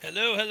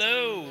Hello,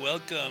 hello!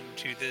 Welcome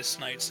to this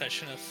night's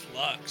session of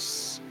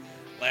Flux.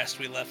 Last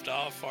we left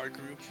off, our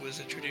group was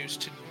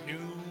introduced to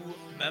new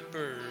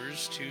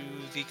members to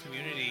the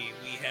community.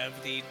 We have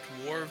the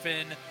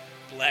dwarven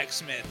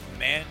blacksmith,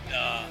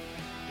 Manda,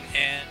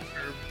 and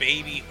her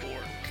baby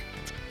orc.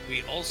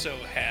 We also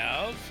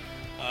have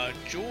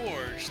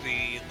George,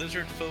 the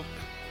lizard folk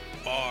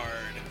bard.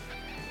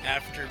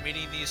 After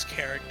meeting these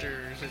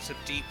characters and some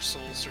deep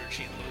soul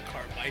searching,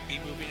 Lokar might be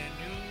moving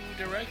a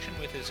new direction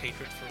with his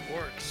hatred for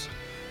orcs.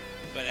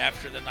 But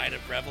after the night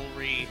of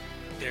revelry,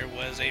 there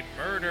was a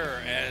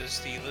murder as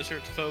the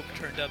lizard folk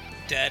turned up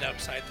dead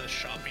outside the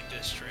shopping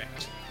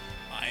district.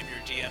 I'm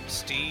your DM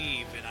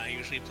Steve, and I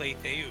usually play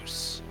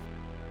Theus.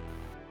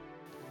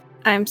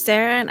 I'm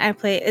Sarah, and I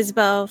play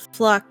Isabel,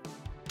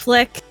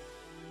 Flick,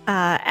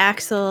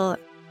 Axel,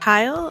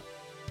 Kyle.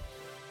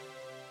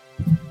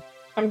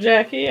 I'm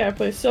Jackie. I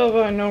play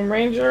Silva, a gnome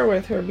ranger,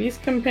 with her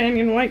beast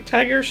companion, White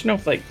Tiger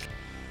Snowflake.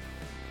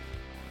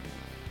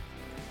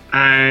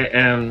 I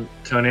am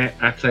Tony.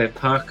 I play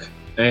Puck,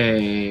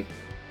 a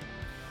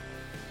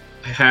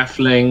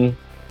halfling,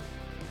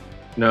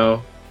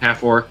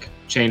 half-orc,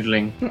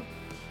 changeling,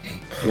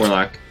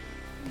 warlock,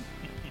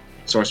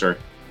 sorcerer.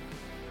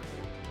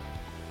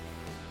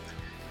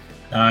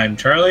 I'm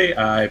Charlie.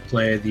 I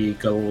play the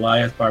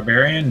Goliath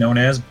Barbarian, known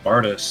as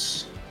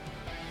Bardus.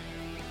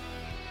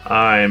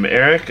 I'm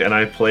Eric, and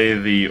I play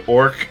the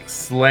orc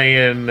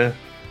slaying,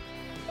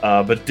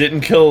 but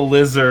didn't kill a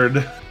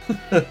lizard,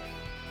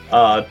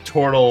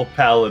 turtle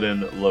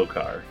paladin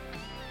Lokar.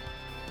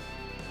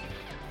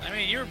 I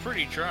mean, you were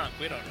pretty drunk.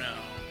 We don't know.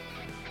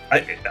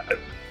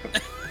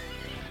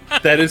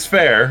 That is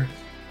fair.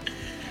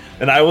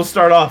 And I will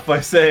start off by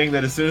saying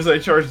that as soon as I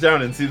charge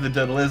down and see the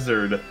dead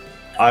lizard,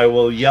 I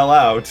will yell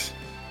out,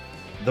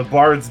 "The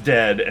bard's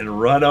dead," and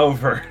run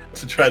over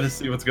to try to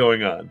see what's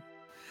going on.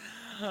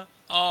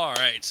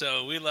 Alright,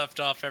 so we left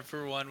off.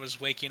 Everyone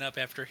was waking up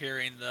after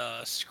hearing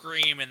the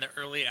scream in the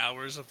early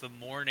hours of the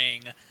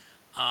morning.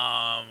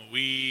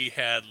 We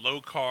had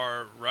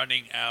Lokar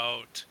running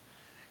out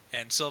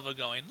and Silva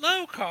going,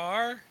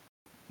 Lokar!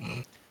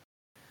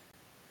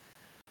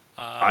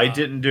 I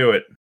didn't do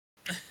it.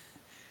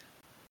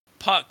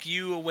 Puck,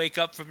 you wake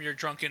up from your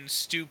drunken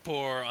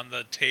stupor on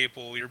the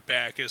table. Your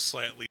back is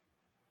slightly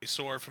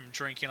sore from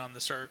drinking on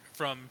the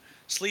from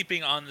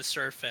sleeping on the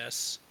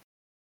surface.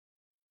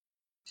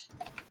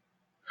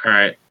 All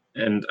right,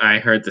 and I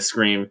heard the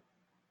scream.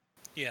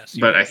 Yes,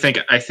 but I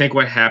think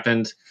what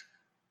happened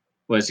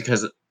was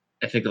because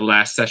I think the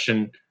last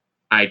session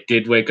I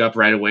did wake up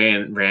right away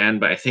and ran,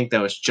 but I think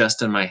that was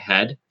just in my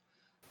head.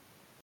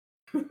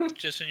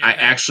 Just in your head?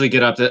 I actually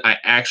get up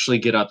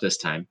this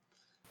time.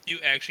 You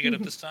actually get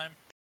up this time?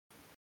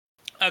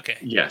 Okay.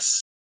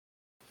 Yes.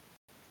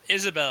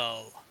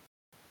 Isabel.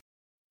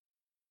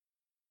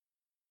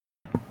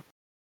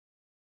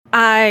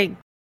 I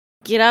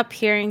get up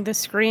hearing the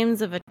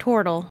screams of a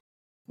turtle.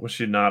 Was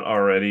she not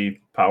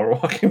already power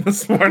walking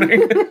this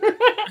morning?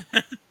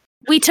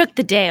 We took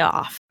the day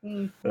off.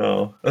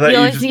 Oh, We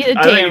always need a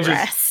day of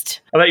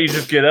rest. I thought you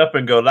just get up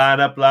and go, line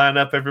up,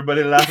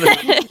 everybody line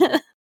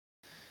up.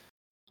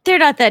 They're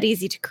not that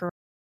easy to correct.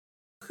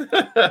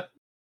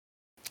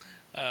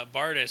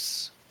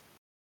 Bardus.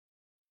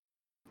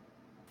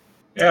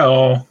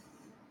 Hello,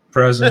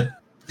 present.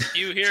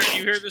 You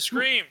hear the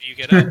scream. Do you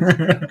get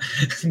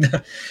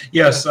up?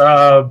 Yes,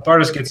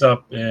 Bardus gets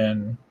up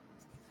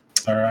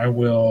or I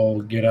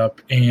will get up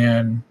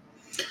and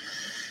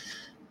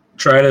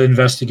try to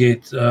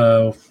investigate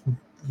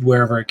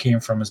wherever it came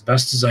from as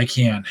best as I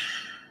can.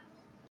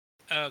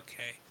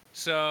 Okay.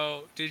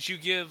 So, did you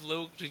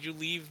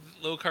leave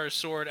Lokar's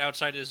sword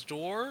outside his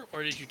door,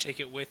 or did you take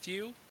it with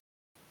you?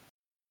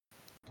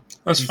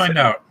 Let's find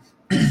out.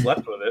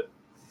 Left with it.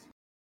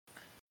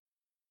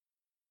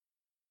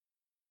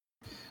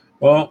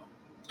 Well,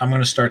 I'm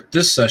going to start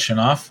this session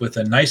off with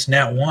a nice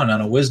nat 1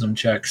 on a wisdom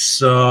check.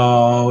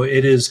 So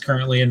it is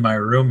currently in my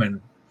room,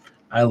 and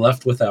I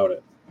left without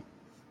it.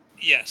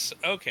 Yes,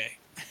 okay.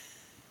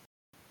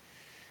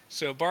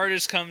 So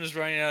Bardus comes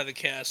running out of the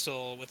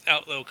castle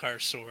without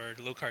Lokar's sword.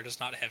 Lokar does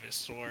not have his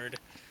sword.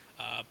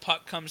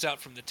 Puck comes out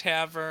from the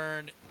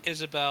tavern.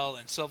 Isabel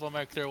and Silva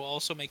will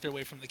also make their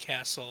way from the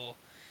castle.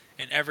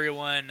 And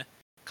everyone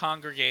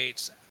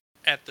congregates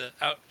at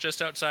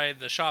just outside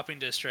the shopping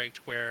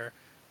district, where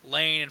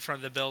laying in front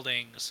of the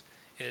buildings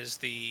is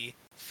the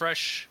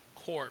fresh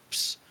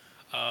corpse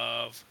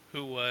of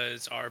who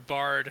was our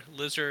bard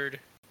lizard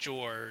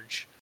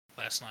George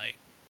last night.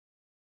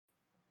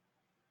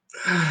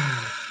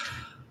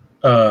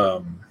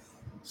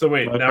 So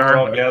wait, now we're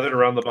all gathered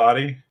around the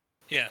body?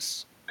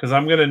 Yes. Because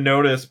I'm going to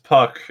notice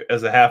Puck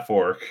as a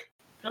half-orc,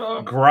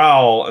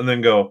 growl, and then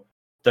go,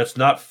 "That's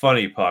not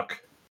funny,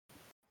 Puck."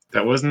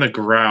 That wasn't a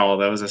growl,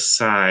 that was a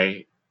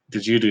sigh.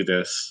 Did you do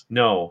this?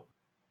 No.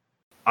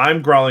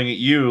 I'm growling at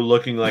you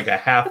looking like a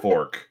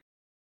half-orc.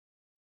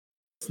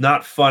 It's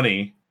not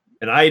funny,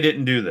 and I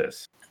didn't do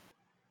this.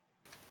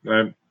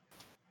 What?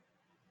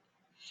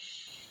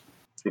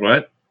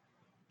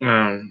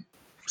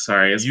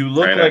 Sorry. You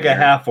look like a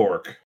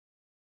half-orc.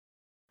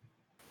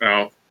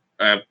 Oh,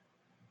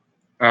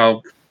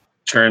 I'll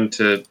turn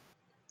to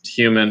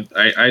human.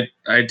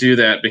 I do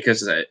that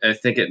because I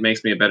think it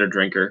makes me a better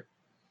drinker.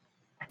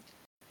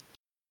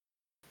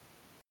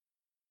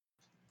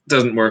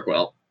 Doesn't work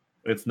well.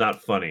 It's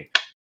not funny.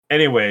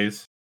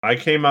 Anyways, I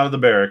came out of the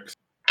barracks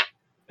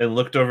and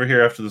looked over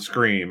here after the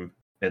scream,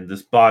 and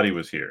this body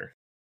was here.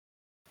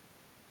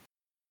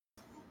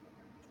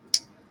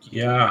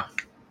 Yeah.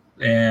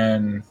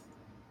 And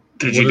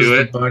Did what you do does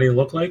it? the body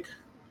look like?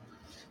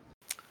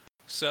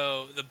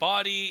 So the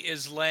body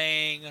is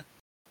laying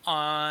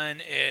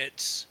on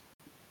its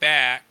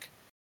back,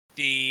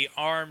 the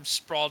arms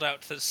sprawled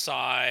out to the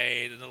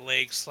side, and the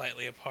legs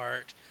slightly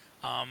apart.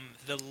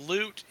 The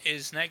loot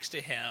is next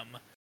to him.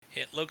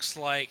 It looks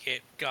like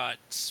it got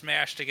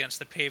smashed against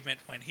the pavement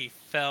when he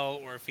fell,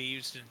 or if he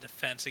used it in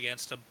defense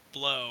against a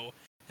blow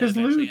that His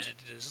eventually loot.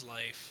 ended his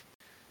life.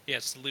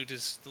 Yes, the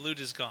loot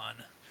is gone.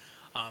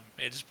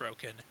 It is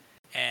broken,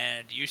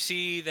 and you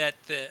see that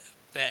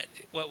that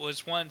what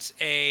was once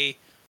a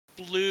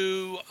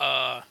blue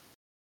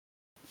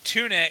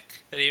tunic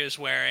that he was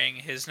wearing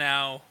has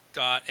now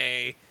got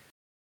a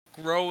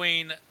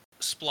growing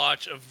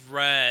splotch of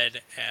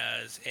red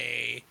as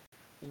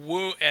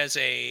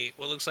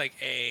what looks like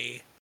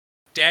a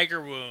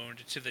dagger wound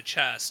to the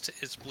chest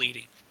is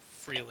bleeding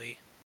freely.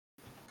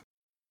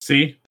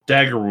 See?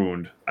 Dagger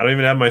wound. I don't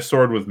even have my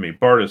sword with me.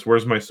 Bardis,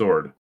 where's my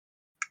sword?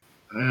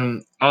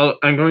 I'm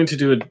going to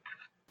do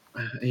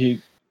a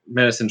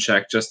medicine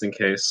check just in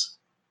case.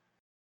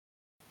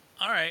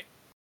 All right.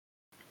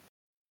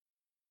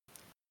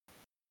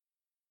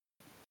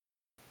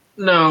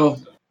 No,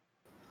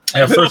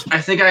 Yeah, first,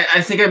 I think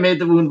I made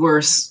the wound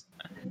worse.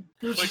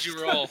 What'd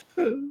you roll?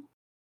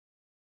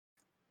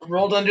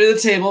 Rolled under the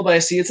table, but I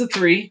see it's a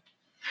 3.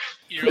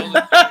 You rolled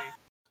a 3.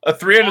 A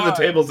 3 under the Alright.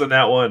 table's in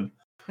that one.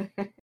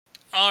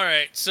 All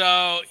right,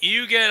 so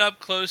you get up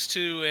close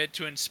to it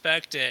to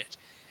inspect it,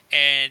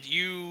 and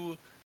you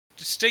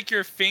stick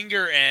your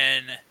finger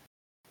in,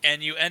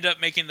 and you end up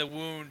making the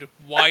wound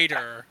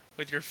wider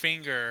with your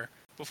finger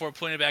before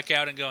pulling it back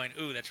out and going,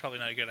 "Ooh, that's probably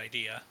not a good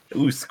idea."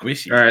 Ooh,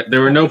 squishy. All right,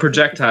 there were no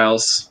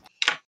projectiles.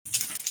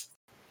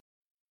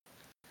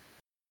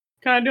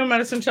 Can I do a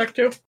medicine check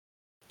too?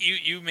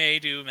 You may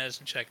do a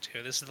medicine check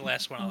too. This is the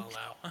last one I'll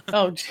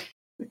allow.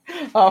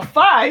 Oh,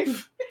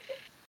 5.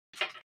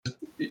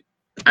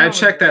 I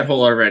checked that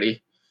hole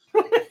already.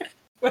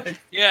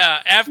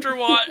 Yeah, after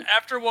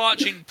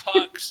watching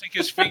Puck stick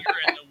his finger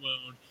in the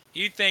wound,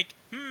 you think,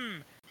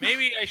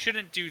 maybe I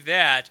shouldn't do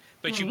that.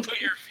 But you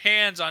put your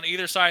hands on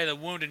either side of the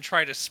wound and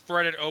try to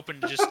spread it open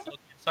to just look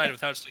inside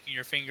without sticking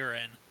your finger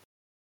in.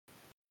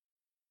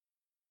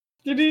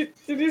 Did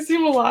he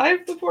seem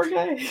alive, the poor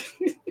guy?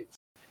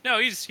 No,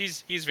 he's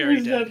very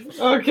He's dead.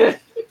 Okay.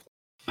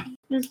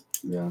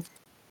 Yeah.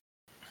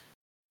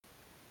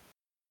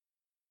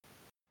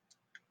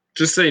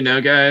 Just so you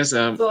know, guys,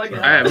 That's all I got.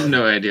 I have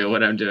no idea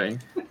what I'm doing.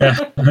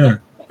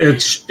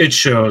 it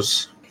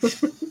shows.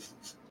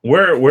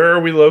 Where are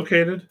we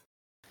located?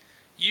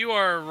 You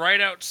are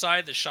right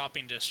outside the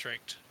shopping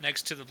district,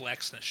 next to the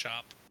blacksmith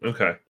shop.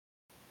 Okay.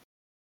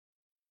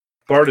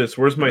 Bardis,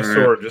 where's my Alright.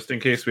 sword, just in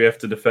case we have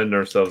to defend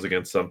ourselves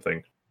against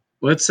something?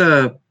 Let's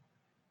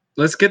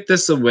get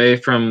this away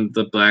from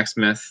the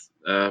blacksmith.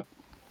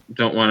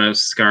 Don't want to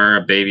scar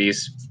a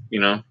baby's,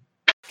 Can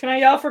I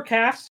yell for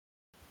Cass?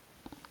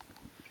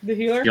 The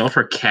healer? Yell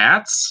for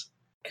cats?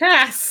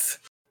 Cass!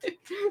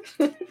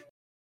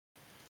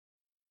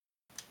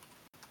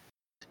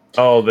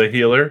 Oh, the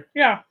healer?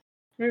 Yeah.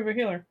 We have a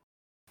healer.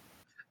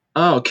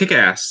 Oh, kick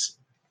ass.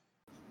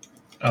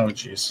 Oh,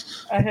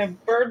 jeez. I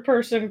have bird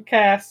person,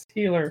 Cass,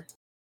 healer.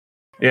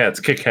 Yeah,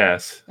 it's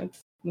kick-ass. That's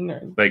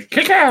nerd. Like,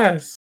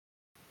 kick-ass!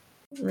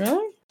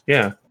 Really?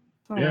 Yeah.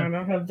 Oh, Yeah. I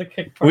don't have the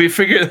kick part. We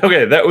figured,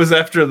 okay, that was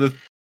after the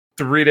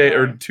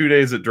 2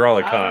 days at I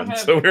Drawlicon, don't have-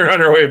 so we were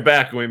on our way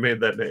back and we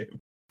made that name.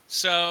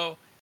 So,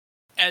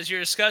 as you're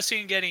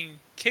discussing getting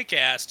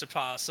Kick-Ass to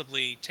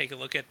possibly take a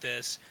look at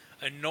this,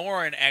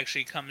 Norin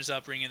actually comes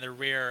up ringing the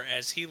rear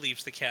as he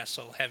leaves the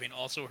castle, having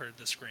also heard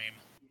the scream.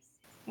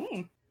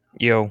 Hmm.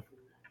 Yo,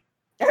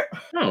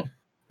 Oh,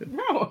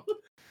 No.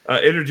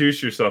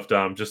 Introduce yourself,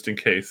 Dom, just in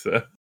case.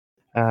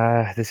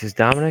 this is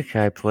Dominic.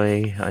 I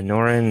play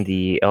Norin,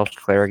 the elf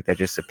cleric that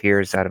just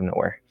appears out of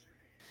nowhere.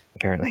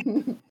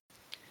 Apparently.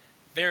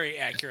 Very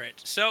accurate.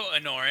 So,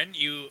 Norin,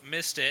 you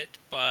missed it,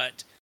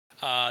 but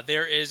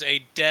there is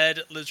a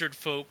dead lizard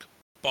folk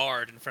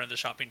bard in front of the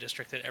shopping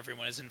district that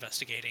everyone is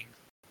investigating.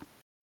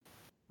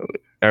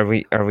 Are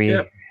we?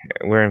 Yep.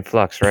 We're in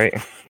flux, right?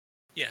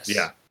 Yes.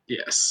 Yeah.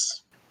 yes.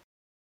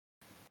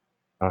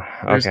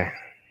 Okay.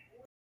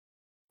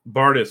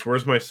 Bardis,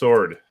 where's my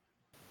sword?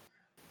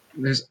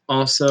 There's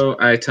also,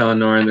 I tell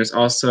Norin, there's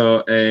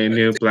also a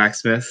new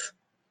blacksmith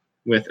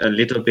with a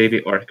little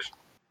baby orc.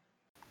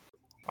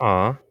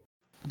 Aw,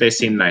 They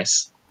seem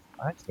nice.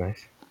 that's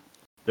nice.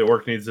 The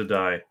orc needs to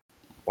die.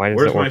 Why does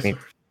Where's the my orc need?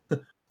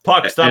 sword?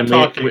 Puck, stop And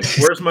talking.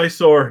 Where's my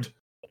sword?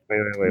 Wait.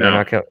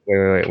 No.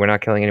 We're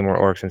not killing any more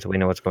orcs until we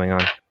know what's going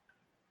on.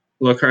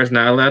 Lokar's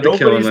not allowed to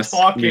kill Nobody's unless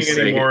talking we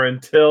say anymore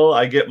until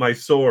I get my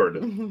sword.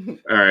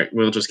 All right,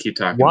 we'll just keep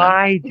talking.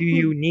 Why do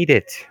you need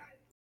it?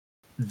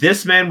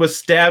 This man was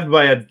stabbed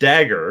by a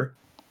dagger.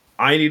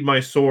 I need my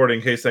sword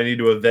in case I need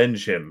to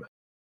avenge him.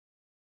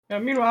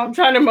 Meanwhile, I'm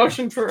trying to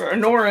motion for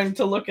Anoran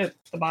to look at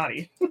the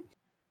body. All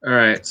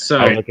right, so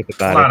I look at the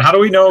Hold body. on, how do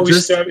we know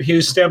Just- he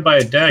was stabbed by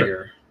a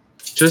dagger?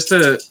 just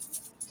a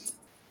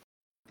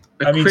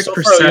quick so far, the only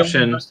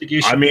perception.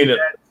 investigation I mean, we've it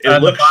had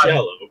on the looks body-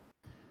 shallow.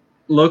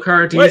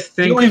 Lokar, do What? you The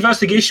think? only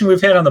investigation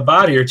we've had on the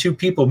body are two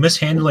people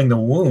mishandling the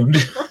wound.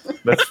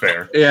 That's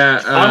fair.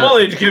 Yeah, I'm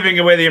only giving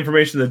away the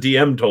information the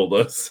DM told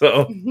us,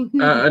 so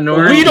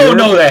Anoran, We don't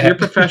know that.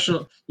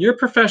 Your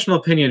professional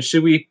opinion.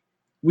 Should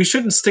we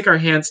shouldn't stick our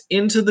hands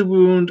into the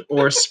wound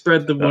or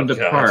spread the wound God.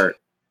 apart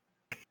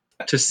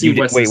to see You did,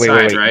 what's wait,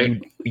 inside, wait.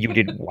 right? You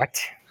did what?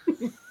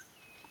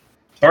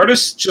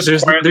 Bardus just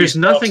There's quietly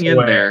nothing stalks in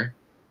away. there.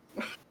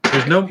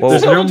 There's no Well-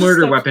 there's no Just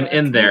murder steps weapon back.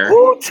 in there.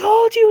 Who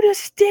told you to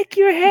stick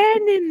your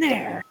hand in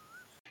there?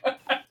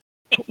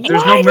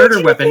 There's Why no did murder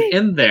you weapon think-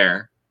 in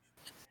there.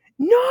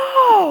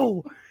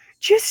 No!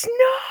 Just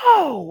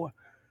no!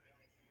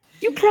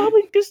 You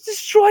probably just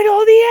destroyed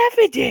all the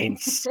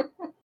evidence!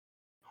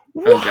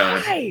 Oh,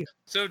 God. Why?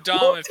 So Who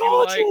Dom, if you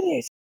told like, you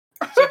this?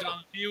 so Dom,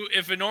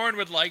 if Anoran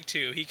would like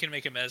to, he can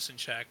make a medicine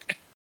check.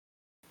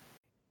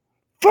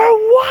 For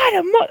what?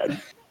 A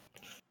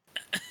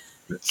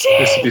This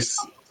would be Jeez!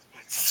 so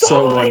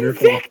So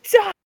wonderful.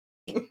 Invicta!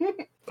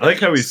 I like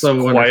how he's So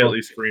wonderful.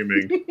 quietly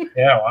screaming.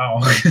 Yeah, wow.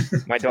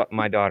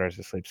 My daughter's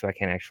asleep, so I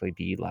can't actually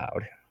be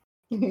loud.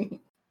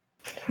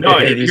 No,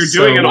 It'd be you're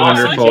so doing an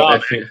awesome wonderful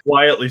job if you- at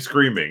quietly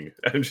screaming.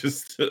 I'm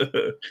just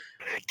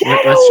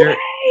Get What's your-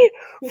 away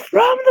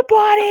from the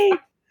body!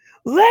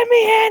 Let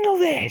me handle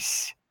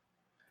this!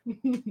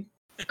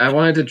 I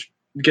wanted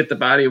to get the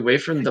body away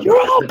from the. You're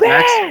all the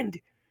back- banned!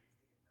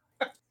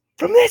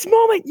 From this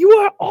moment, you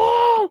are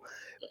all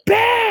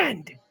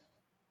banned!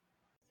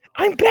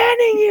 I'm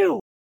banning you!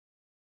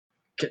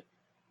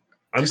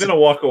 I'm gonna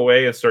walk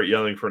away and start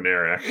yelling for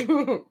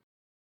Narak.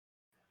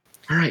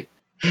 All right,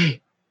 hey,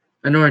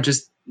 Anoran,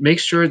 just make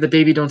sure the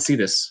baby don't see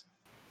this.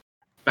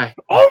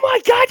 Oh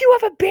my god, you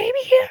have a baby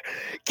here?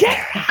 Get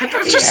her I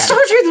out of just here!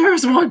 told you there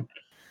was one.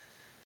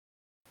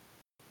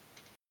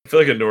 I feel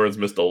like Anoran's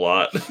missed a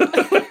lot.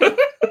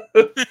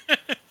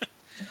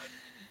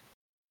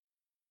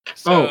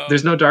 Oh,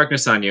 there's no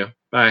darkness on you.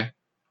 Bye.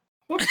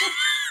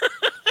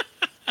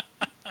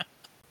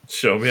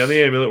 Show me on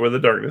the amulet where the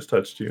darkness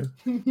touched you.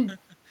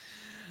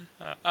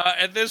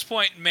 At this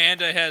point,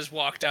 Manda has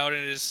walked out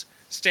and is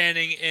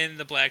standing in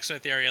the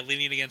blacksmith area,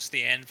 leaning against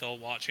the anvil,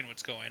 watching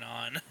what's going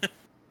on.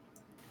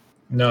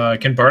 No,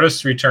 can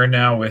Bardus return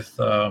now with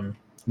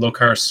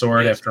Lokar's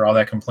sword Yes. after all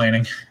that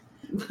complaining?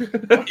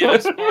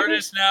 Yes,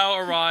 Bardus now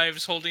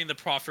arrives holding the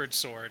proffered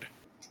sword.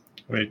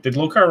 Wait, did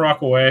Lokar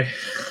walk away?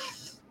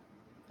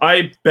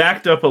 I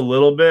backed up a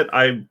little bit.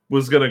 I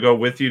was gonna go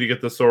with you to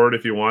get the sword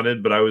if you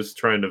wanted, but I was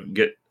trying to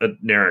get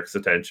Narek's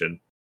attention.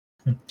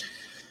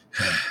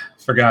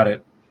 Forgot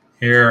it.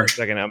 Here,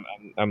 Second,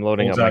 I'm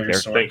loading up hold my out your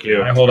character. sword. Thank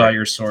you. I hold out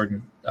your sword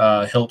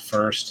and hilt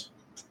first.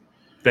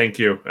 Thank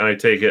you. And I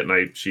take it and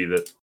I sheath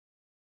it.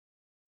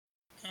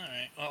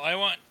 Alright, well, I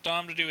want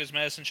Dom to do his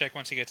medicine check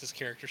once he gets his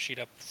character sheet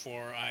up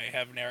before I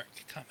have Narek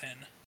come in.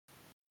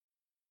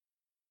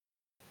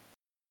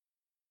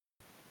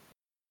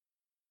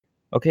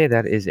 Okay,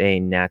 that is a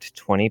nat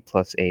 20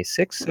 plus a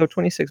 6, so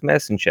 26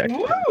 medicine check.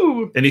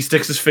 Woo! And he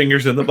sticks his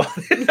fingers in the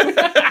body.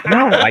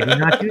 No, I do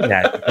not do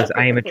that because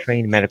I am a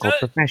trained medical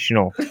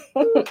professional.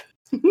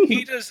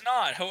 He does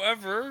not.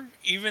 However,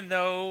 even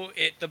though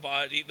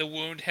the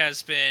wound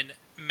has been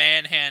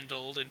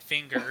manhandled and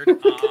fingered,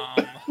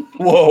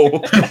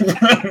 Whoa.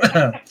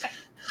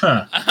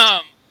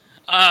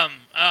 Huh.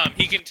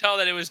 he can tell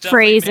that it was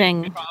definitely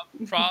Phrasing.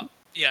 Made,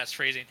 yes,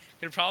 phrasing.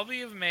 It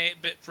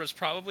was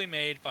probably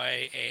made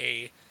by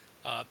a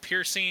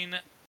piercing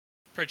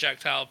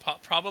projectile,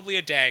 probably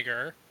a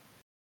dagger,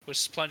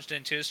 was plunged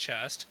into his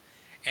chest,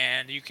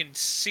 and you can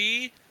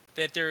see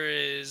that there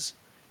is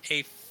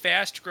a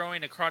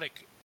fast-growing necrotic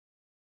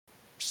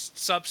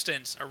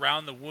substance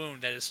around the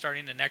wound that is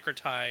starting to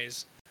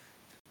necrotize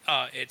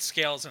its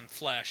scales and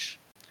flesh,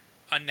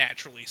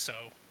 unnaturally so.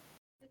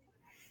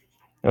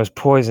 There was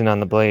poison on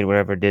the blade,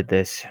 whoever did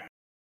this.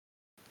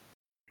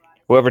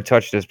 Whoever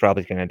touched this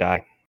probably going to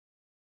die.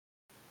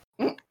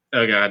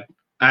 Oh God.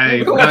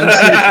 I run to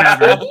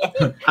the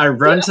tavern. I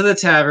run to the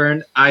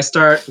tavern. I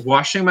start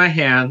washing my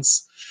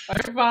hands. I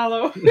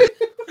follow.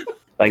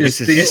 Like, Is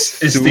this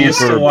Theus is still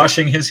super...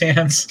 washing his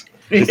hands?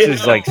 This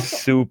is, like,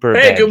 super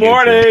Hey, bad good juju.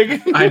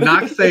 morning. I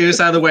knock Theus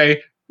out of the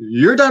way.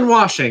 You're done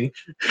washing.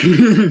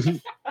 I'm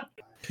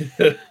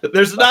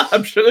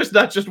sure there's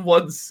not just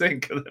one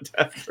sink in the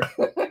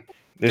tavern.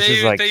 This They-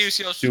 is, like, they use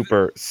the-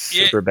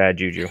 super bad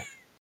juju.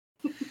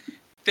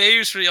 They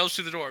usually yells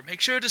through the door, make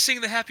sure to sing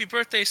the happy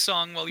birthday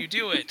song while you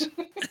do it.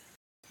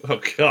 Oh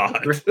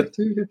god.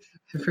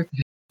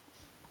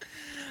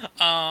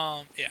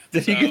 Yeah.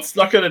 Did he so- get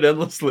stuck on an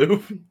endless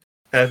loop?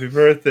 Happy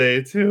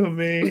birthday to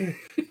me.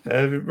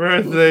 Happy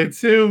birthday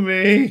to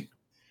me.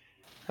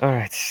 All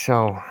right,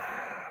 so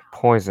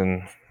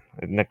poison,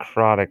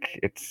 necrotic.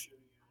 It's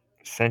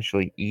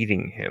essentially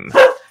eating him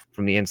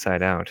from the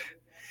inside out.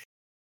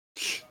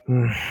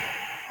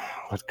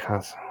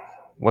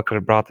 What could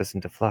have brought this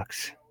into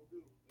flux?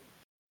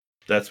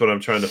 That's what I'm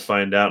trying to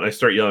find out. I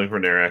start yelling for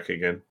Narak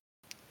again.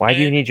 Why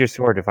do you need your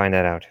sword to find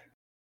that out?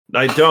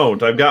 I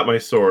don't. I've got my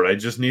sword. I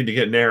just need to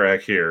get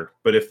Narak here.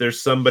 But if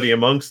there's somebody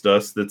amongst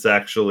us that's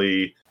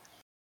actually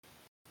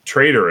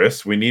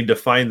traitorous, we need to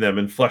find them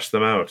and flush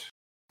them out.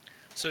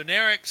 So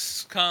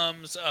Narak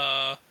comes.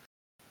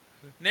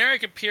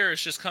 Narak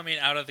appears just coming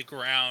out of the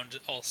ground,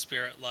 all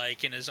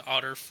spirit-like, in his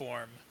otter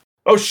form.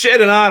 Oh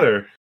shit, an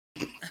otter!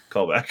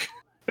 Callback.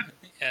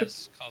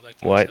 Yes, callback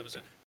to What? this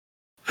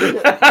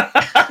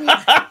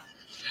episode.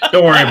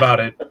 Don't worry about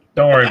it.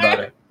 Don't worry about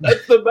it.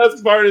 That's the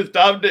best part is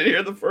Tom didn't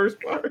hear the first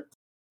part.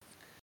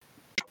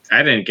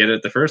 I didn't get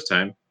it the first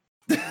time.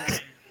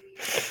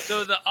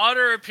 So the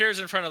otter appears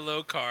in front of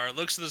Lokar,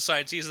 looks to the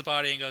side, sees the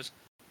body, and goes,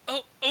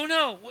 "Oh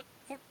no!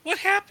 What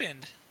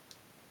happened?"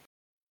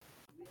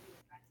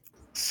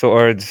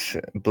 Swords,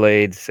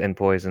 blades, and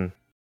poison.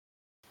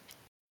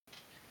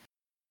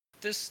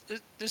 This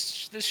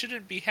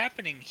shouldn't be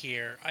happening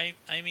here.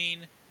 I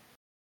mean,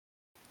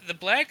 the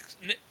black.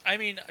 I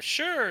mean,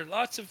 sure,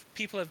 lots of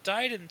people have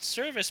died in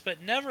service,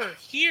 but never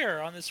here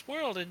on this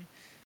world, and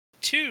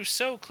two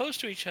so close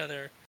to each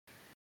other.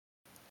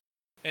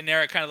 And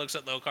Narak kind of looks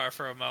at Lokar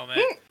for a moment.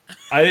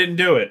 I didn't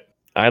do it.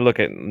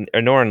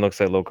 Norin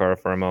looks at Lokar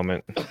for a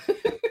moment.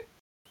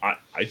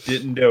 I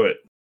didn't do it.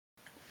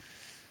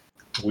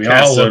 We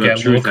Cast all zone look of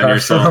at truth on Lokar for a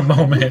yourself.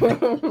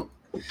 moment.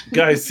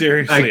 Guys,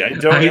 seriously, I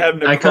don't have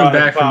necrotic I come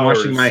back from powers.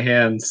 washing my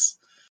hands.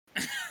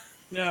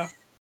 Yeah.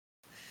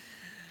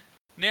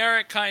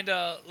 Narak kind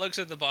of looks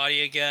at the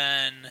body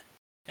again,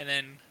 and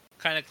then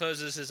kind of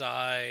closes his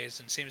eyes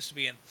and seems to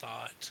be in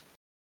thought.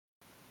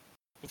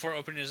 Before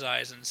opening his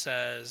eyes and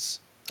says,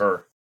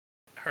 Her.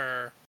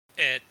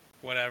 it,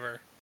 whatever.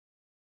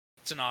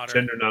 It's an otter.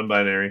 Gender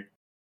non-binary.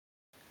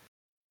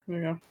 There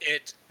you go.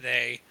 It,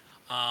 they.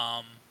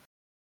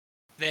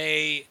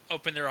 They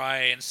open their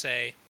eye and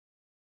say,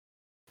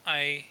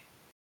 I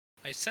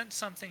sent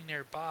something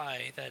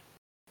nearby that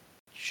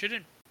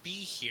shouldn't be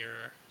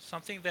here.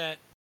 Something that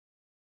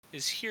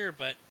is here,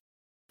 but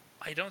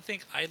I don't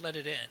think I let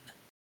it in.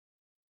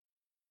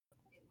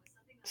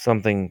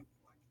 Something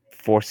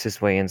forced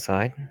its way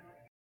inside.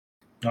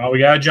 Oh, we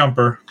got a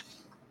jumper.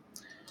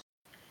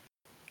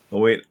 Oh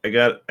wait, I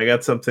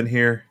got something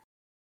here.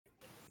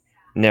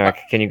 Narak,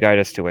 can you guide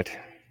us to it?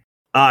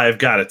 I've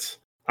got it.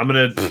 I'm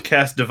gonna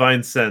cast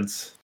Divine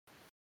Sense.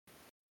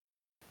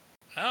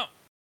 Oh.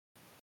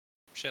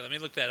 Shit, let me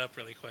look that up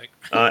really quick.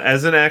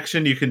 As an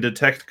action, you can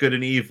detect good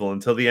and evil.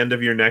 Until the end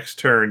of your next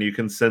turn, you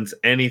can sense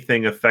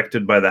anything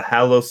affected by the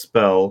Hallow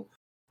spell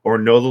or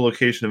know the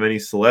location of any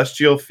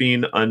celestial,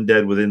 fiend,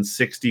 undead within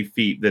 60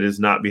 feet that is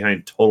not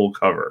behind total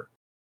cover.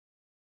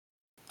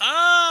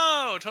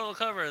 Oh, total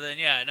cover. Then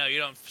yeah, no, you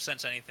don't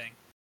sense anything.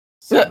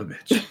 Son of a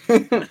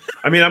bitch.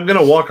 I mean, I'm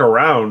gonna walk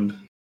around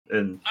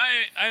and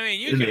I mean,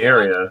 you in can the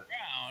area. walk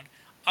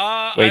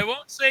around. Wait. I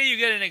won't say you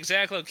get an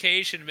exact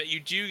location, but you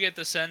do get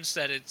the sense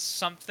that it's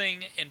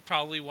something in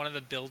probably one of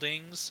the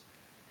buildings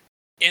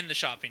in the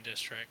shopping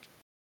district.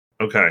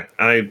 Okay,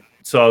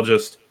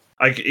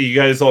 you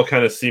guys all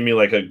kind of see me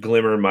like a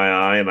glimmer in my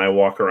eye, and I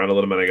walk around a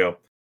little bit and I go,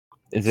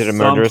 Is it a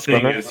murderous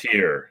something glimmer? is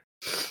here.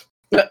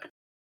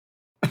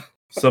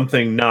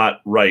 Something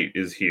not right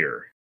is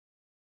here.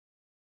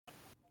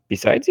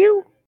 Besides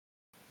you?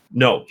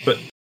 No, but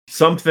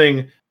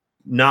something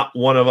not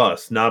one of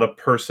us, not a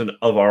person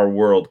of our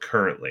world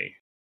currently.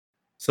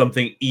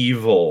 Something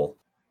evil.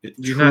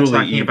 You're not truly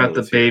talking evil about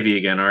the is here. baby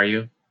again, are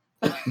you?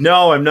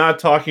 No, I'm not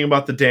talking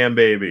about the damn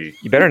baby.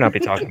 You better not be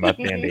talking about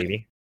the damn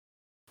baby.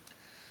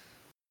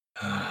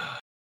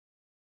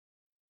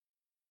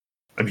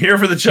 I'm here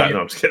for the chat.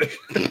 No, I'm just kidding.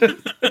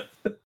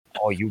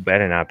 Oh, you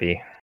better not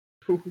be.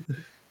 All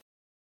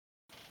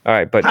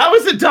right, but How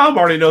is it Tom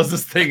already knows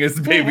this thing is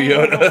Baby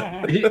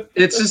Yoda?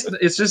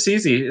 It's just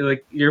easy.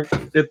 Like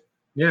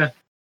yeah.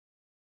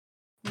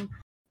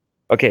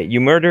 okay, you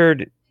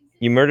murdered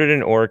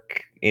an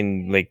orc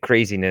in like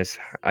craziness.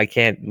 We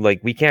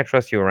can't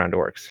trust you around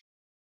orcs.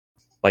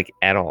 Like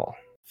at all.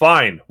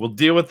 Fine, we'll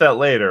deal with that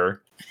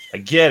later. I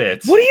get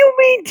it. What do you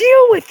mean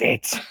deal with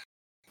it?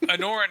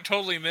 Anoran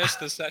totally missed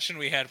the session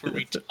we had where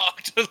we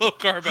talked to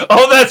Lokar about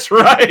Oh, that's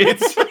right.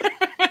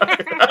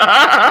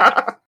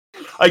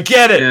 I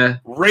get it. Yeah.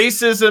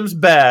 Racism's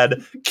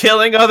bad.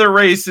 Killing other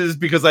races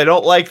because I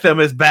don't like them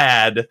is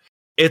bad.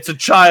 It's a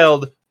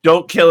child.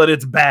 Don't kill it.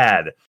 It's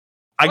bad.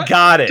 I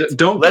got it.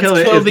 Don't Let's kill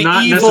it. kill It's the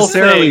not evil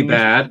necessarily thing.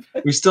 bad.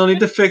 We still need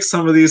to fix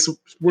some of these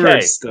words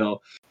Okay.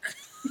 still.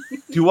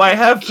 Do I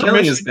have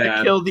Killing is permission to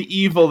bad. kill the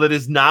evil that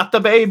is not the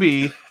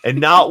baby and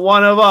not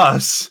one of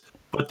us,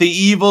 but the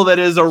evil that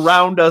is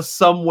around us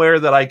somewhere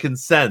that I can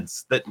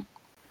sense that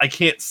I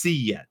can't see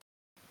yet?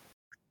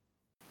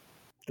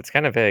 That's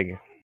kind of vague.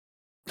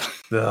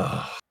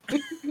 Ugh.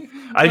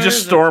 I Where just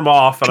is it? storm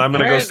off, and I'm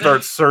gonna Where go is it?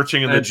 start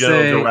searching in the I'd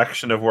general say-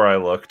 direction of where I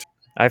looked.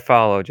 I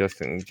follow just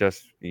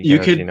because,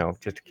 could- you know,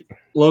 just to keep...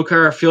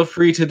 Lokar, feel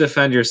free to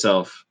defend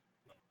yourself.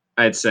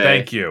 I'd say.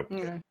 Thank you.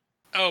 Okay.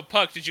 Oh,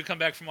 Puck, did you come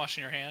back from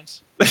washing your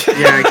hands?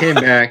 Yeah, I came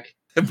back.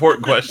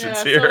 Important questions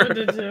Yeah, here. Silva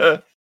did too.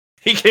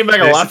 He came back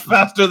a This- lot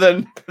faster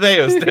than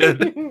Theos did.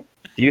 Do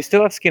you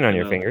still have skin on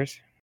your No. fingers?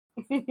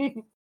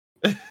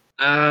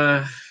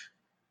 I'm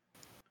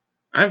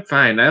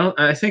fine.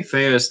 I think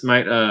Theos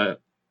might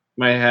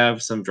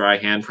have some dry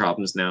hand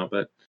problems now,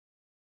 but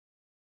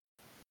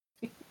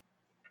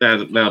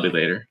that'll be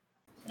later.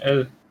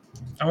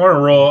 I want to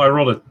roll. I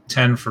rolled a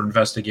 10 for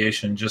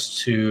investigation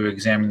just to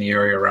examine the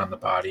area around the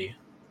body.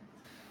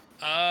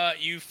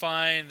 You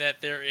find that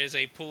there is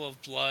a pool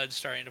of blood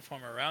starting to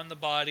form around the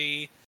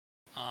body,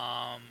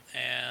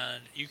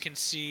 and you can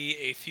see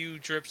a few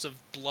drips of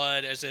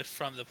blood as if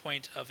from the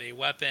point of a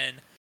weapon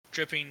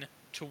dripping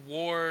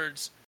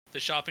towards the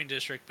shopping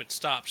district, but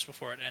stops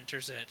before it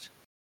enters it.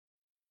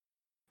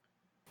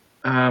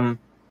 I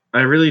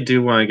really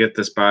do want to get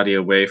this body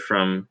away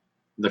from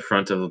the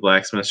front of the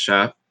blacksmith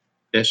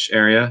shop-ish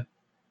area,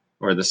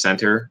 or the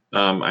center.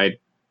 I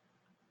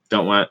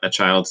don't want a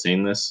child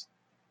seeing this,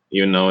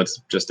 even though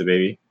it's just a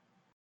baby.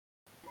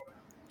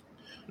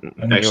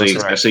 Actually,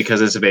 especially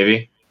because it's a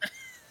baby.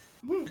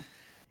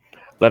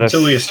 Let us.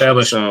 Until we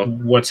establish So-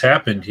 what's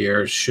happened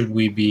here, should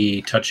we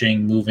be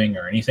touching, moving,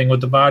 or anything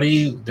with the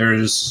body?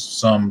 There's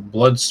some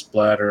blood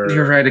splatter.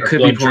 You're right, it or could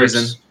be blood drips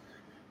poison.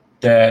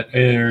 that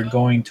are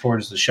going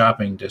towards the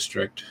shopping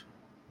district.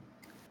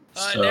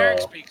 So,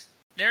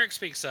 Narek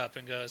speaks up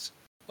and goes,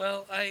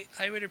 "Well,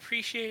 I would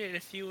appreciate it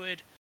if you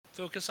would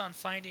focus on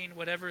finding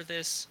whatever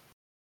this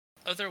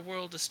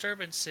otherworld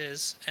disturbance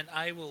is, and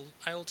I will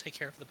take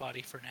care of the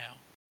body for now."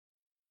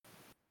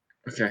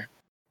 Okay.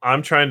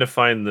 I'm trying to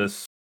find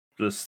this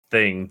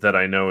thing that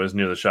I know is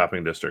near the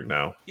shopping district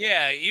now.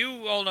 Yeah,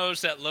 you all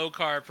notice that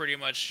Lokar pretty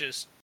much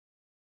just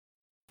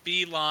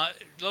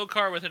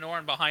Lokar with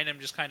Anoran behind him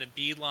just kind of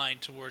beeline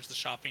towards the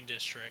shopping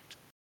district.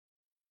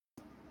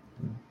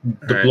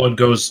 the Alright. blood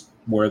goes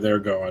where they're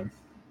going.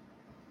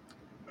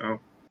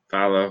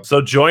 Follow.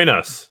 So join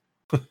us.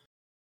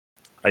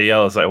 I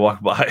yell as I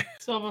walk by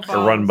Silva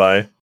or run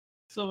by.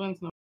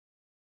 Sylvan's no.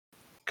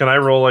 Can I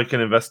roll like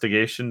an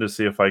investigation to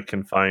see if I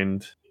can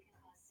find?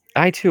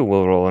 I too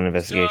will roll an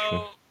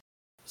investigation.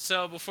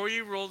 So before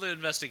you roll the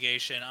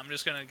investigation, I'm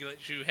just going to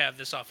let you have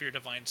this off your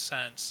divine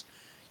sense.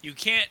 You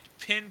can't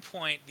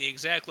pinpoint the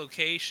exact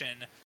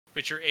location,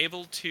 but you're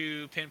able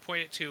to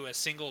pinpoint it to a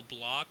single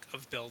block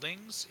of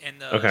buildings in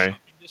the shopping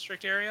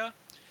district area.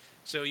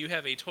 So you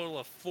have a total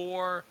of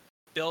 4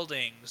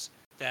 buildings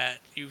that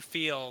you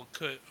feel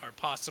are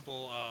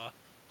possible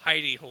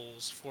hidey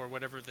holes for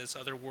whatever this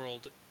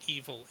otherworld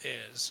evil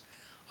is.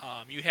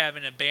 You have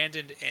an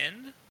abandoned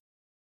inn,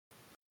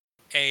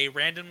 a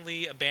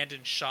randomly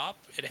abandoned shop.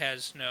 It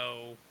has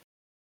no,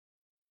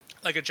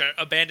 like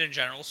abandoned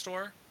general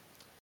store.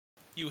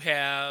 You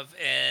have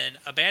an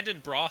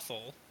abandoned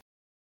brothel,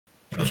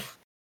 and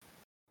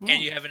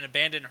you have an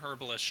abandoned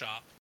herbalist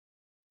shop.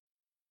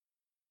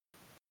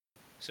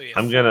 So you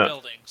have 4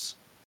 buildings.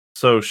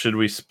 So should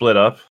we split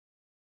up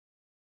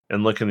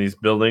and look in these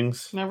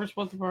buildings? Never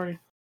split the party.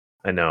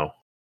 I know.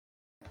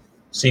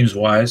 Seems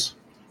wise.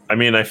 I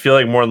mean, I feel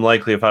like more than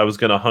likely if I was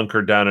going to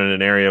hunker down in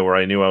an area where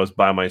I knew I was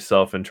by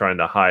myself and trying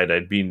to hide,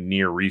 I'd be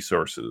near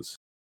resources.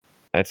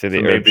 I'd say the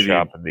So herb maybe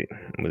shop would be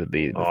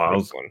the I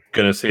was first one.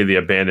 going to say the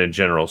abandoned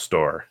general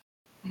store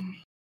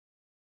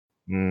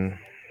Mm,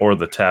 or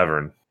the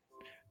tavern.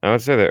 I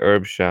would say the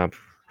herb shop.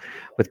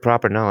 With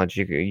proper knowledge,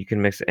 you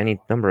can mix any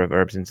number of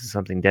herbs into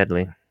something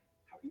deadly.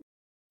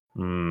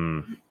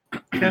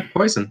 Yeah,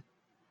 poison.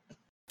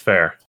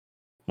 Fair.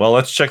 Well,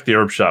 let's check the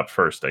herb shop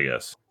first, I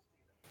guess.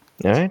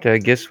 All right, I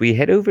guess we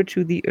head over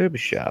to the herb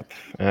shop.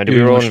 Do Do we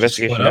you roll wish to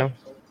investigation split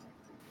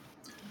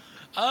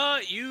now?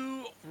 up?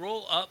 You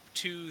roll up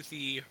to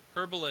the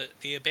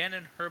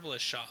abandoned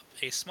herbalist shop,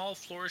 a small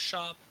florist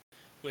shop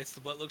with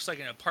what looks like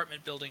an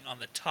apartment building on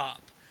the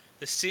top.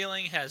 The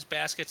ceiling has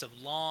baskets of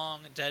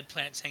long, dead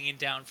plants hanging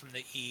down from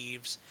the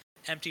eaves,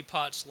 empty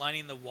pots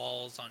lining the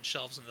walls on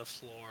shelves on the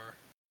floor.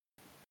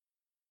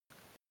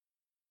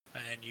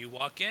 And you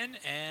walk in,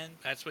 and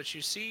that's what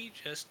you see,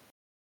 just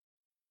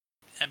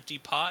empty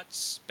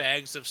pots,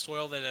 bags of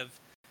soil that have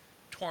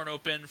torn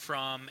open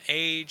from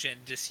age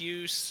and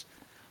disuse.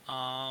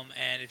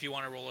 And if you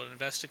want to roll an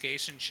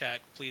investigation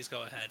check, please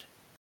go ahead.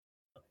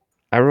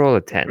 I roll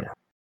a 10.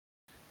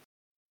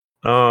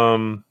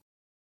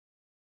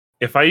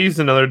 If I use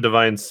another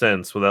divine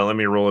sense, will that let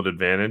me roll at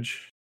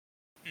advantage?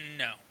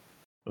 No.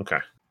 Okay.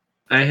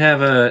 I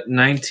have a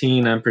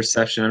 19 on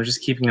perception. I'm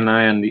just keeping an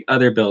eye on the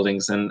other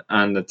buildings and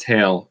on the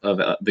tail of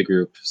the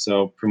group.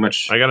 So pretty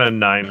much. I got a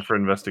 9 for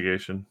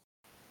investigation.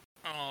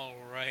 All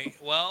right.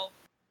 Well,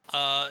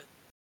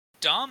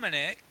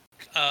 Dominic,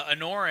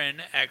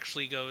 Anoran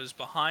actually goes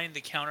behind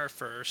the counter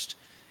first,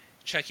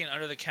 checking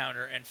under the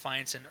counter, and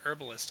finds an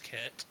herbalist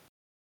kit.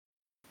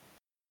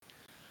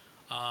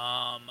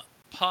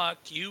 Puck,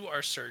 you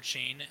are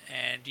searching,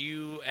 and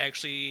you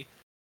actually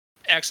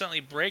accidentally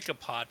break a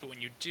pot, but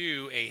when you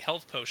do, a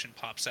health potion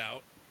pops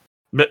out.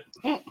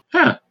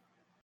 Huh.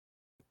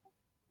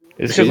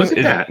 Is See, because look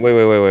at that.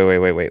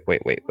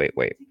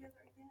 wait.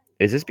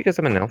 Is this because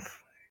I'm an elf?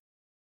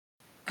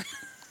 What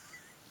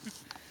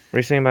are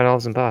you saying about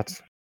elves and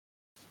bots?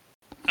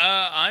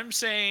 I'm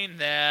saying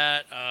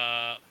that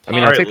I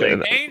mean, I'll Pot- take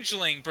the-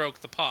 Angeling broke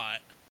the pot.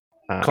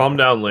 Calm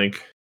down,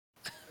 Link.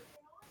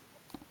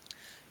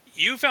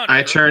 You found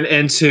I turn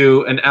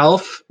into an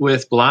elf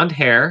with blonde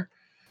hair.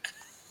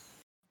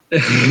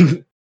 As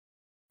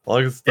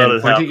long as it's not and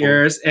a pointy half.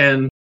 ears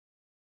and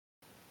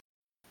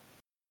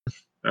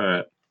all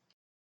right.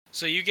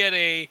 So you get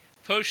a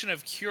potion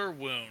of cure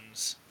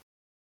wounds.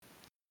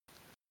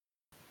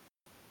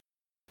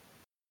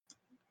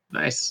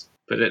 Nice.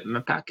 Put it in my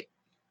pocket.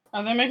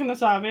 Are they making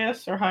this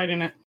obvious or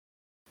hiding it?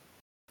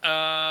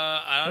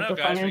 I don't Like know,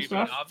 the guys. Are finding you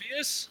being stuff?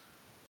 obvious?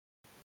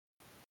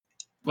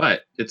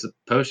 What? It's a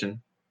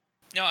potion.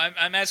 No,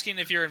 I'm asking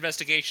if your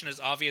investigation is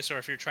obvious or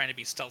if you're trying to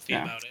be stealthy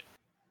Yeah. about it.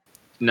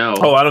 No.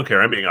 Oh, I don't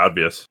care. I'm being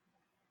obvious.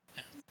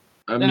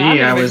 Then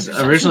Me, I obviously was it's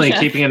a originally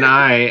perception check. keeping an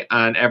eye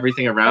on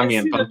everything around I me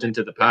and see bumped that.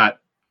 into the pot.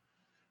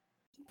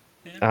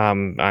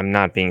 I'm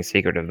not being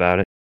secretive about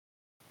it.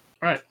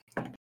 Right.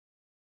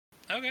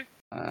 Okay.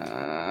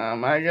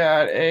 I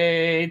got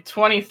a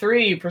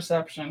 23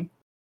 perception.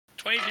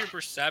 23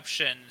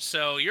 perception.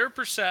 So your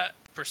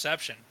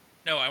perception.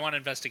 No, I want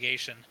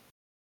investigation.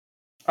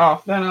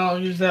 Oh, then I'll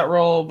use that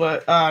roll,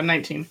 but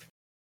 19.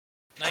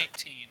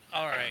 19.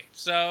 All right.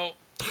 So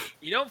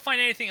you don't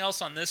find anything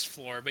else on this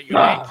floor, but you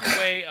make your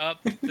way up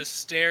the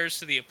stairs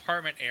to the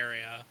apartment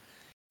area,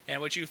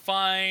 and what you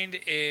find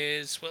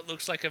is what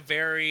looks like a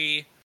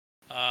very,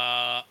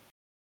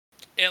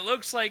 it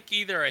looks like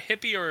either a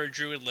hippie or a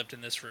druid lived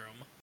in this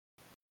room.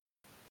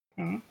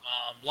 Mhm.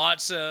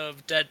 Lots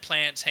of dead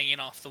plants hanging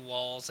off the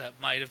walls that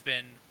might have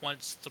been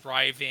once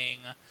thriving.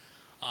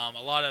 A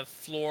lot of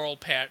floral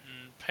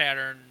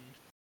pattern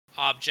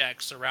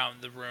objects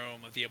around the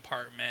room of the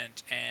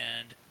apartment,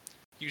 and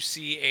you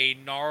see a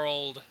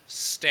gnarled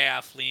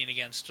staff leaning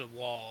against a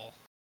wall.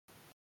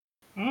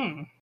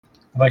 Hmm.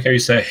 I like how you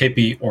say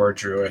hippie or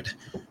druid.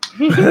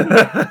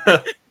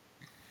 Yeah,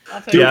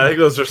 I'll take I think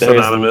those are There's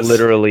synonymous.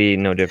 literally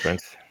no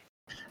difference.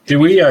 Do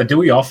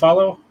we all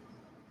follow?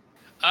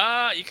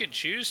 You can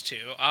choose to.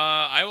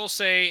 I will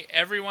say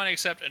everyone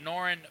except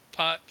Anoran,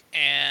 Puck,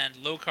 and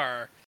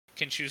Lokar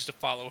can choose to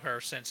follow her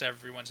since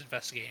everyone's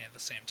investigating at the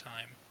same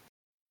time.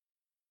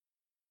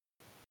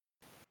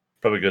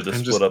 Probably good to I'm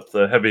split just- up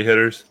the heavy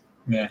hitters.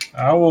 Yeah,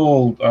 I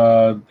will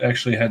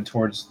actually head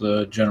towards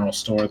the general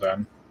store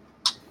then.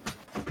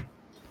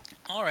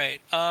 All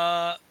right.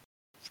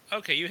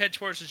 Okay, you head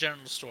towards the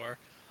general store.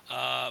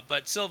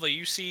 But Silva,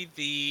 you see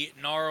the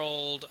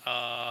gnarled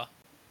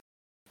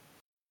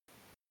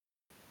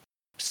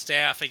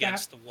staff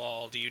against the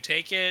wall. Do you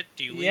take it?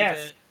 Do you leave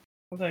Yes. it?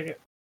 I'll take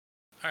it.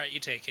 All right, you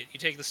take it. You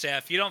take the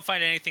staff. You don't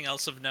find anything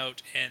else of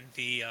note in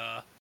the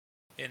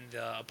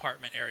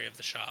apartment area of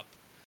the shop.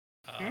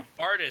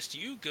 Bardist,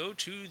 you go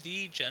to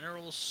the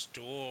general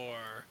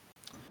store.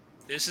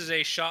 This is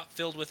a shop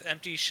filled with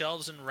empty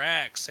shelves and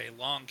racks, a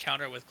long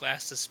counter with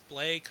glass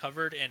display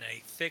covered in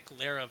a thick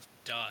layer of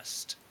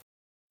dust.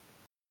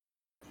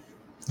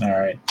 All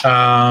right.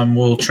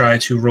 We'll try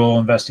to roll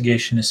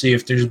investigation to see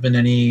if there's been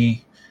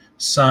any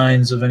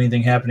signs of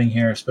anything happening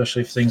here,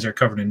 especially if things are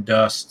covered in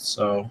dust.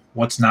 So,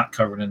 what's not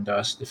covered in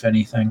dust, if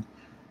anything?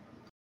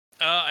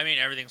 I mean,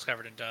 everything's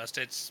covered in dust.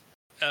 It's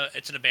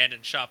an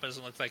abandoned shop. It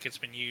doesn't look like it's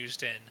been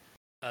used in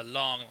a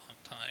long, long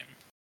time.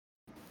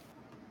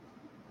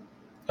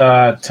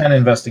 10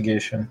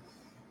 investigation.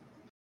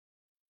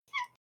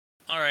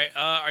 All right.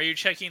 Are you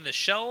checking the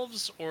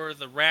shelves or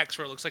the racks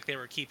where it looks like they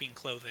were keeping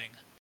clothing?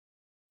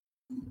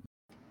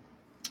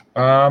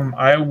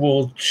 I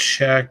will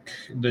check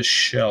the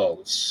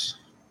shelves.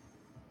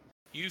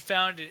 You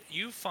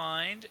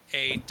find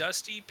a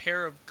dusty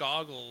pair of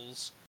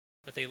goggles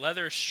with a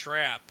leather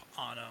strap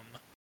on them,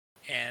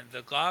 and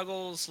the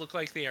goggles look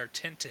like they are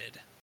tinted.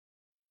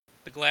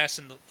 The glass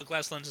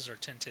lenses are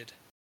tinted.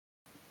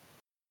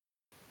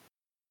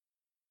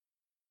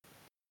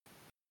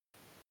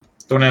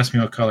 Don't ask me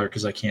what color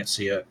because I can't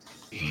see it.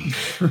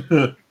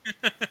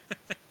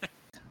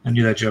 I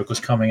knew that joke was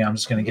coming. I'm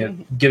just gonna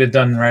get it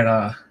done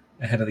right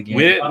ahead of the game.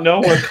 We didn't know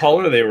what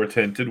color they were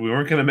tinted. We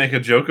weren't going to make a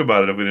joke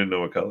about it if we didn't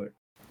know what color.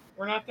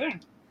 We're not there.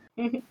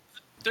 They're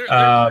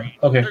green.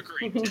 Okay. They're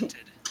green tinted.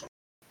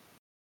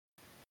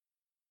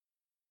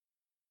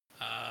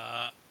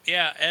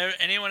 Yeah.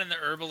 Anyone in the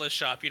herbalist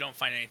shop, you don't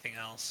find anything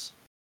else.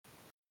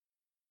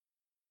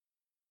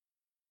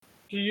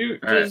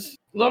 Does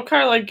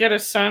Lokar get a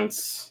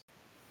sense?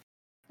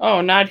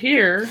 Oh, not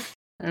here.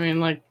 I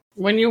mean,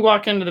 when you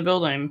walk into the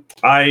building.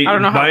 I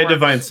don't know how my it works.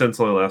 divine sense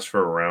only lasts for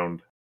a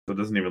round, so it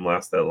doesn't even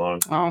last that long.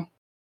 Oh,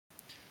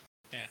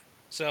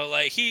 So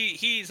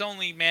he's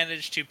only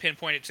managed to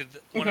pinpoint it to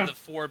one of Okay. the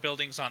 4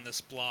 buildings on this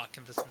block,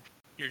 and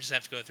you just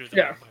have to go through them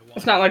Yeah. one by one.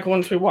 it's not like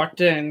once we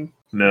walked in.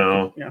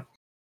 No. Yeah.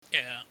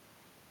 Yeah.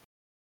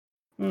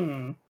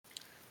 Hmm.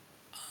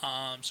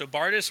 So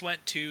Bardis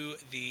went to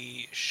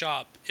the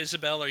shop.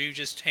 Isabel, are you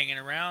just hanging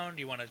around?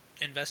 You want to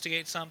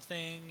investigate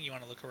something? You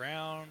want to look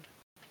around?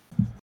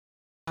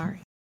 Sorry.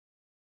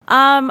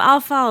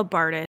 I'll follow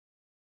Bardis.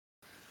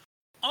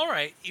 All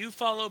right, you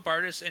follow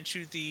Bardis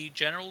into the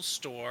general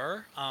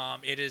store.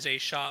 It is a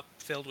shop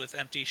filled with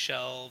empty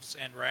shelves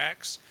and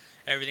racks.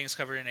 Everything's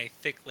covered in a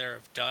thick layer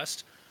of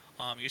dust.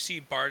 You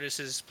see Bardis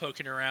is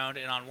poking around,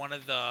 and on one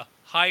of the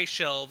high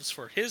shelves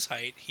for his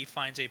height, he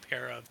finds a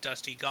pair of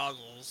dusty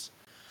goggles.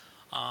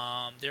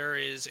 There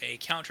is a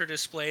counter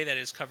display that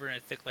is covered in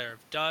a thick layer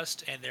of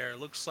dust, and there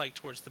looks like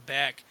towards the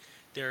back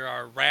there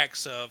are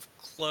racks of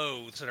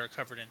clothes that are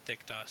covered in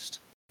thick dust.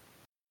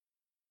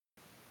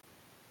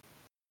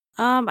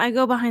 I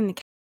go behind the.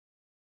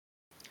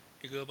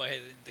 You go by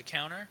the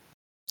counter?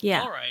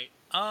 Yeah. All right.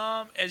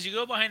 As you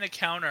go behind the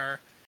counter,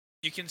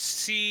 you can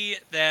see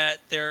that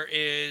there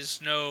is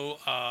no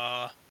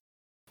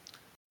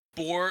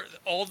board.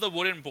 All the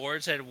wooden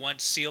boards that had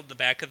once sealed the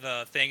back of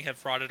the thing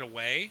have rotted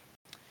away.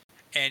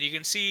 And you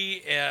can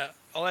see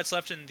all that's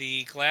left in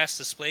the glass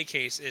display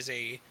case is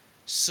a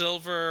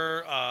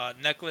silver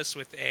necklace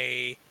with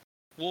a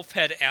wolf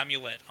head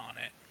amulet on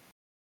it.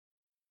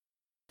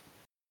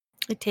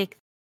 I take.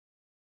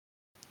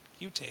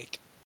 You take.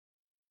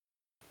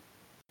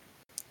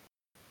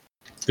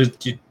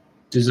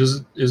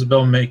 Does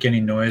Isabel make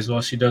any noise while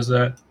she does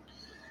that?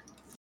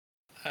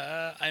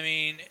 I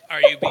mean,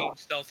 are you being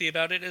stealthy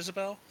about it,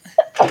 Isabel?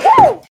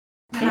 Oh.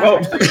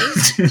 Not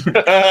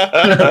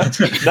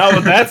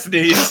with that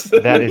sneeze.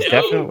 That is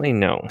definitely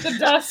no. The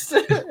dust.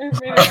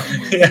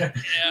 Yeah.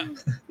 Yeah.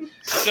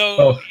 So,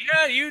 Oh.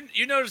 yeah,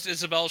 you notice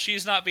Isabel.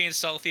 She's not being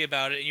stealthy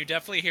about it, and you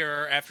definitely hear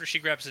her after she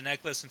grabs the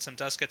necklace and some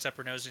dust gets up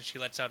her nose and she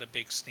lets out a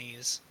big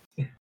sneeze.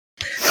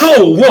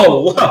 Oh,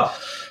 whoa, whoa.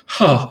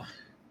 Oh,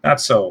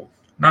 not so.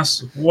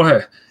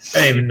 What?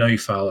 I didn't even know you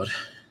followed.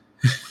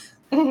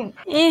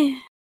 Eh.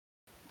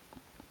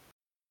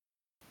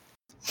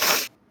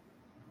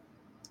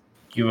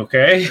 You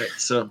okay? Right,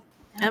 so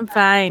I'm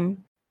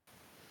fine.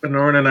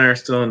 Norman and I are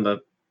still in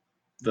the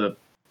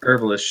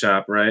herbalist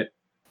shop, right?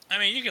 I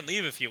mean, you can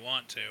leave if you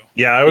want to.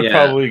 Yeah, I would Yeah.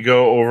 probably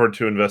go over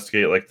to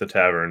investigate like the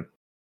tavern.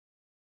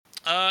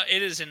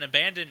 It is an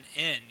abandoned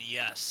inn,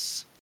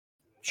 yes.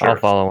 I'll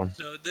follow him.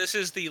 So this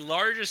is the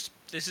largest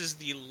building. This is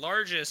the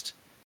largest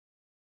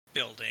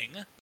building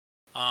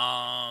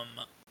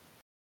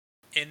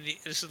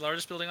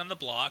on the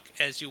block.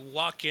 As you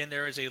walk in,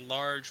 there is a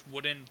large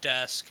wooden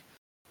desk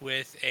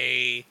with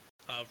a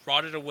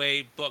rotted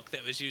away book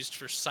that was used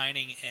for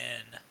signing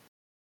in.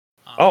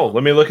 Oh,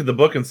 let me look at the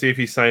book and see if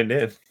he signed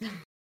in.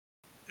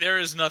 There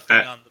is nothing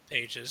on the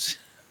pages.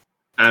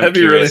 I'm That'd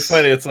be really curious.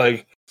 funny. It's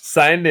like,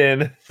 signed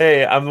in.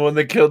 Hey, I'm the one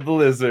that killed the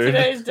lizard.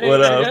 Today's date.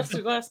 What up?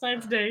 Last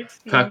night's date.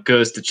 Puck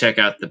goes to check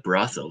out the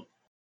brothel.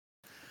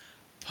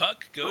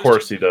 Puck goes Of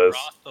course to he the does.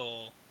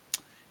 brothel.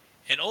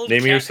 An old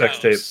Name me your cat sex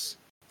tape. house.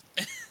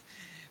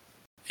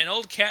 An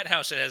old cat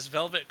house that has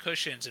velvet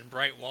cushions and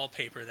bright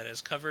wallpaper that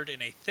is covered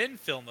in a thin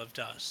film of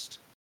dust.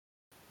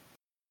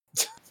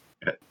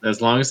 As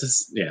long as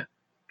it's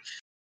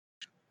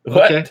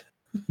What? Okay.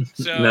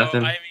 So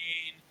Nothing.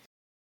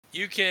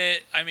 you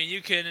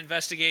can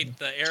investigate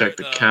the area. Check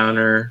the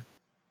counter.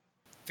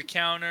 The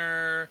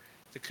counter,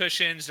 the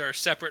cushions. There are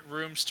separate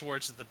rooms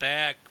towards the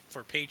back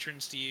for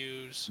patrons to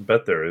use.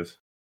 Bet there is.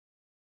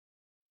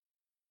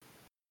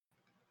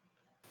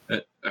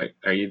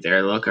 Are you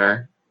there,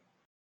 Lokar?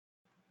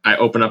 I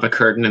open up a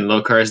curtain and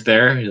Lokar's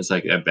there. He's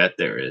like, I bet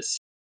there is.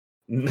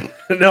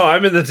 No,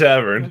 I'm in the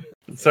tavern.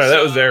 Sorry,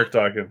 that was So- Eric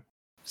talking.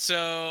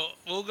 So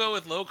we'll go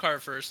with Lokar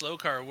first.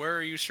 Lokar, where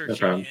are you searching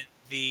problem. in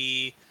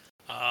the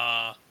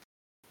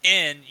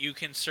inn? You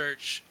can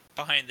search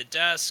behind the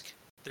desk.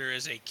 There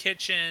is a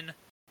kitchen,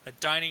 a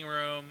dining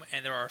room,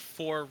 and there are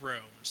 4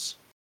 rooms.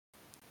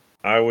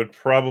 I would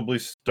probably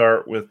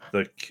start with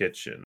the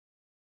kitchen.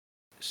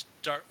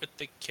 Start with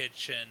the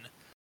kitchen.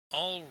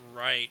 All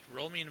right,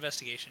 roll me an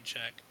investigation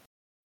check.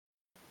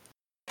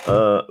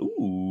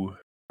 Ooh.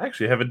 I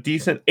actually have a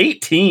decent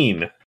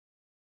 18.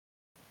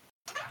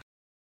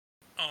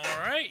 All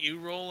right, you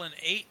roll an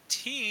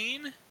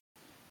 18.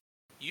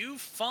 You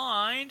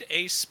find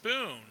a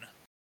spoon.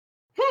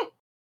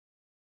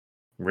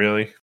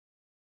 Really?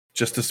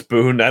 Just a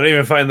spoon? I don't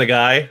even find the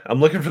guy. I'm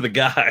looking for the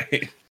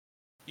guy.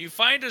 You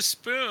find a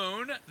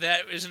spoon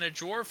that is in a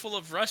drawer full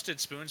of rusted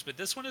spoons, but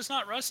this one is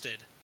not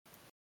rusted.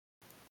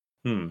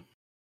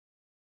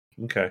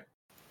 Okay.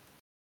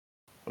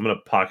 I'm gonna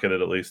pocket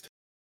it at least.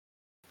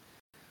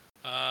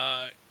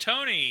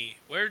 Tony,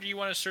 where do you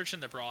want to search in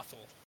the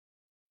brothel?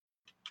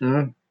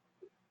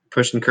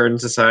 Pushing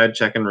curtains aside,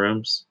 checking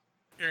rooms.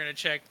 You're going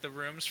to check the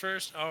rooms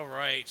first? All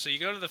right. So you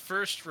go to the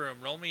first room.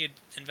 Roll me an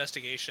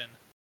investigation.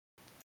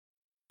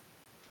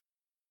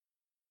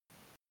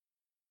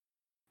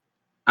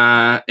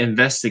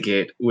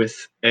 Investigate with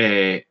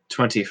a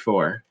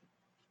 24.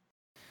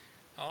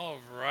 All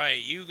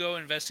right. You go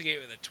investigate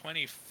with a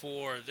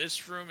 24.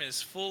 This room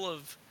is full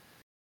of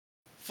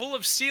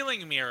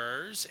ceiling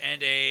mirrors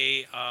and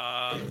a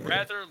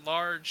rather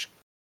large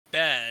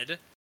bed.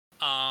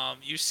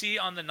 You see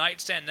on the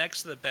nightstand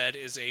next to the bed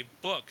is a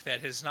book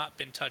that has not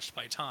been touched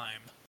by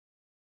time.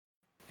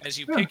 As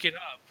you pick it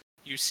up,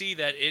 you see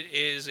that it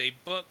is a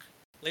book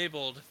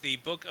labeled The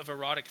Book of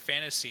Erotic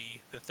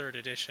Fantasy, the 3rd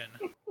edition.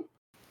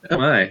 Oh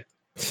my.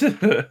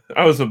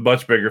 I was a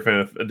much bigger fan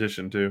of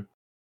Edition too.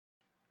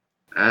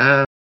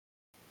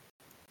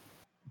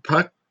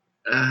 Puck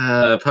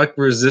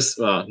resists.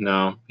 Well,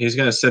 no, he's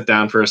gonna sit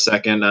down for a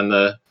second on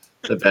the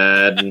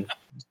bed and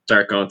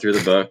start going through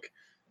the book.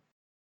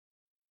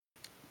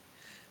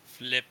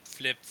 Flip,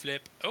 flip,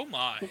 flip. Oh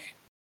my.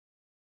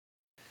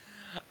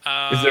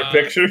 Is there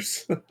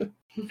pictures?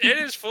 It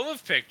is full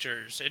of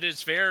pictures. It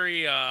is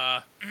very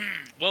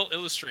well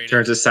illustrated.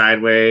 Turns it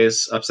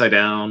sideways, upside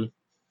down.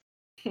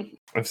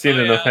 I've seen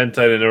enough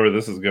hentai to know where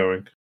this is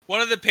going.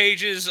 One of the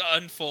pages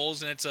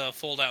unfolds, and it's a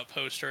fold-out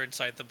poster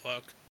inside the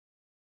book.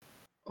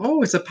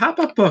 Oh, it's a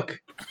pop-up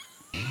book.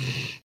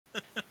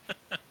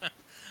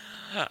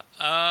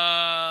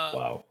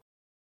 Wow.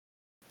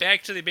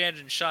 Back to the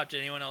abandoned shop.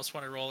 Did anyone else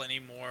want to roll any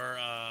more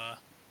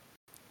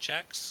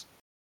checks?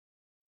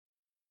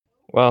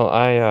 Well,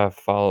 I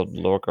followed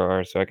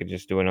Lorcar, so I could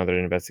just do another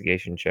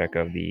investigation check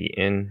of the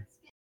inn.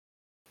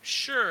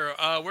 Sure.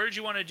 Where did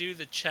you want to do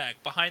the check?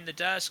 Behind the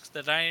desk,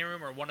 the dining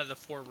room, or one of the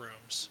 4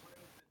 rooms?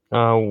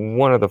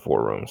 One of the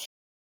 4 rooms.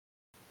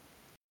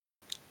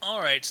 All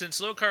right. Since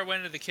Lokar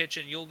went into the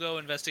kitchen, you'll go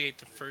investigate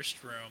the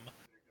first room.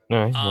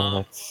 All right.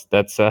 Well,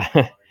 that's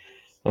I'm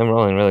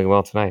rolling really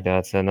well tonight.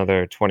 That's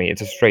another 20.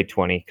 It's a straight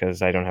 20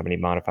 because I don't have any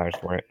modifiers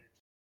for it.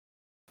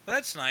 Well,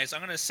 that's nice. I'm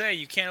going to say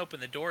you can't open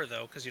the door,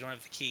 though, because you don't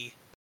have the key.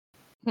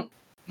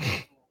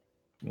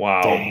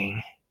 Wow.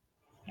 Dang.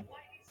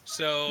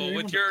 So,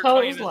 with your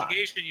 20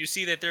 investigation, you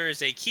see that there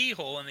is a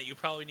keyhole and that you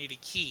probably need a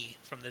key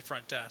from the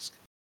front desk.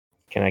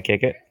 Can I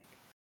kick it?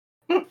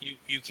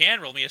 You can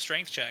roll me a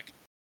strength check.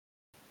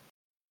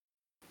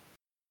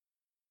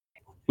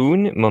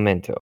 Un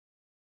momento.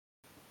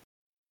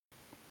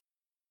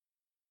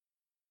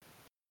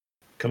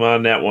 Come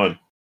on, that one.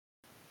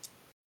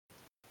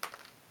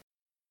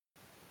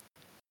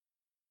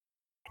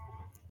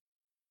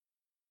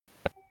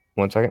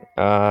 One second.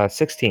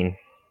 16.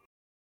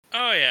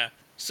 Oh, yeah.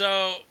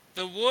 So,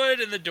 the wood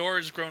in the door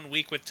has grown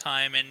weak with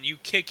time, and you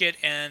kick it,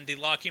 and the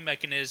locking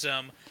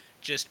mechanism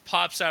just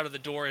pops out of the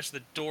door as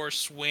the door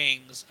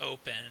swings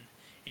open,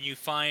 and you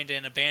find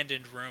an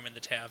abandoned room in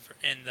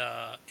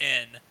the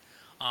inn.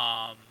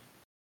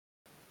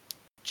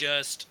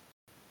 Just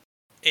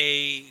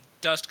a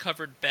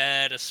dust-covered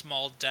bed, a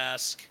small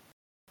desk,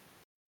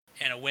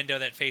 and a window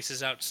that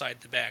faces outside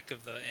the back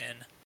of the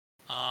inn.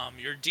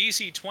 Your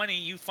DC 20,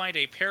 you find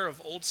a pair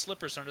of old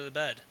slippers under the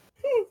bed.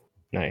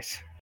 Nice.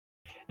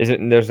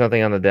 There's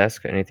nothing on the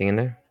desk? Anything in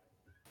there?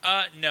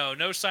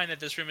 No sign that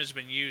this room has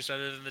been used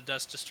other than the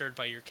dust disturbed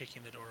by your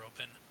kicking the door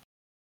open.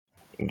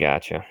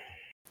 Gotcha.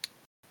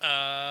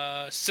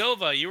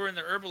 Silva, you were in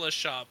the herbalist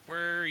shop.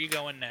 Where are you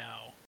going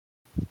now?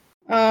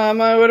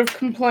 I would have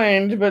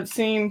complained, but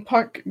seeing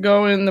Puck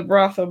go in the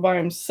brothel by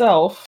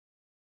himself,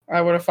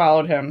 I would have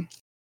followed him.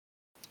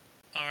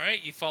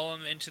 Alright, you follow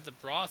him into the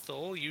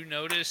brothel. You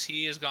notice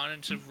he has gone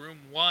into room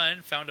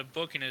 1, found a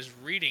book, and is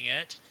reading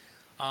it.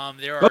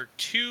 There are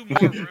 2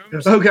 more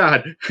rooms. Oh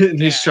god.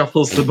 He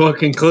shuffles the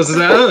book and closes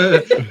it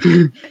out.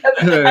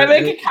 I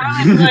make a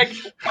comment like,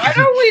 why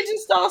don't we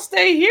just all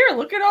stay here?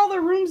 Look at all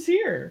the rooms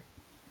here.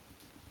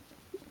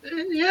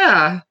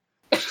 Yeah.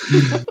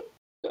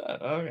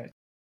 Okay.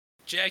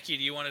 Jackie,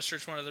 do you want to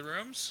search one of the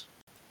rooms?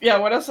 Yeah,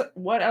 what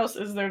else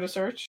is there to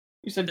search?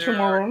 You said 2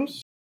 more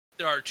rooms?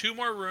 There are 2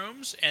 more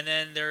rooms, and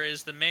then there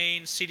is the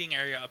main seating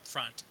area up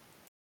front.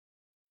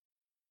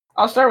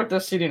 I'll start with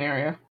this seating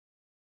area.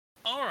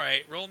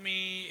 Alright, roll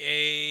me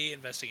a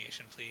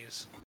investigation,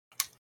 please.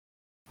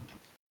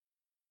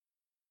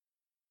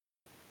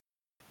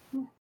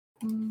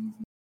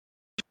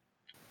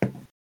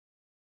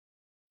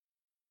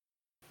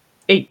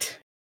 Eight.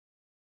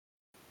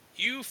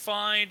 You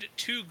find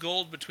 2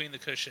 gold between the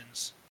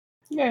cushions.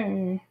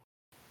 Yay.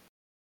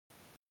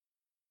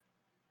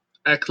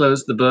 I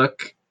close the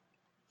book,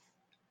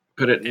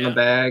 put it in my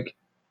bag,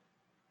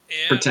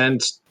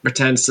 pretend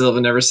Silva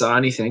never saw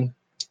anything.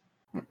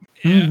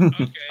 Yeah,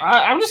 okay.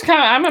 I'm just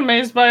I'm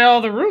amazed by all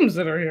the rooms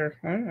that are here.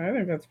 I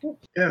think that's cool.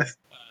 Yeah.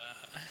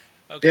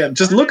 Okay. Yeah,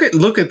 just look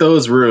at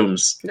those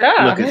rooms.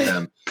 Yeah. Look at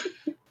them.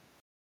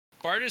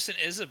 Bardis and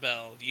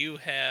Isabel, you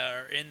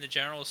are in the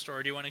general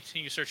store. Do you want to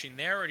continue searching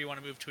there, or do you want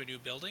to move to a new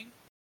building?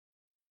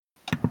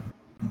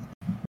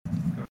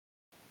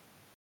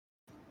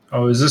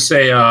 Oh, is this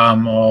a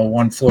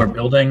 1-floor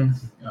building?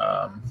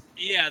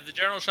 Yeah, the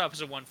general shop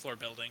is a 1-floor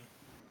building.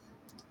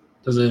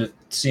 Does it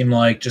seem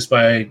like just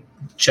by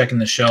checking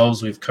the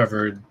shelves we've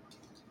covered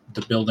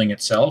the building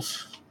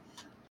itself?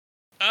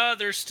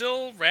 There's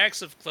still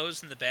racks of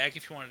clothes in the back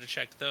if you wanted to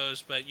check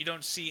those, but you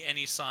don't see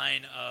any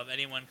sign of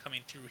anyone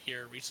coming through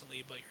here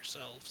recently but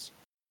yourselves.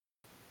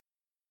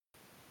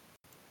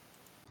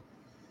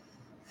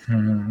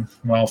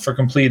 Well, for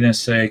completeness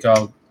sake,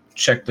 I'll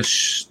check the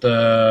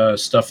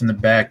stuff in the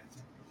back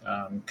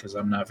because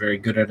I'm not very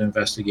good at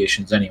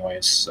investigations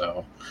anyways,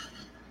 so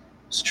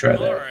Let's try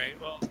All that. right.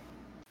 Well, do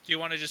you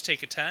want to just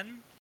take a 10?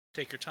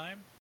 Take your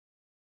time.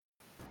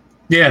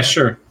 Yeah,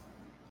 sure.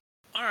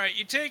 All right.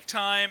 You take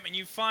time, and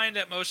you find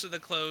that most of the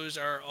clothes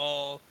are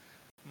all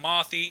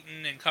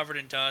moth-eaten and covered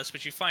in dust.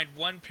 But you find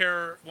one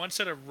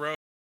set of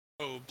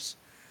robes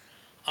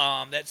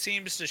that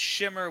seems to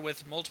shimmer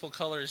with multiple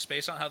colors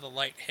based on how the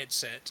light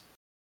hits it.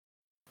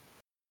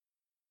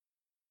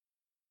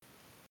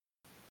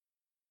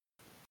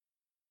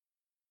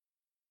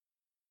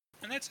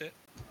 And that's it.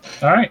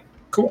 All right,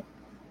 cool.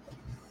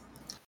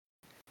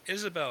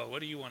 Isabel,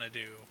 what do you want to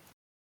do?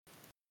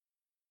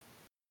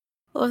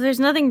 Well, if there's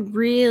nothing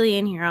really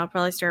in here, I'll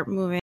probably start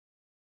moving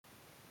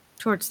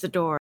towards the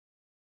door.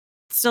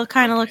 Still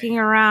kind of Okay. looking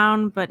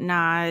around, but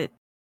not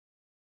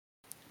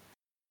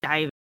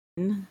diving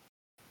in.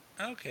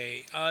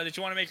 Okay. Did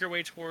you want to make your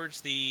way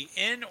towards the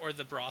inn or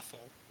the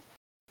brothel?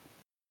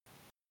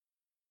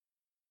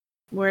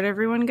 Where'd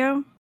everyone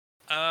go?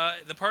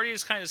 The party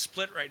is kind of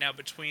split right now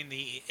between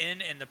the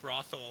inn and the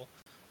brothel.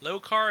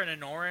 Lokar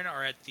and Anoran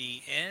are at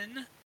the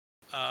inn.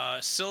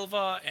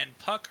 Silva and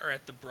Puck are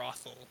at the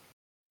brothel.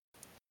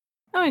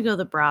 I'm gonna go to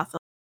the brothel.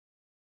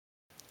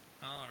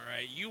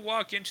 Alright, you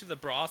walk into the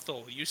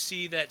brothel. You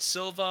see that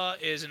Silva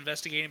is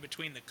investigating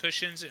between the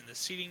cushions in the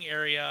seating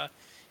area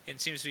and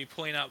seems to be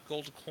pulling out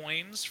gold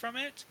coins from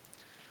it.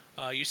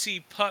 You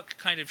see Puck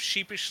kind of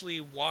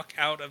sheepishly walk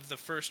out of the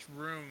first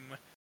room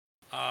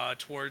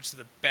towards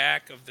the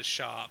back of the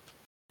shop.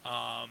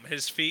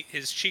 His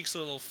cheeks a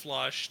little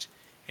flushed,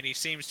 and he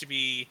seems to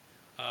be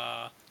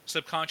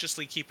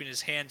subconsciously keeping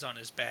his hands on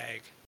his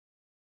bag.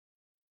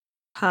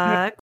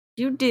 Puck,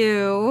 you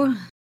do.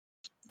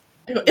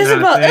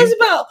 Isabel, Nothing.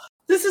 Isabel,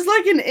 this is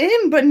like an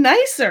inn, but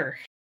nicer.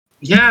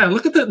 Yeah,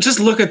 just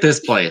look at this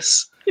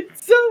place.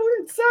 It's so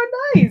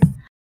nice.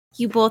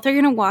 You both are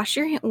gonna want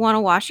to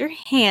wash your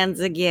hands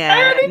again.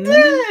 I already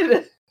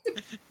did.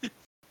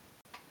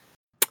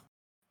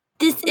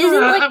 This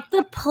isn't like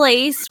the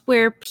place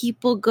where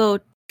people go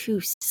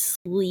to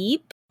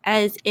sleep,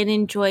 as in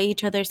enjoy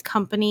each other's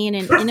company in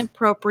an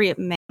inappropriate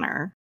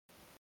manner.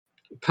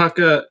 Puck,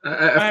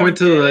 I point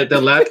to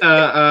the left.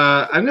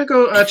 I'm gonna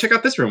go check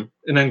out this room,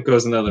 and then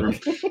goes in the other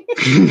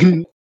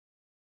room.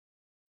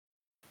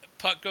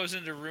 Puck goes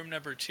into room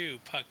number 2.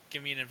 Puck,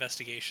 give me an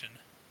investigation.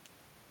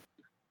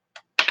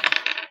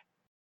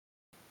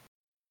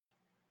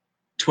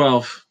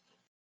 12.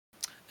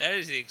 That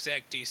is the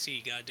exact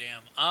DC,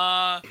 goddamn.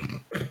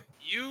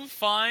 You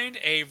find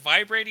a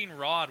vibrating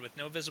rod with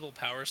no visible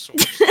power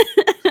source.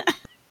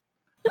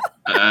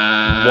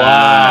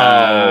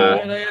 Wow.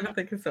 I gotta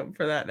think of something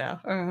for that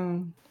now.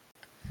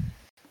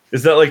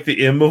 Is that like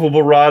the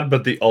immovable rod,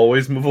 but the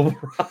always movable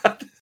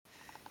rod?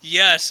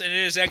 Yes, and it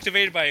is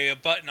activated by a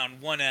button on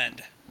one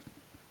end.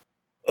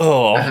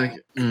 Oh.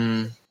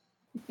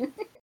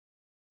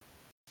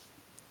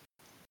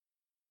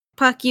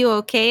 Puck, you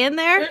okay in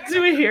there?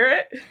 Do we hear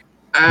it?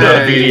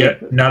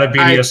 Not a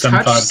BDSM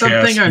I touched podcast.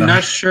 something I'm no.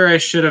 not sure I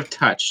should have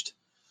touched.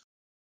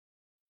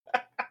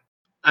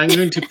 I'm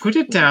going to put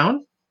it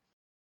down.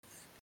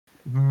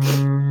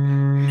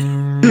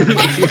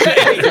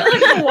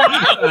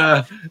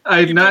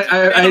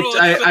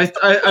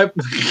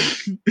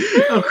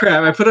 Oh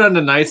crap! I put it on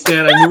the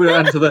nightstand. I move it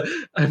onto the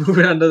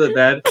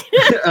bed.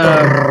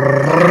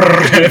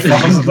 It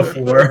falls on the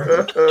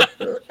floor.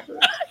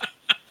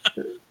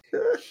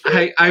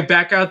 I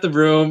back out the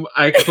room.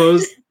 I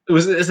close.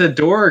 Is it a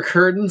door or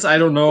curtains? I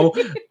don't know.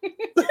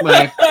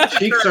 My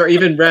cheeks are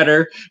even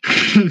redder.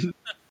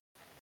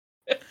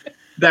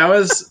 That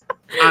was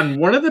on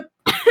one of the.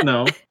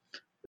 No.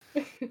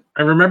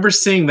 I remember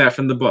seeing that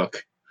from the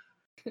book.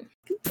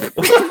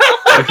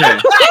 Okay.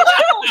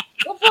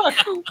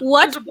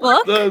 What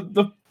book?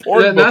 The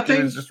porn book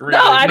nothing. is just No,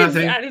 reading. I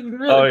Nothing. didn't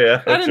really. Oh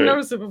yeah, I that's didn't right.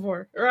 notice it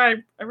before, or I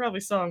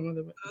probably saw him with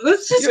it.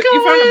 Let's just You- go.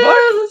 you found a book?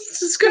 Let's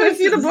just go Can I to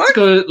see the let's book?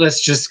 go.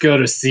 Let's just go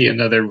to see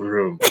another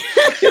room.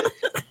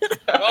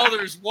 Well,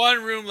 there's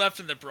one room left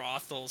in the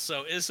brothel,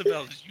 so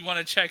Isabel, did you want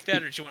to check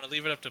that, or do you want to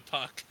leave it up to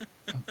Puck?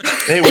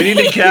 Hey, we need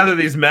to gather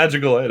these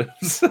magical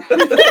items.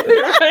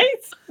 Right?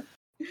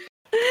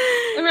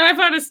 I mean, I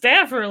found a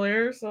staff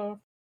earlier, so.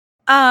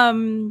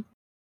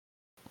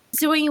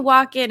 So when you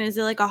walk in, is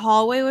it like a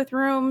hallway with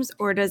rooms,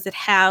 or does it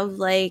have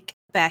like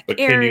back But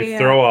can area? you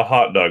throw a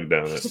hot dog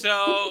down it?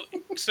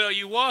 So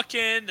you walk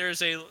in,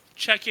 there's a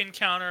check-in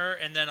counter,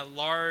 and then a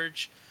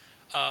large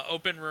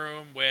open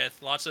room with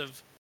lots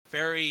of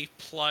very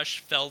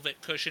plush velvet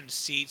cushioned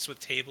seats with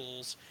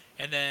tables,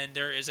 and then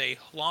there is a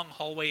long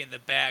hallway in the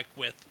back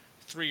with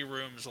 3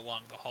 rooms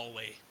along the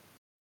hallway.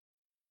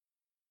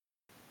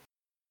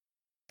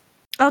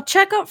 I'll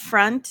check up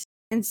front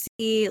and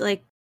see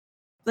like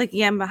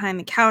again behind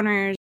the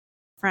counters,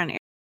 front area.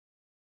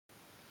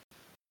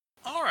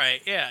 All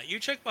right, yeah, you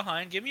check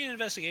behind. Give me an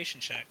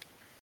investigation check.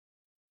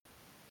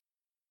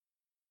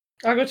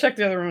 I'll go check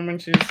the other room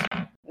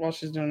while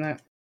she's doing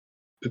that.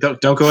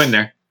 Don't go in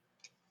there.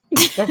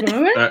 Don't go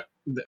in there?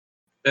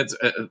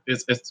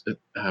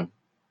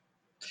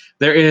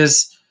 There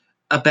is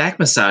a back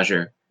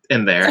massager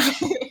in there.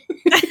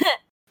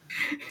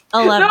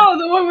 11. No,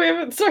 the one we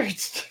haven't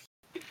searched.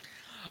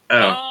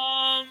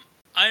 Oh,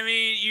 I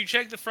mean, you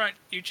check the front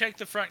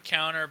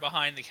counter,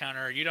 behind the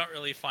counter. You don't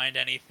really find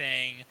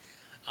anything.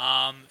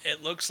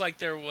 It looks like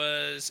there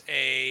was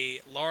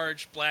a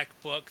large black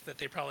book that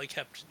they probably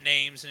kept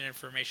names and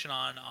information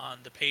on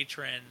the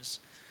patrons,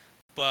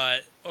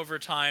 but over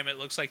time it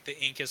looks like the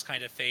ink is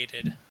kind of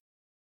faded.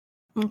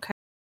 Okay.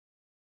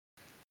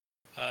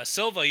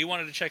 Silva, you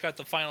wanted to check out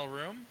the final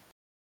room?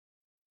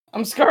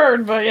 I'm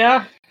scared, but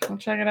yeah, I'll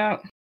check it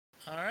out.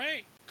 All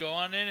right, go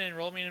on in and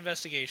roll me an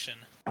investigation.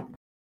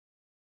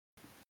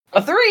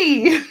 A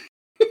 3!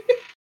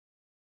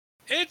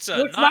 It's a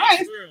Looks nice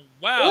nice. room.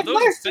 Wow, Looks those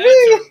nice to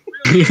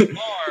beds me. are really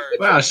large.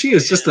 wow, she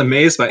is just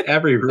amazed by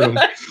every room.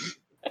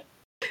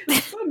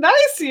 So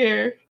nice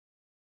here.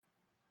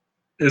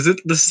 Is it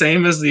the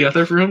same as the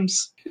other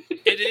rooms?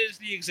 It is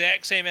the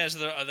exact same as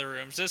the other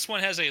rooms. This one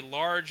has a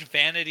large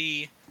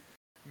vanity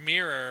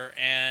mirror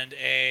and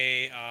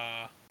a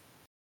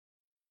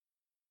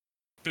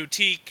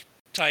boutique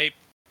type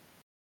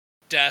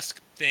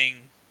desk thing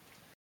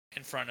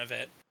in front of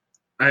it.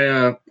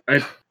 I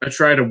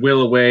try to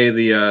will away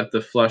the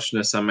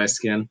flushness on my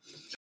skin,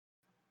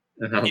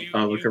 and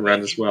I'll look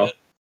around as well.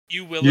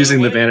 You will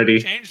Using the away, you're a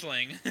vanity.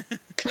 changeling.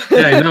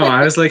 Yeah, I know.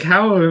 I was like,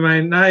 how am I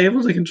not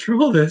able to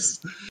control this?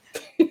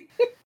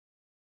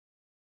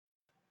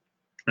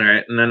 All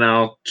right, and then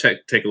I'll take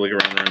a look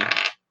around the room.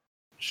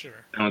 Sure.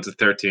 That one's a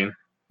 13.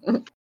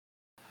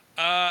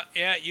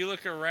 Yeah, you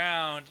look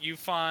around, you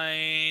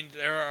find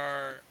there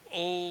are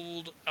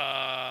old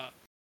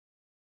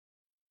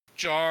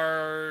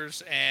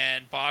jars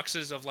and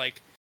boxes of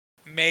like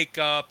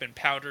makeup and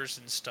powders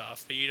and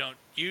stuff, but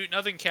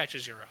nothing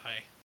catches your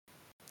eye.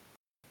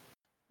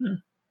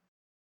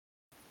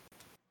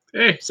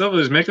 Hey, Silva,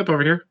 there's makeup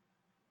over here.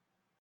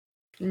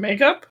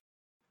 Makeup?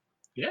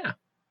 Yeah.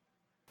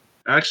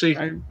 Actually,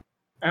 I I'll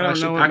don't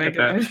actually know what pocket makeup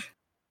that. is.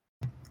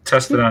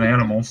 Tested on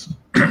animals.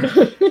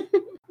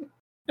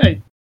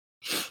 Hey,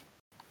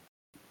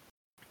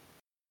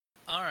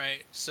 All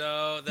right,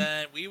 so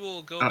then we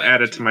will go. I'll back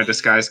add it to my the-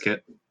 disguise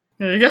kit.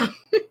 there you go.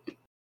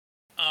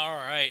 All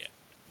right,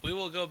 we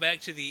will go back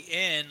to the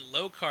inn.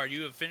 Lokar,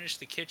 you have finished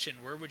the kitchen.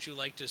 Where would you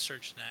like to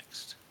search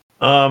next?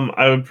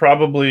 I would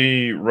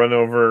probably run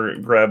over,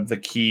 grab the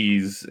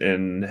keys,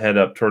 and head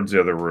up towards the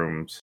other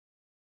rooms.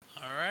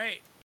 All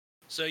right,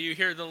 so you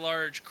hear the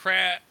large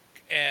crack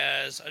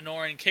as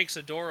Anoran kicks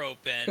a door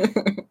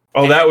open.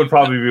 Oh, that would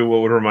probably be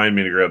what would remind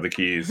me to grab the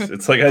keys.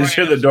 It's like I just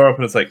hear the door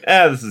open. It's like,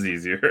 this is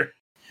easier.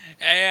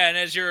 And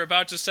as you're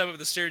about to step up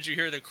the stairs, you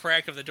hear the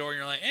crack of the door, and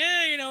you're like,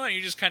 you know what?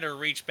 You just kind of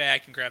reach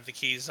back and grab the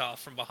keys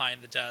off from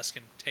behind the desk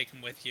and take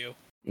them with you.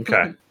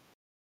 Okay.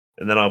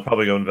 And then I'll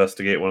probably go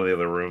investigate one of the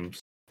other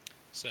rooms.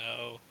 So,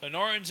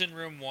 Anoran's in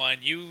room 1.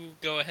 You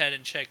go ahead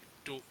and check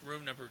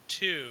room number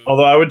 2.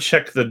 Although I would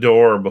check the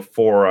door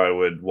before I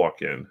would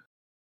walk in.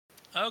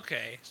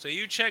 Okay, so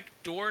you check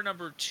door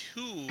number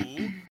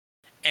 2,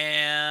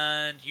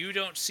 and you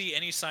don't see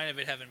any sign of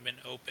it having been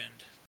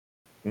opened.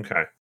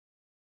 Okay.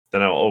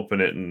 Then I'll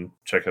open it and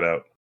check it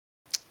out.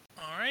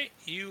 All right,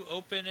 you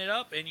open it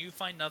up, and you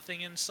find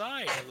nothing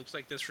inside. It looks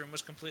like this room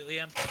was completely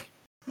empty.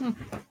 Then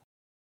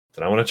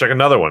I want to check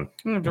another one.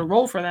 I'm going to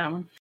roll for that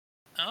one.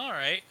 All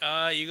right,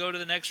 you go to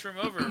the next room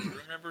over, room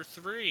number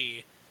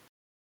 3.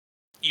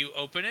 You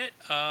open it.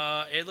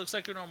 It looks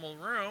like a normal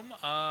room.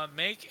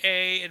 Make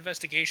a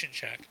investigation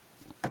check.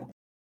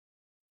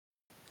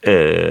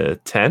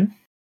 10?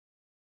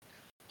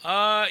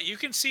 You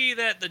can see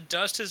that the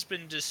dust has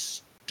been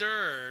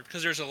disturbed,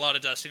 because there's a lot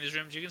of dust in these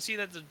rooms. You can see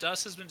that the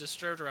dust has been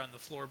disturbed around the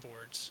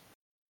floorboards.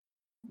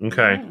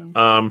 Okay.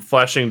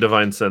 Flashing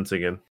divine sense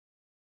again.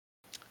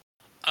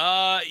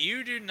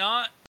 You do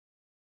not...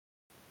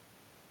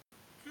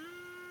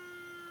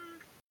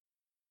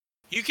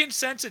 You can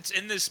sense it's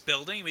in this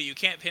building, but you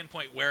can't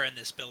pinpoint where in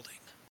this building.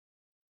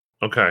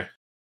 Okay.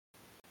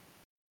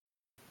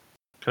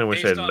 Kind of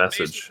wish I had a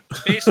message.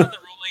 Based on the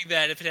ruling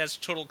that if it has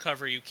total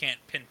cover, you can't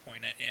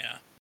pinpoint it, yeah.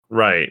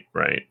 Right.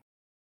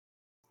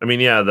 I mean,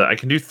 yeah, I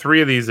can do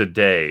 3 of these a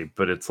day,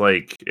 but it's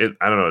like,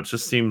 I don't know, it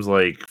just seems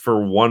like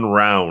for one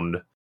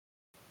round,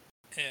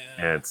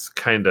 Yeah. it's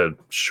kind of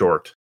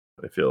short,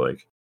 I feel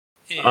like.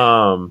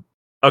 Yeah.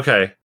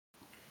 Okay.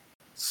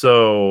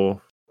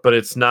 So, but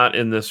it's not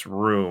in this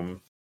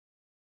room,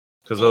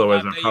 because Well,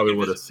 otherwise not I that probably you can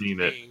would have visibly seen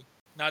it. see.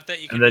 Not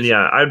that you can And then, visibly-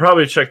 yeah, I'd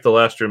probably check the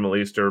last room at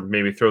least, or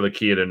maybe throw the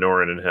key at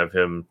Anoran and have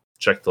him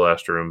check the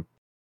last room.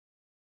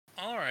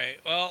 All right.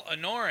 Well,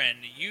 Anoran,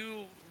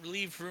 you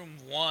leave room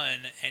 1,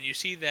 and you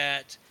see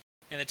that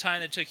in the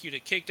time that took you to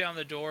kick down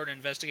the door and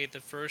investigate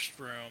the first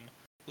room,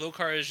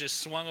 Lokar has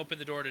just swung open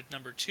the door to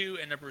number 2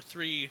 and number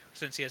 3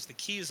 since he has the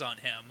keys on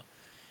him.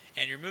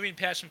 And you're moving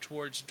past him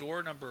towards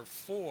door number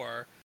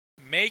 4.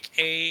 Make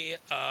a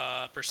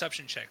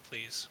perception check,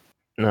 please.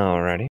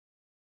 Alrighty.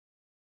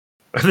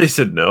 They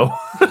said no.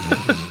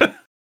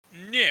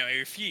 No, I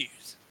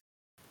refuse.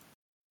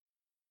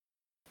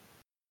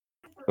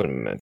 Wait a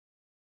minute.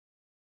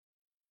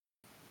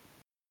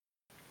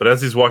 But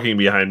as he's walking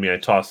behind me, I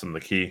toss him the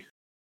key.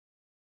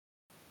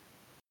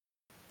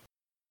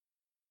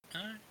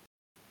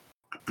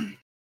 Alright.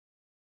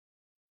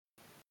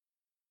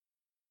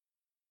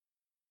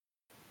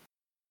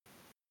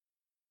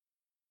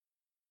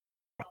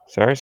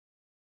 Sorry.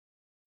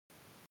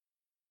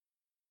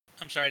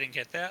 I'm sorry, I didn't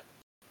get that.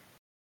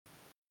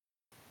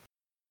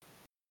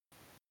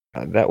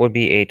 That would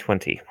be a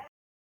 20.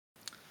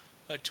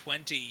 A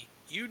 20.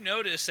 You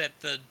notice that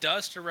the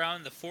dust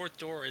around the fourth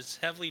door is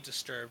heavily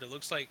disturbed. It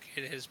looks like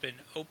it has been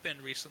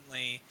opened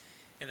recently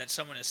and that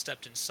someone has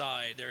stepped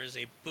inside. There is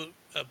a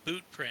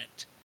boot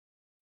print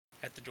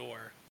at the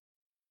door.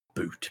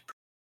 Boot.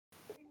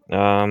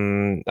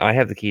 I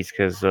have the keys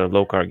because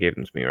Lokar gave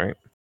them to me, right?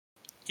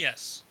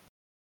 Yes.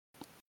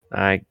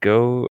 I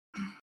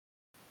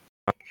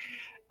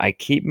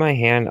keep my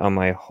hand on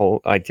my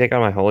I take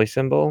out my holy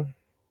symbol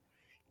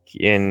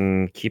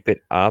and keep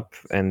it up,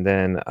 and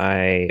then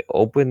I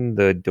open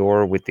the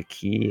door with the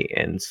key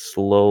and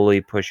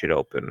slowly push it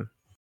open.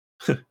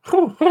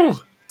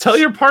 Tell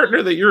your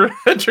partner that you're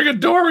entering a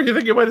door where you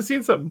think you might have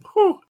seen something.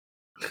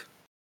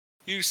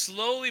 You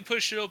slowly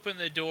push it open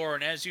the door,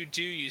 and as you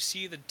do, you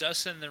see the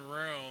dust in the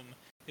room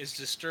is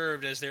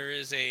disturbed as there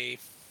is a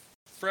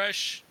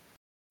fresh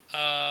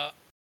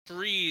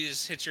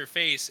breeze hits your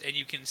face, and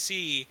you can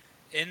see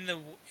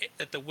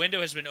that the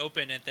window has been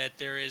opened and that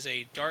there is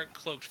a dark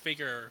cloaked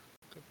figure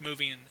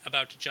moving,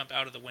 about to jump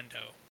out of the window.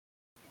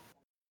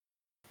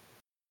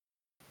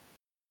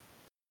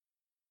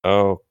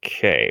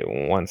 Okay,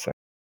 1 second.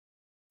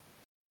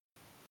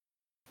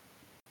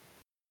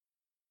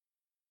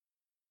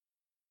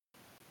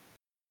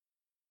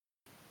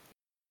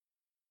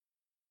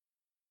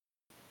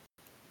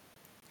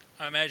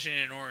 I imagine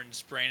in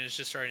Orin's brain is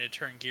just starting to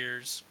turn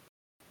gears.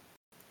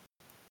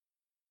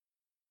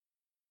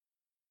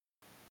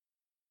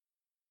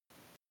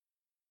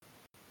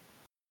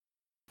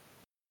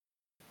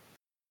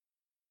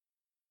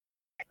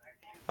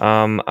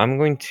 I'm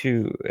going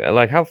to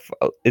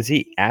is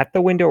he at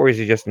the window or is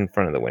he just in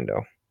front of the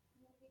window?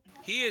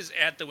 He is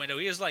at the window.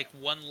 He is like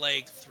one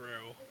leg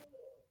through.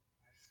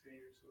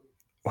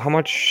 How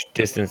much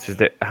distance is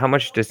there? How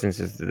much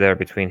distance is there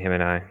between him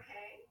and I?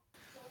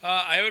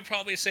 I would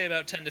probably say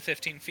about 10 to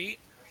 15 feet.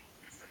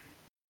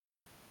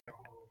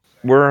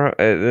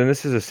 And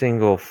this is a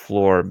single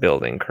floor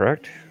building,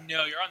 correct?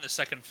 No, you're on the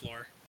second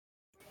floor.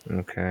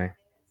 Okay.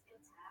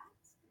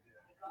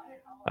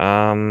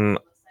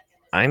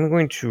 I'm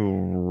going to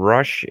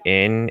rush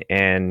in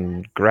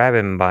and grab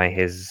him by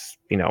his,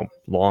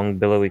 long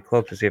billowy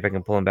cloak to see if I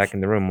can pull him back in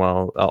the room,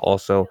 while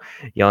also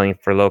yelling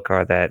for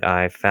Lokar that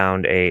I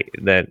found a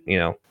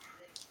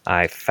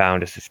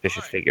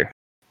suspicious figure.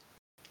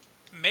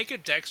 Make a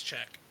dex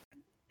check.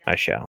 I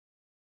shall.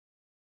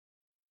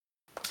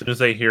 As soon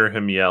as I hear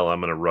him yell, I'm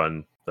gonna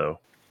run, though.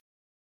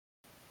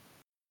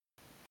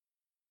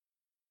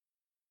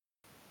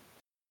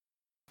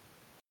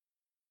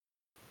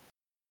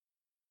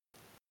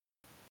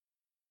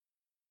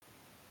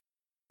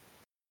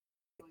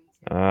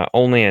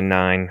 Only a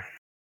 9.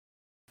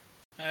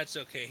 That's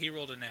okay. He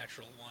rolled a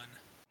natural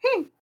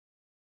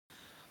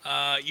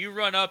 1. You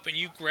run up and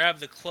you grab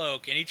the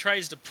cloak, and he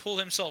tries to pull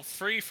himself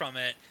free from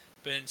it,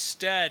 but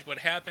instead what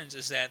happens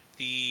is that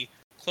the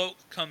cloak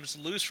comes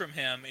loose from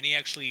him, and he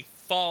actually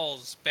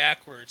falls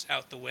backwards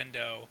out the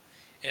window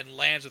and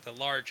lands with a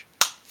large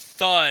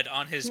thud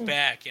on his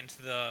back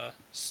into the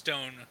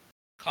stone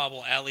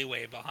cobble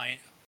alleyway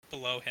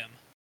below him.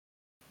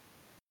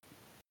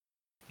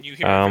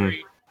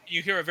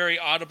 You hear a very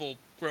audible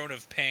groan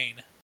of pain.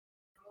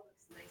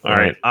 All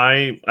right,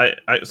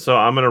 so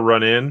I'm gonna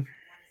run in,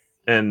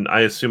 and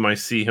I assume I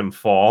see him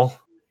fall.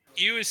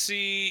 You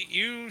see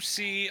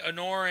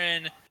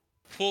Anorin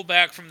pull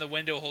back from the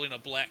window holding a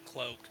black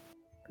cloak.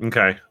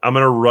 Okay, I'm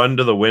gonna run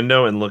to the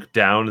window and look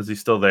down. Is he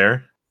still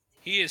there?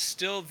 He is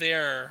still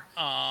there.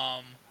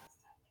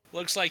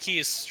 Looks like he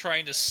is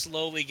trying to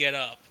slowly get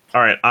up.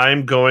 All right,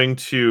 I'm going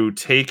to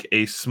take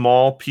a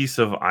small piece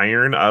of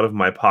iron out of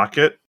my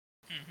pocket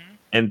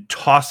and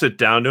toss it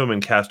down to him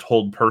and cast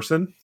Hold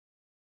Person.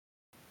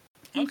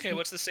 Okay,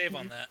 what's the save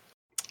on that?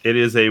 It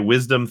is a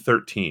Wisdom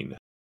 13.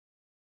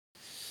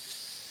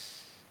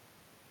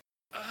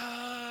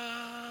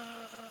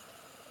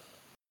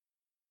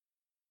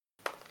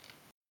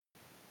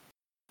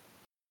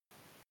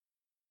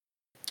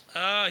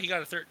 He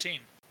got a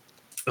 13.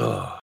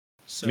 Ugh.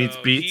 So Meets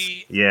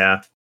beats?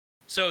 Yeah.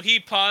 So he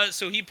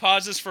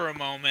pauses for a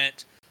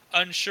moment,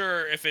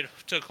 unsure if it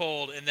took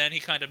hold, and then he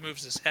kind of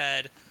moves his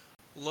head,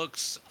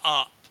 looks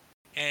up,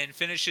 and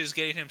finishes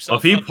getting himself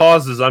If he up.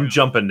 pauses, I'm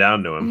jumping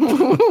down to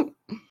him.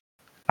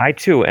 I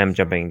too am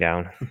jumping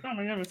down. Oh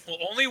my goodness. Well,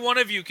 only one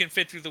of you can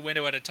fit through the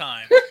window at a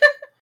time.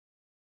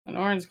 And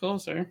Orin's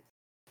closer.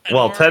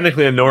 Well,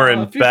 technically,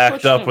 Anorin if you backed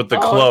pushed up him- with the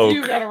if cloak,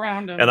 you got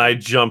around him. and I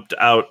jumped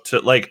out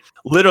to,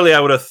 literally, I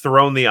would have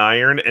thrown the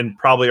iron and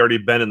probably already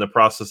been in the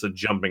process of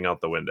jumping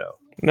out the window.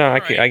 No,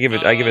 I give it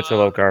to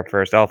Lokar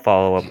first. I'll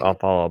follow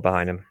up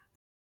behind him.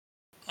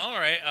 All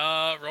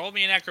right, roll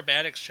me an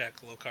acrobatics check,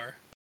 Lokar.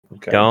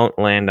 Okay. Don't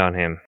land on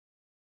him.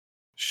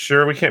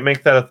 Sure, we can't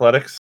make that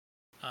athletics?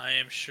 I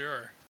am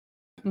sure.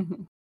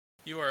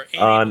 You are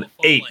On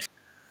 8.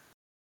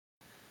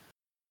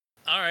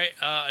 All right,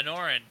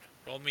 Anorin,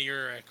 roll me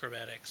your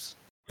acrobatics.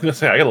 I was gonna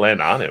say, I gotta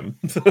land on him.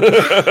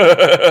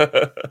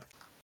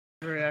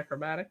 Very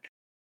acrobatic.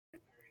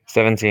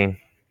 17.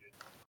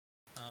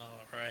 All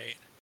right.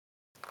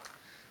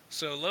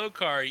 So,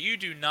 Lokar, you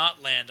do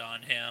not land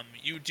on him.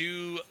 You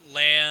do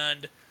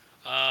land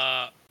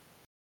on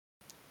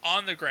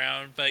the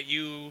ground, but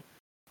you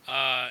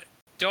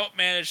don't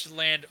manage to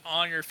land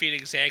on your feet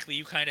exactly.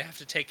 You kind of have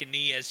to take a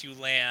knee as you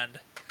land.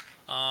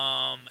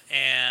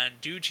 And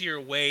due to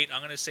your weight, I'm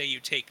going to say you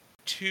take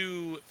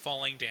 2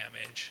 falling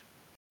damage.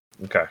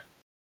 Okay.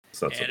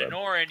 So that's And so bad.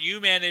 Anoran,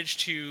 you manage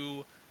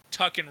to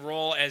tuck and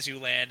roll as you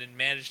land and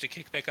manage to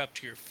kick back up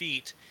to your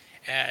feet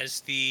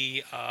as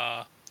the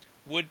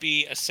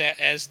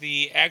as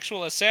the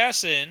actual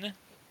assassin,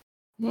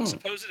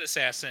 supposed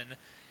assassin,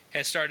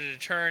 has started to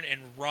turn and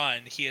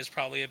run. He is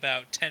probably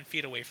about 10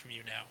 feet away from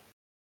you now.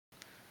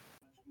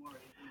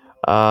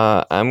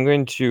 I'm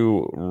going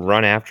to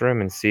run after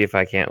him and see if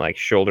I can't like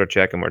shoulder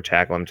check him or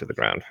tackle him to the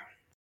ground.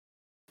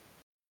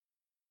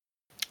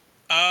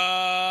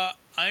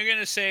 I'm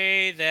gonna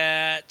say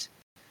that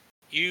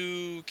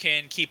you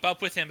can keep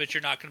up with him, but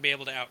you're not gonna be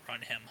able to outrun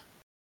him.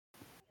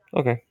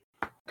 Okay.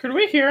 Could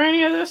we hear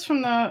any of this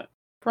from the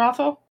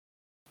brothel?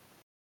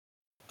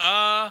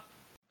 The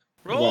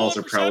Roll walls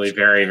are probably perception.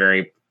 very,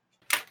 very.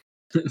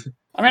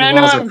 I mean, I The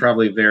know walls are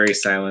probably very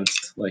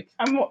silenced. Like,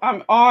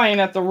 I'm eyeing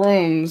at the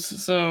rooms,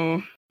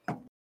 so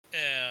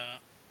Yeah.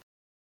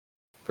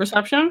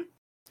 perception.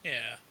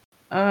 Yeah.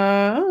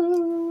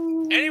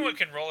 Anyone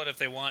can roll it if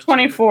they want.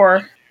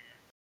 24.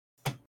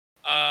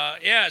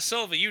 Yeah,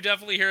 Silva, you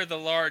definitely hear the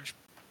large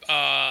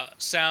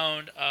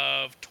sound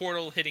of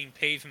turtle hitting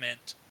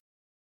pavement.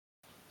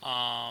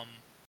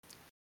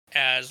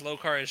 As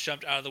Lokar has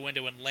jumped out of the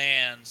window and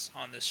lands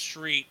on the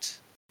street,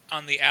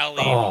 on the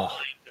alley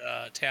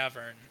behind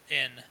Tavern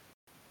Inn.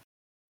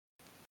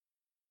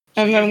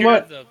 So And you then hear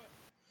what?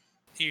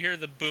 You hear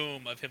the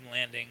boom of him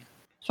landing.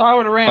 So I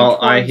would have ran.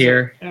 All I towards it.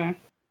 hear- Yeah.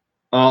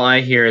 all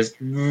I hear is.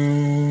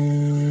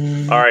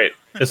 All right.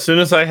 As soon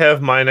as I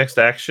have my next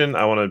action,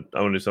 I want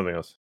to do something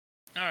else.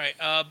 All right,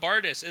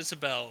 Bardis,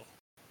 Isabel.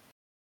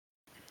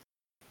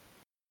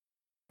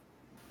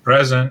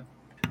 Present.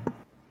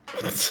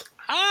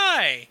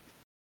 Hi.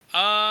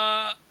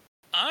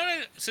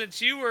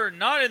 Since you were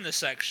not in the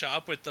sex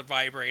shop with the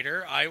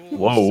vibrator, I will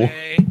Whoa.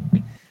 say,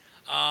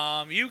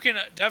 you can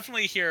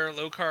definitely hear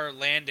Lokar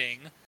landing.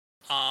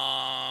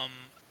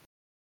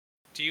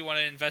 Do you want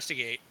to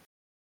investigate?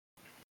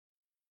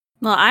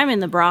 Well, I'm in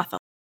the brothel.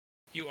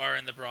 You are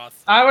in the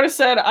broth. I would have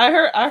said I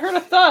heard a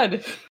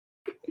thud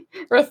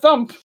or a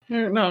thump.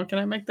 No, can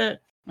I make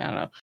that? I don't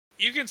know.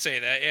 You can say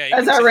that, yeah. You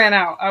As can I say- ran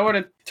out, I would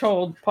have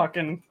told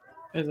fucking.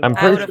 I'm I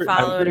pretty, would've sure,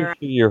 followed I'm pretty her.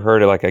 sure you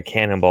heard like a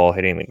cannonball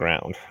hitting the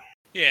ground.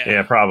 Yeah.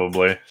 Yeah,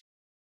 probably.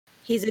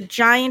 He's a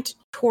giant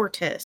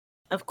tortoise.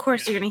 Of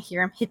course, you're gonna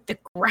hear him hit the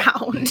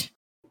ground.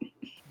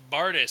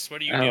 Bardis,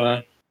 what are you Oh,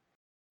 doing?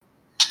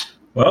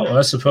 Well,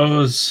 I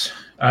suppose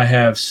I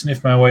have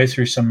sniffed my way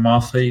through some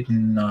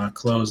moth-eaten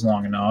clothes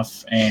long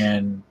enough,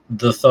 and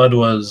the thud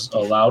was a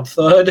loud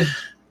thud. It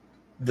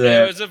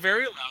That was a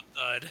very loud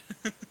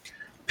thud.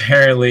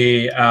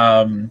 apparently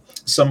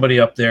somebody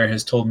up there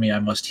has told me I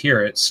must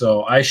hear it.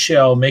 So I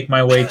shall make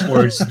my way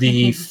towards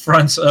the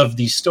front of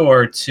the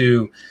store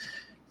to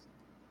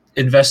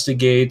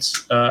investigate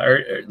or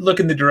look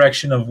in the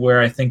direction of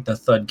where I think the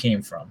thud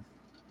came from.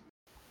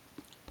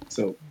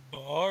 So,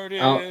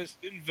 Bardis,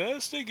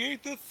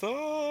 investigate the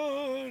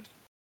thud.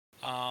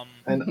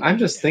 and I'm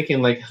just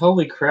thinking, like,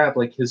 holy crap!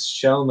 Like, his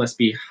shell must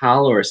be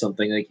hollow or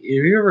something. Like, have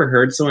you ever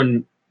heard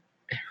someone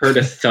heard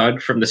a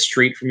thud from the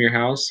street from your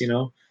house? You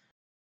know.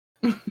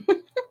 I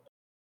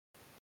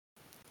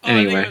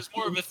think Anyway. it was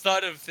more of a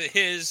thud of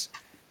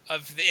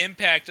the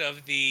impact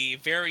of the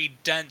very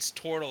dense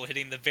turtle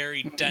hitting the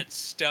very dense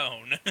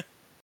stone.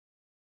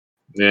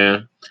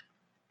 Yeah.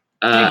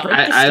 Did you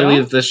break the I stone?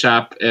 leave the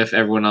shop if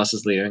everyone else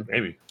is leaving.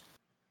 Maybe.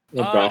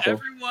 The brothel.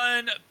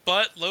 Everyone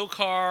but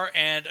Lokar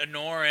and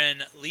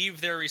Anoran leave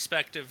their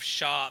respective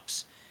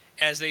shops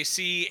as they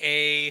see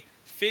a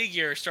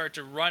figure start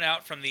to run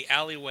out from the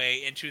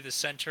alleyway into the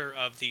center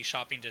of the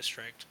shopping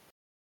district.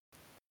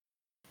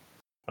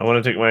 I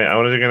want to take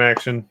an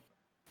action.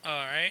 All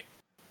right.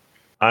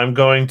 I'm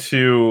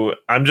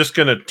just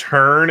going to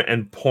turn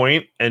and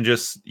point and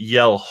just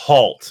yell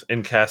halt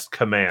and cast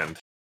command.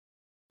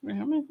 Wait,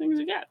 how many things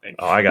you got?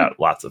 Oh, I got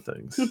lots of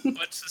things.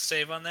 What's the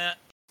save on that?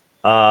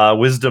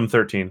 Wisdom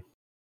 13.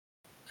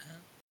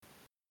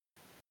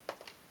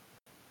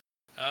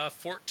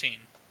 14.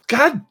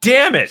 God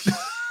damn it!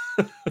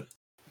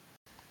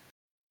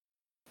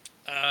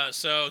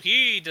 So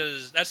he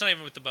does. That's not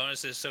even with the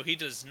bonuses. So he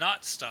does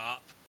not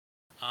stop.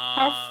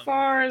 How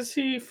far is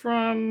he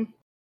from?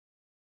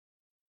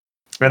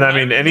 And I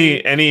mean,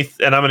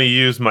 and I'm going to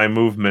use my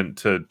movement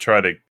to try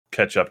to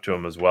catch up to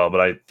him as well.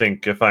 But I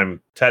think if I'm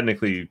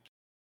technically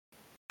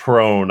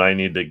prone, I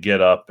need to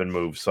get up and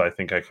move. So I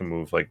think I can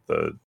move like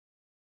the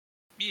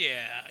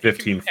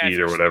 15 you can feet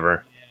or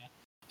whatever.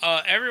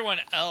 Yeah. Everyone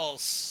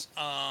else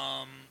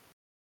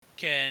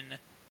can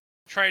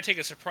try to take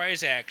a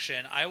surprise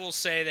action. I will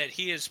say that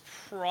he is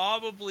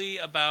probably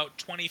about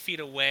 20 feet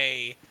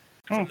away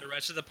from the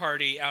rest of the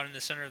party out in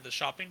the center of the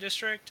shopping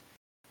district.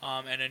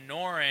 And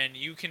Anoran,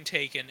 you can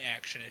take an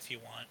action if you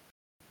want.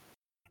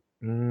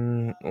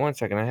 1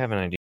 second, I have an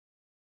idea.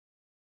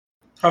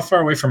 How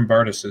far away from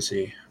Bardus is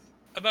he?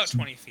 About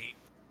 20 feet.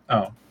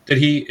 Oh,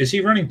 is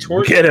he running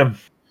towards Get him.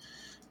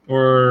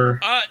 or?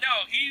 No,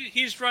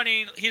 he's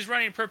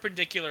running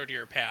perpendicular to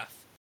your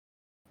path.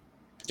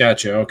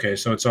 Gotcha. Okay,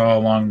 so it's all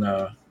along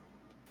the.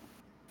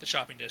 The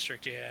shopping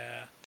district,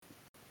 yeah.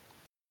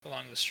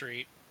 Along the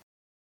street.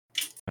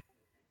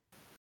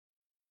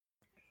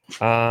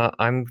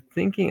 I'm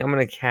thinking I'm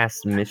gonna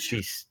cast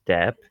Misty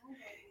Step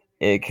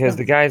because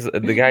the guy's